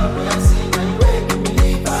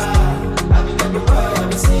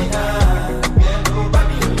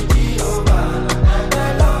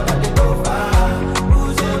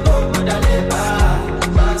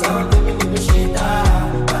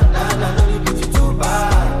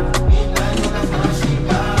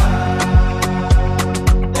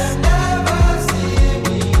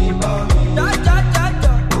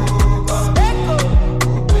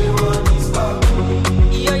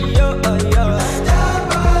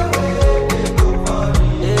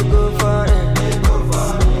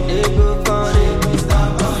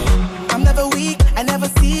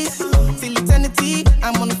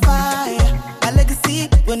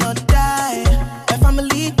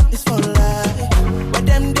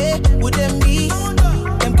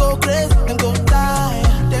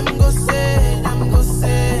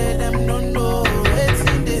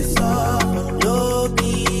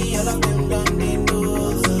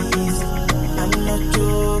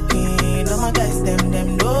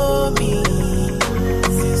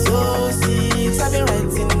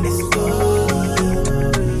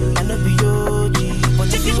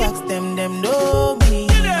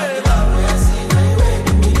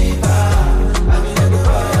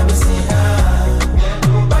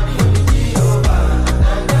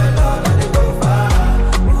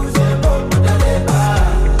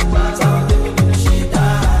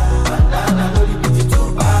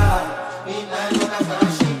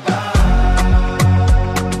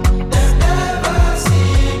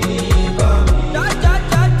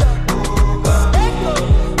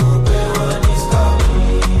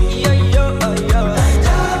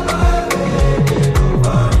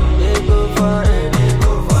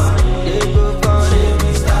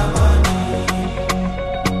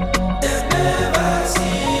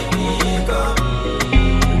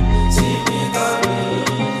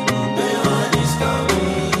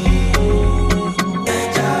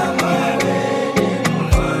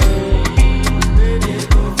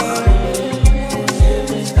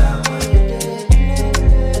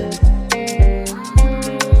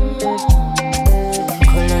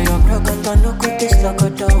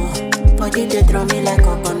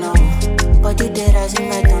 passing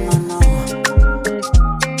my turn on no.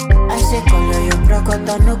 I say color your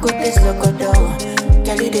procoto, no go this locoto.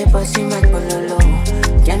 Girl, they passing my pololo.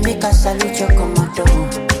 Can make a salute your commando.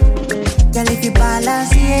 Girl, if you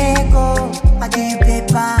balance ego, I give you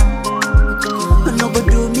paper. No go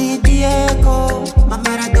do me Diego, my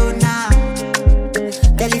Maradona.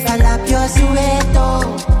 Girl, if I lap your sueto,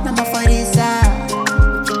 I'm a farisa.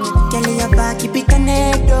 Girl, your back, keep it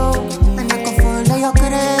connected. And I can follow your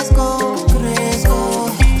Cresco, Cresco.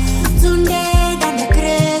 Today, I'm the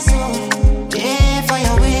Cresco. Pay for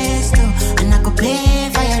your waist, and I can pay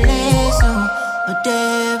for your lace.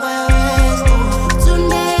 Pay for your waist.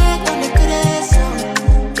 Today, I'm the Cresco.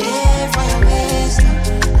 Pay for your waist, I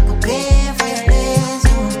can pay for your lace.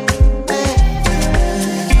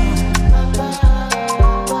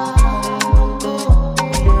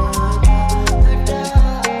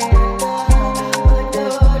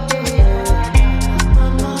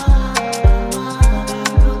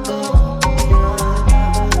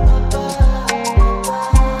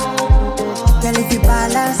 Girl, if you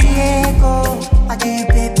balance ego, I give you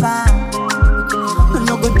paper.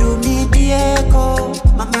 No go do me Diego,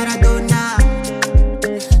 my Maradona.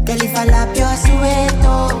 Girl, if I lap your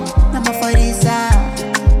sueto, I'm a farisa.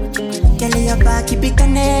 Girl, your back, keep it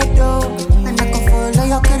connected. And I can follow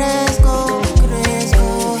your Cresco, Cresco.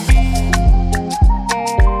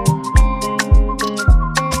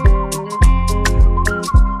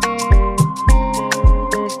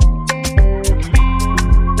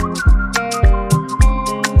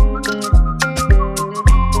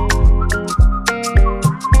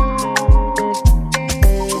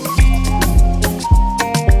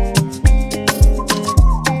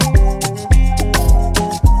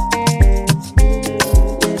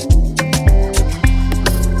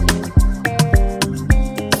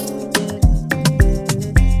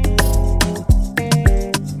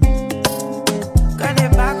 Got a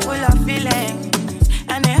bag full of feelings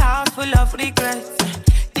and a house full of regrets.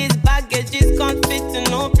 This baggage is can't fit to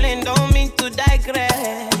no plane, don't mean to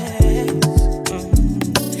digress.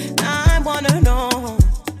 I wanna know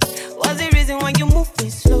what's the reason why you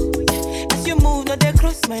moving slow? As you move, no they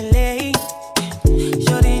cross my lane.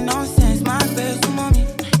 Shorty nonsense, my best to mommy,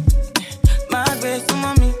 my best to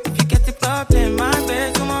mommy. If you get the problem, my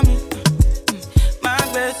best to mommy, my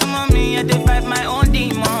best to mommy. I divide my own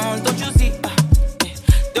demons, don't you see?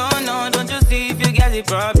 Don't know, don't you see if you get the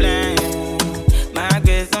problem? My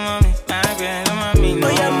grace, mommy, my grace, mommy, no.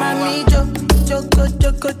 Oh yeah, mami,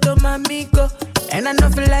 Joko, to mami, go. And I know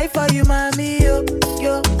for life for you, mami, yo.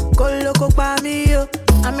 Go loco pa me, yo.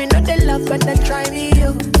 I mean, not they love, but they try me,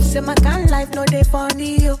 yo. Say my kind life, no they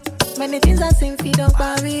funny, yo. Many things I sing, feed up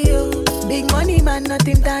by me, yo. Big money, man,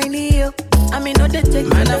 nothing tiny, yo. I mean, no they take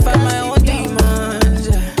Man, I find my own demons,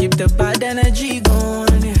 yeah. Keep the bad energy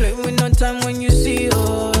going, yeah. Play with no time when you see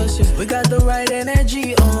us, yeah. We got the right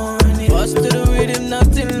energy on, yeah. Bust to the rhythm,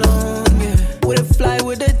 nothing long, yeah. We the fly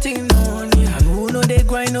with the team on, yeah. And who know they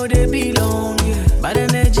grind, know they belong, yeah. Bad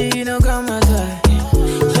energy, you know, come aside.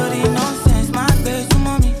 Shorty nonsense, my best to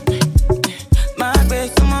mommy, my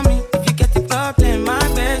best to mommy. If you get the problem, my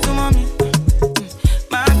best to mommy,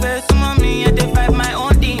 my best to mommy. I divide my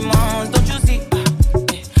own demons, don't you see?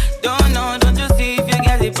 Don't know, don't you see if you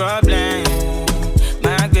get the problem?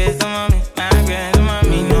 My best to mommy, my best to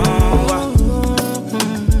mommy, no.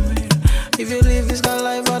 If you live this kind of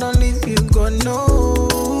life, I don't leave you, God,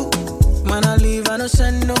 no. Man, I leave, I don't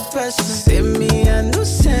send no person. Send me, I don't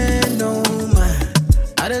send no man.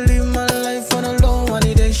 I don't live my life on a low, I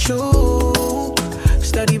need a show.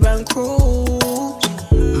 Steady bank cruise.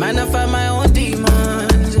 Man, I find my own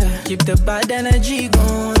demons, yeah. Keep the bad energy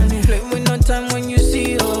going, yeah. Play with no time when you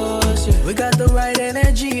see us, yeah. We got the right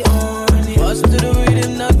energy on, yeah. Bust to the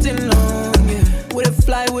rhythm, nothing long, yeah. We the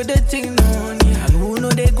fly with the thing on, yeah. And who know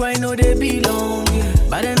they grind, know they belong, yeah.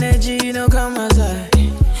 Bad energy, you know, come aside.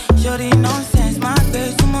 Shorty nonsense, my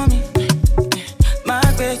best to mommy, my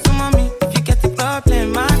best to mommy. If you get the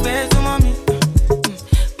problem, my best to mommy,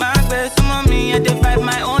 my best to mommy. I divide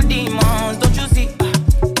my own demons, don't you see?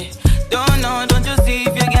 Don't know, don't you see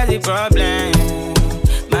if you get the problem?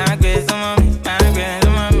 My best to mommy, my best to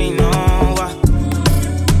mommy, no.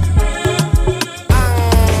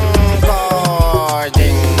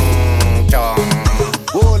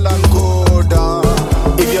 Hold and go down.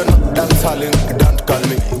 If you're not dancing, don't call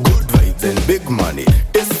me. Good vibes and big money.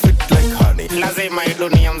 It's sweet like honey. Lazima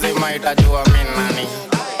idunium zima itajua minani.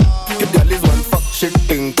 If there is one fuck shit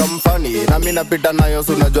thing, come funny. Na mimi napita nayo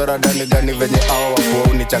unajua radani gani venye hao wapo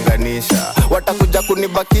unichanganisha. Watakuja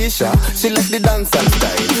kunibakisha. She like the dancehall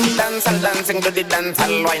style. Dancing to the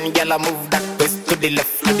dancehall wine. Girl, I move that twist to the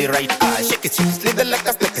left, to the right. Shake it, slither like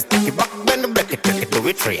a snake, stick it back, bend, break it, do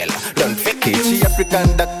it real. Don't fake it. She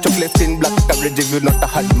African, dark chocolate skin, black coverage. If you're not a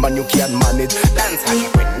hard man, you can't manage.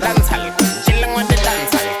 Dancehall queen, chilling with the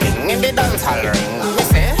dancehall king in the dancehall ring. Me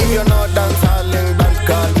say, if you're not dancehalling, don't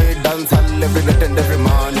call me dancehall every night and every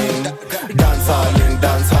morning. Dancehalling.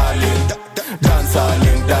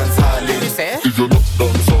 Me say, if you're not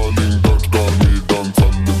dancehalling, don't call me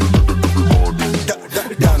dancehall every night and every morning.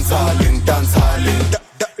 Dancehalling.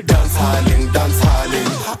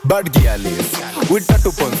 Bad girlies, with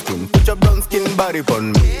tattoo pon skin, put your brown skin body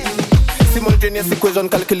pon me. Simultaneous equation,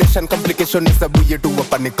 calculation, complication is a buoy to a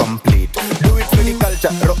panic complete. Do it for the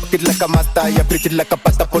culture, rock it like a master, you preach it like a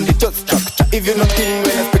pasta on the church structure. If you're not king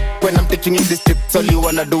when I speak, when I'm teaching you this tips, all you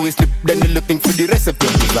wanna do is slip, then you're looking for the recipe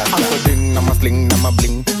of disaster. I'm a ding, I'm a sling, I'm a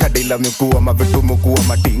bling. Kadila miku, I'm a vetu muku,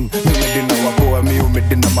 I'm a ting. You made in a wapo, I'm you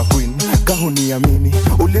made in a queen. Kahuni amini,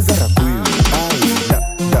 ulizara queen.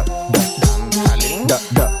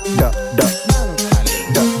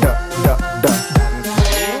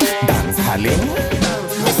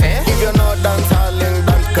 If you're not dancehalling,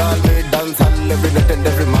 don't call me dancehall every night and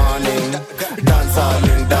every morning.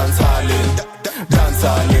 Dancehalling.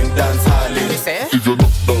 If you're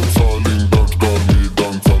not dancehalling, don't call me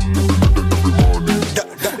dancehall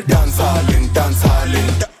every night and every morning. Dancehalling.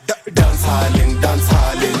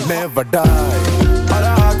 Never die. All the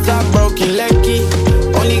hearts are broken, lucky.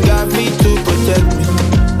 Only got me to protect me.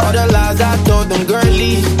 All the lies I told them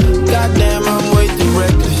girlies. Goddamn, I'm way too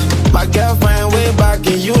reckless. My girlfriend way back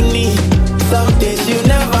in uni. Some things you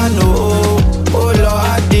never know. Oh Lord,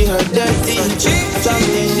 I did her dirty. Some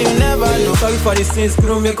things you never know. Sorry for the sins,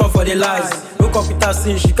 couldn't make up for the lies. Look up with her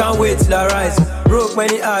sin, she can't wait till I rise. Broke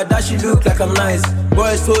many hard, that she look like I'm nice.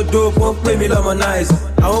 Boy so dope, won't play me Lemonize.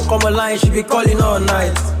 I won't come online, she be calling all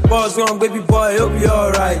night. Boss wrong, baby boy, hope you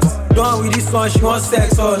alright. Done with this one, she wants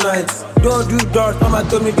sex all night. Don't do dirt, mama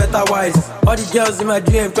told me better wise. All the girls in my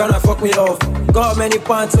dream tryna fuck me off. Got many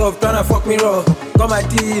pants off, tryna fuck me raw. Got my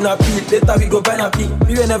tea in a peel, later we go buy a pee.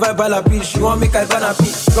 You ain't never buy a pee, she want make I buy a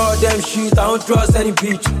pee. Goddamn shit, I don't trust any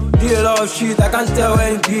bitch. Do a lot of shit, I can't tell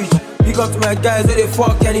any bitch. Big up to my guys, they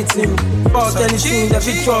fuck anything. Fuck anything, they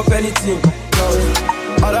fit chop anything.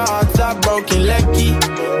 All the hearts are broken, lucky.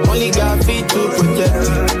 Only got feet to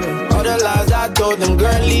protect me. All the lies I told them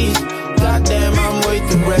girlies. Goddamn, I'm way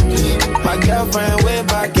too reckless. My girlfriend way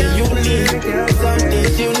back in uni. Some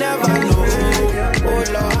things you never know. Oh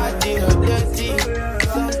Lord, I did her dirty.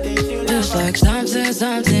 Some things you never know. It's like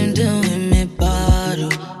something doing me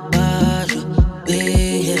bottle,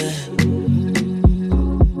 yeah.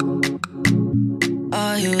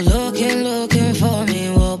 Are you looking for me?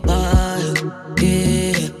 What bottle,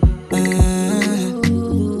 yeah.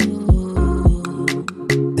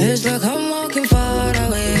 It's like I'm walking far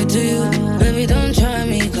away to you. Baby, don't try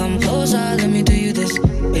me, come closer, let me do you this.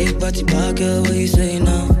 Big body bad girl, what you say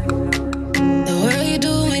now? The way you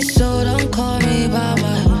do me so, don't call me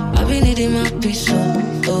Baba. I be needing my peace, so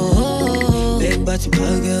big body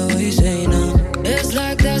bad girl, what you say now? It's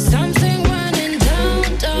like there's something running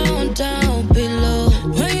down below.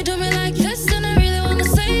 When you do me like this, and I really wanna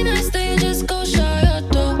say nice things, just go shut your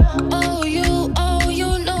door. Oh, you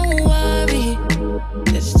know why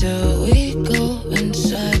but still we go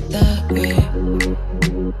inside that way.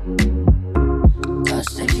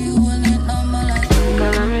 Cause if you want it, I'm like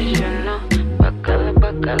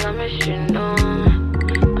Bacala miss you know.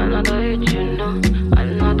 Another hit you know.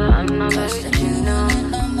 Another hit you know.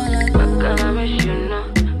 Bacala miss you know.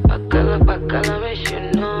 Bacala miss you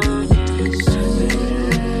know.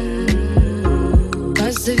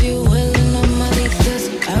 Cause if you willing, I'ma leave this.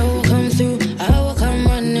 I will come through, I will come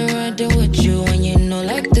running right there with you. And you know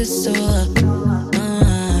like this, so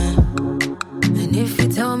and if you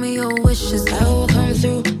tell me your wishes, I will come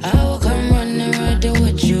through, I will come running right there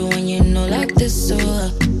with you. And you know like this, so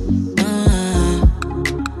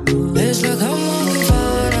it's like I'm walking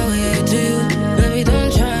far away to you. Baby,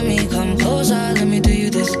 don't try me, come closer, let me do you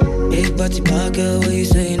this. Big body bad girl, what you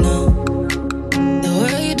say now? The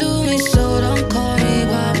way you do me so, don't call me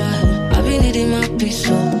Baba.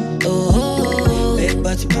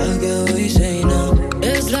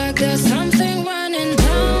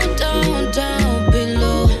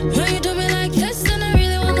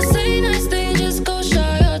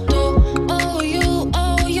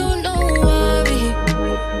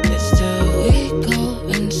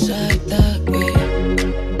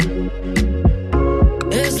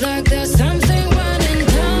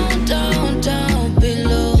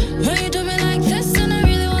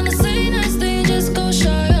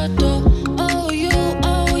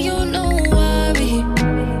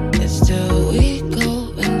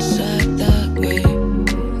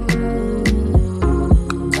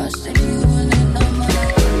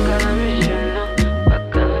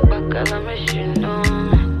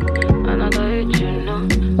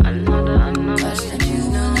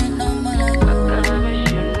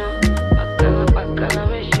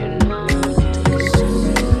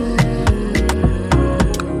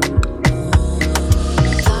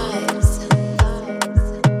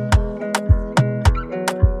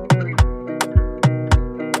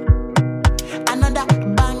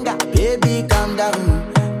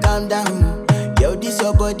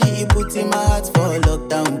 body, it puts in my heart for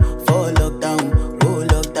lockdown, oh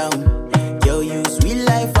lockdown. Girl, you sweet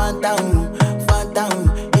life, phantom.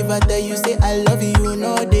 If I tell you say I love you, you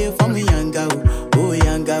know they for me, young girl, oh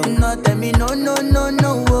young girl. No tell me no, oh.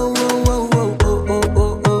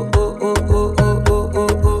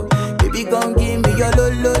 Baby, gon' give me your lo.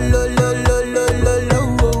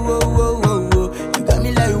 You got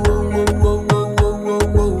me like whoa.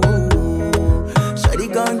 Shawty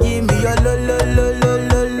gon' give me your lo.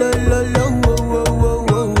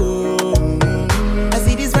 I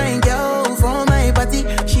see this fine girl from my party,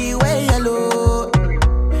 she wear yellow.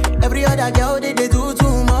 Every other girl they do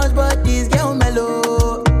too much, but this girl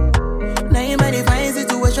mellow. Now in my divine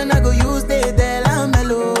situation, I go use they tell I'm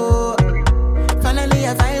mellow. Finally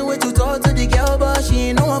I find way to talk to the girl, but she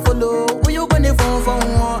ain't no one follow. When you gonna phone for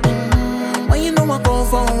one? When you know I come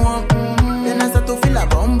for one? Then I start to feel a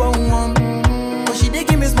bum one. But she dey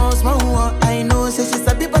give me small one. I know, say she's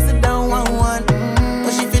a bit pass it down one.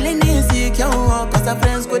 But she feeling insecure, cause her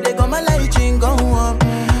friends could they come my light ring go on.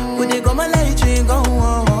 Could they come my light ring go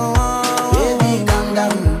on. Baby, calm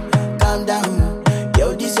down.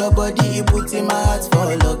 Yo, this your body, it puts in my heart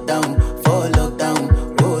for lockdown, oh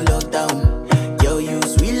lockdown. Yo, you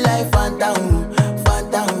sweet life, phantom.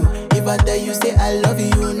 If I tell you say I love you,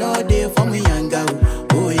 you know they for me, young girl,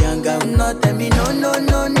 oh young girl. No tell me no,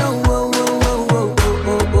 oh.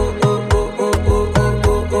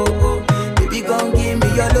 Baby, gon' give me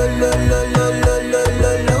your lo.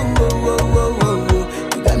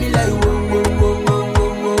 You got me like whoa.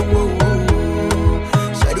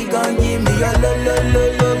 Shawty gon' give me your lo.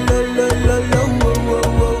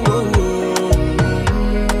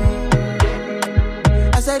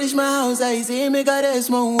 As I reach my house, I see me got a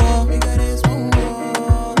small wall.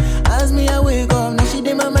 As me I wake up, now she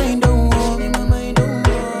did my mind don't walk.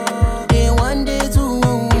 Day one, day two,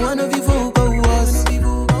 one of you folk go us.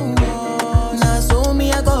 Now so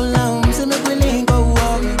me I go down, say me we link go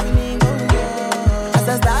walk. As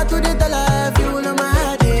I start to the tell her, you know my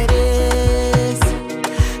heart it is.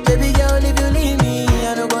 Baby girl, if you leave me,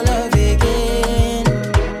 I don't go love again.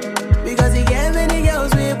 Because you get many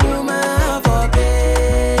girls we put my heart for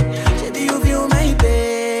bed. Baby, you feel my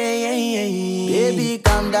pain. Baby,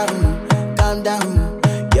 calm down.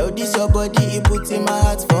 Yo, this your body, it puts in my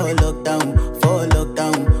heart for lockdown, oh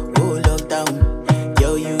lockdown.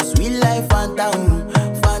 Yo, you sweet life, phantom.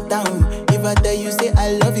 If I tell you say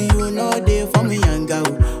I love you, you know they for me, young girl,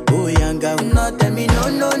 oh young girl. No tell me no,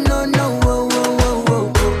 oh.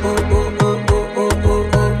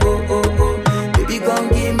 Baby, gon'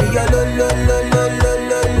 give me your lo.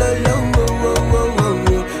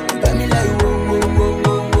 You got me like whoa.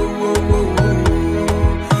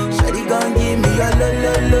 Shawty gon' give me your lo.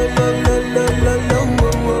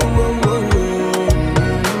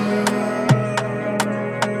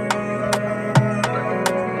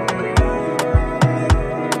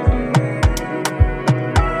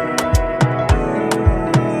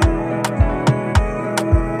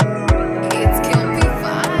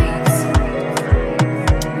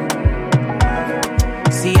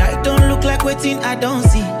 See, I don't look like waiting, I don't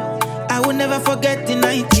see. I will never forget the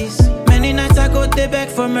 90s. Many nights I go there beg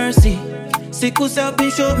for mercy. Sickle self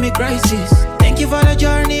been showed me crisis. Thank you for the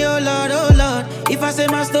journey, oh Lord, oh Lord. If I say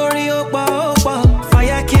my story, oh wow.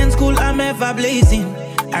 Fire can't school, I'm ever blazing.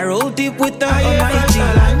 I roll deep with the Almighty.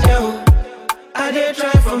 I did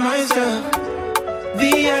try for myself.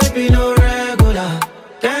 VIP no regular.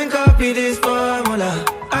 Can't copy this formula.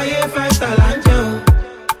 I hear 5-star Angel.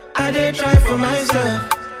 I did try for myself.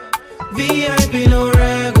 VIP no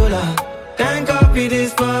regular. Can't copy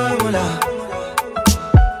this formula.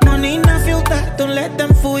 Money in a filter, don't let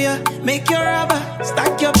them fool ya. Make your rubber,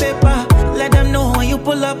 stack your paper. Let them know when you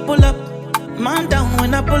pull up. Man down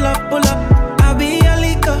when I pull up. I'll be a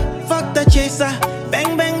leaker, fuck the chaser.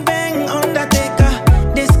 Bang, Undertaker.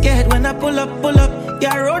 They scared when I pull up.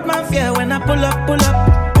 Yeah, road man fear when I pull up.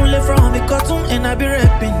 Only from me cartoon and I be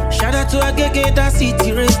rapping. Shout out to Agege, that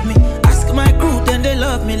city raised me. Ask my crew, then they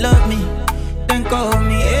love me. Then call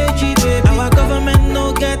me AG, baby. Our government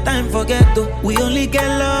no get time for ghetto. We only get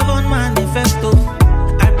love on manifesto.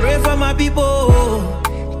 I pray for my people.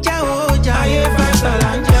 Ciao. I hear 5-star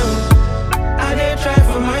Angel. I did try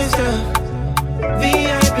for myself.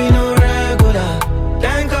 VIP no regular.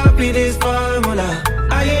 Can't copy this formula.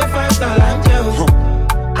 I hear 5-star Angel.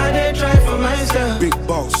 I did try for myself. Big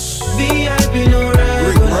boss. VIP no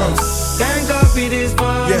regular. Can't copy this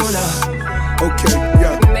formula. Yes. Okay,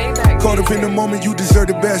 yeah. caught up in the moment, you deserve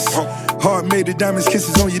the best. Heart made of diamonds,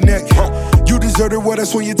 kisses on your neck. You deserve it, well,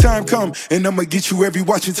 that's when your time come. And I'ma get you every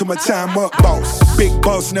watch until my time up. Boss, big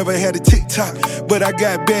boss, never had a TikTok, but I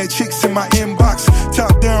got bad chicks in my inbox.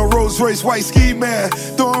 Top down, Rolls Royce, white ski man.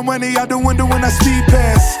 Throwing money out the window when I speed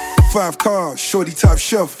past. 5 cars, shorty top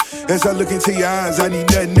shelf. As I look into your eyes, I need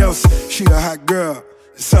nothing else. She a hot girl,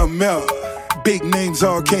 something else. Big names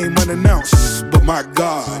all came unannounced, but my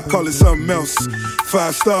God, call it something else.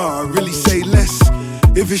 5-star, really say less.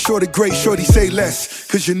 If it's shorty great, shorty say less.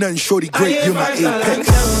 Cause you're nothing shorty great, you're my apex.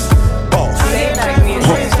 Boss.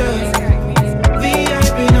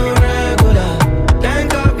 VIP no regular, can't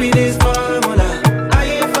copy this formula. I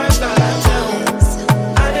ain't 5-star chance,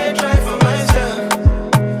 I did try for myself.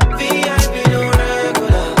 VIP no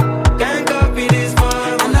regular, can't copy this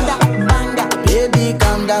formula. Another banger, baby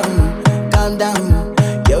calm down.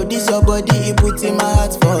 Yo, this your body, it puts in my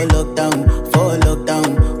heart for lockdown, oh lockdown.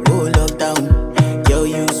 Yo,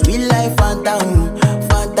 you sweet life, phantom.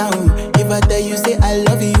 If I tell you say I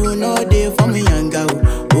love you, you know they for me, young girl,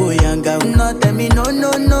 oh young girl. No, tell me no, oh.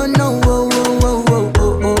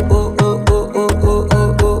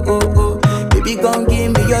 Baby, gon'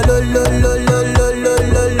 give me your lo. You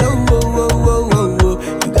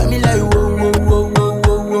got me like whoa.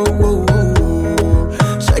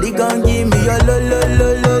 Shawty gon' give me your lo.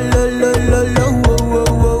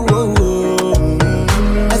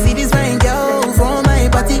 I see this fine girl from my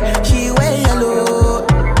party, she wear yellow.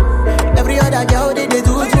 Every other girl they do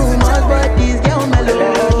too much, but this girl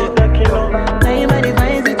mellow. Now in my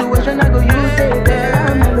divine situation, I go use it,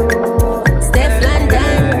 I'm mellow. Steph London.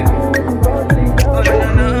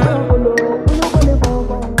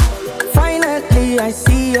 Finally, I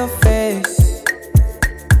see your face.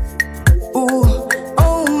 Ooh,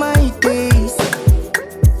 oh my days.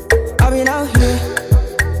 I've been out here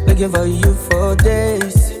looking for you for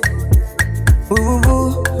days.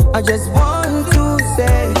 Ooh, I just want to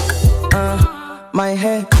say, my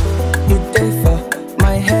head, you there for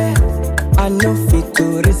my head. I know fit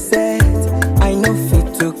to reset, I know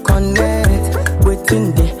fit to connect.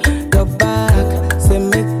 Waiting there, your back, say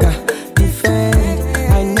make a defend.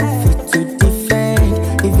 I know fit to defend,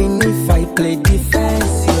 even if I play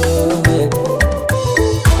defense. Yeah.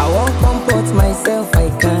 I won't comport myself, I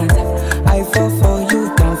can't. I fall for you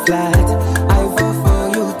down flat. I fall for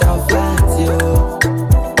you down flat, yo.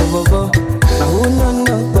 Go. Now who no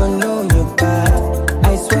you bad. I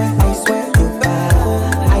swear you bad.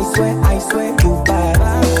 I swear you bad.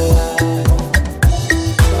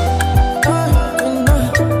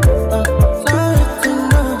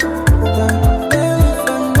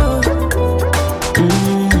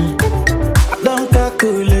 Don't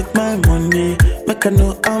calculate my money, make I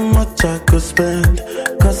know how much I could spend.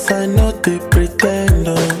 Cause I know they pretend,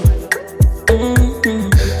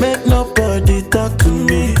 Make nobody talk to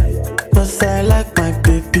me, cause I like my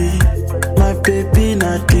baby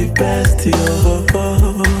not the best, yo.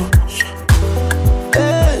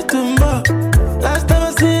 Hey, Tumba, last time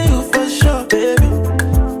I see you for sure, baby.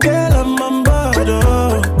 Girl, I'm on board,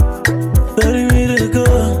 ready me to go.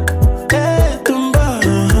 Hey, Tumba,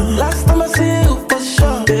 last time I see you for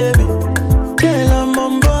sure, baby. Girl, I'm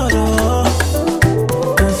on board,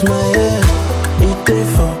 cause my head, it dey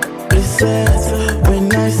for reset. When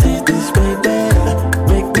I see this baby,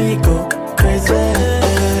 make me go crazy.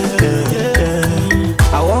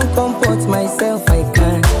 I won't comport myself, I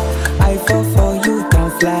can't. I fall for you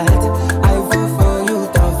down flat. I fall for you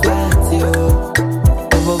down flat, yo.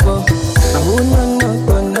 Go. Now who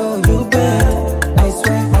no you bad. I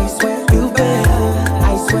swear you bad. I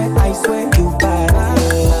swear you bad.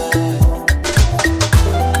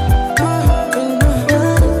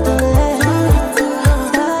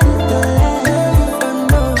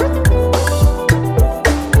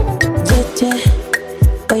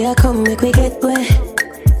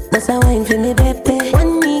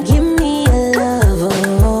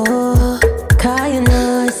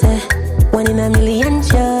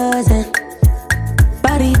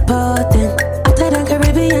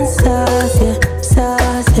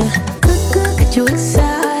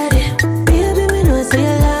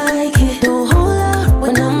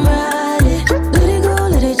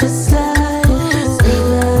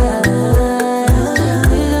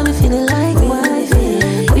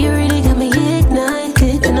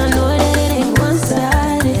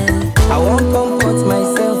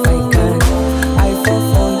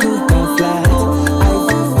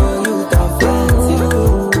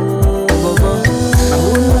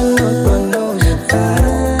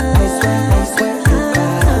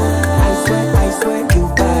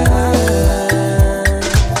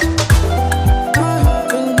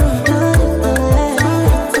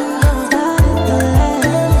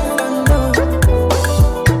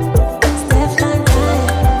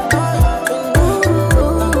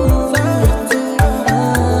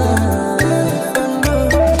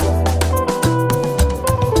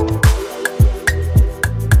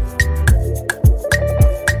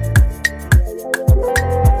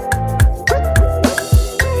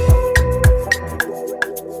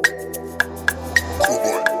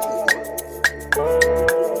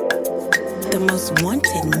 the most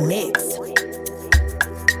wanted mix.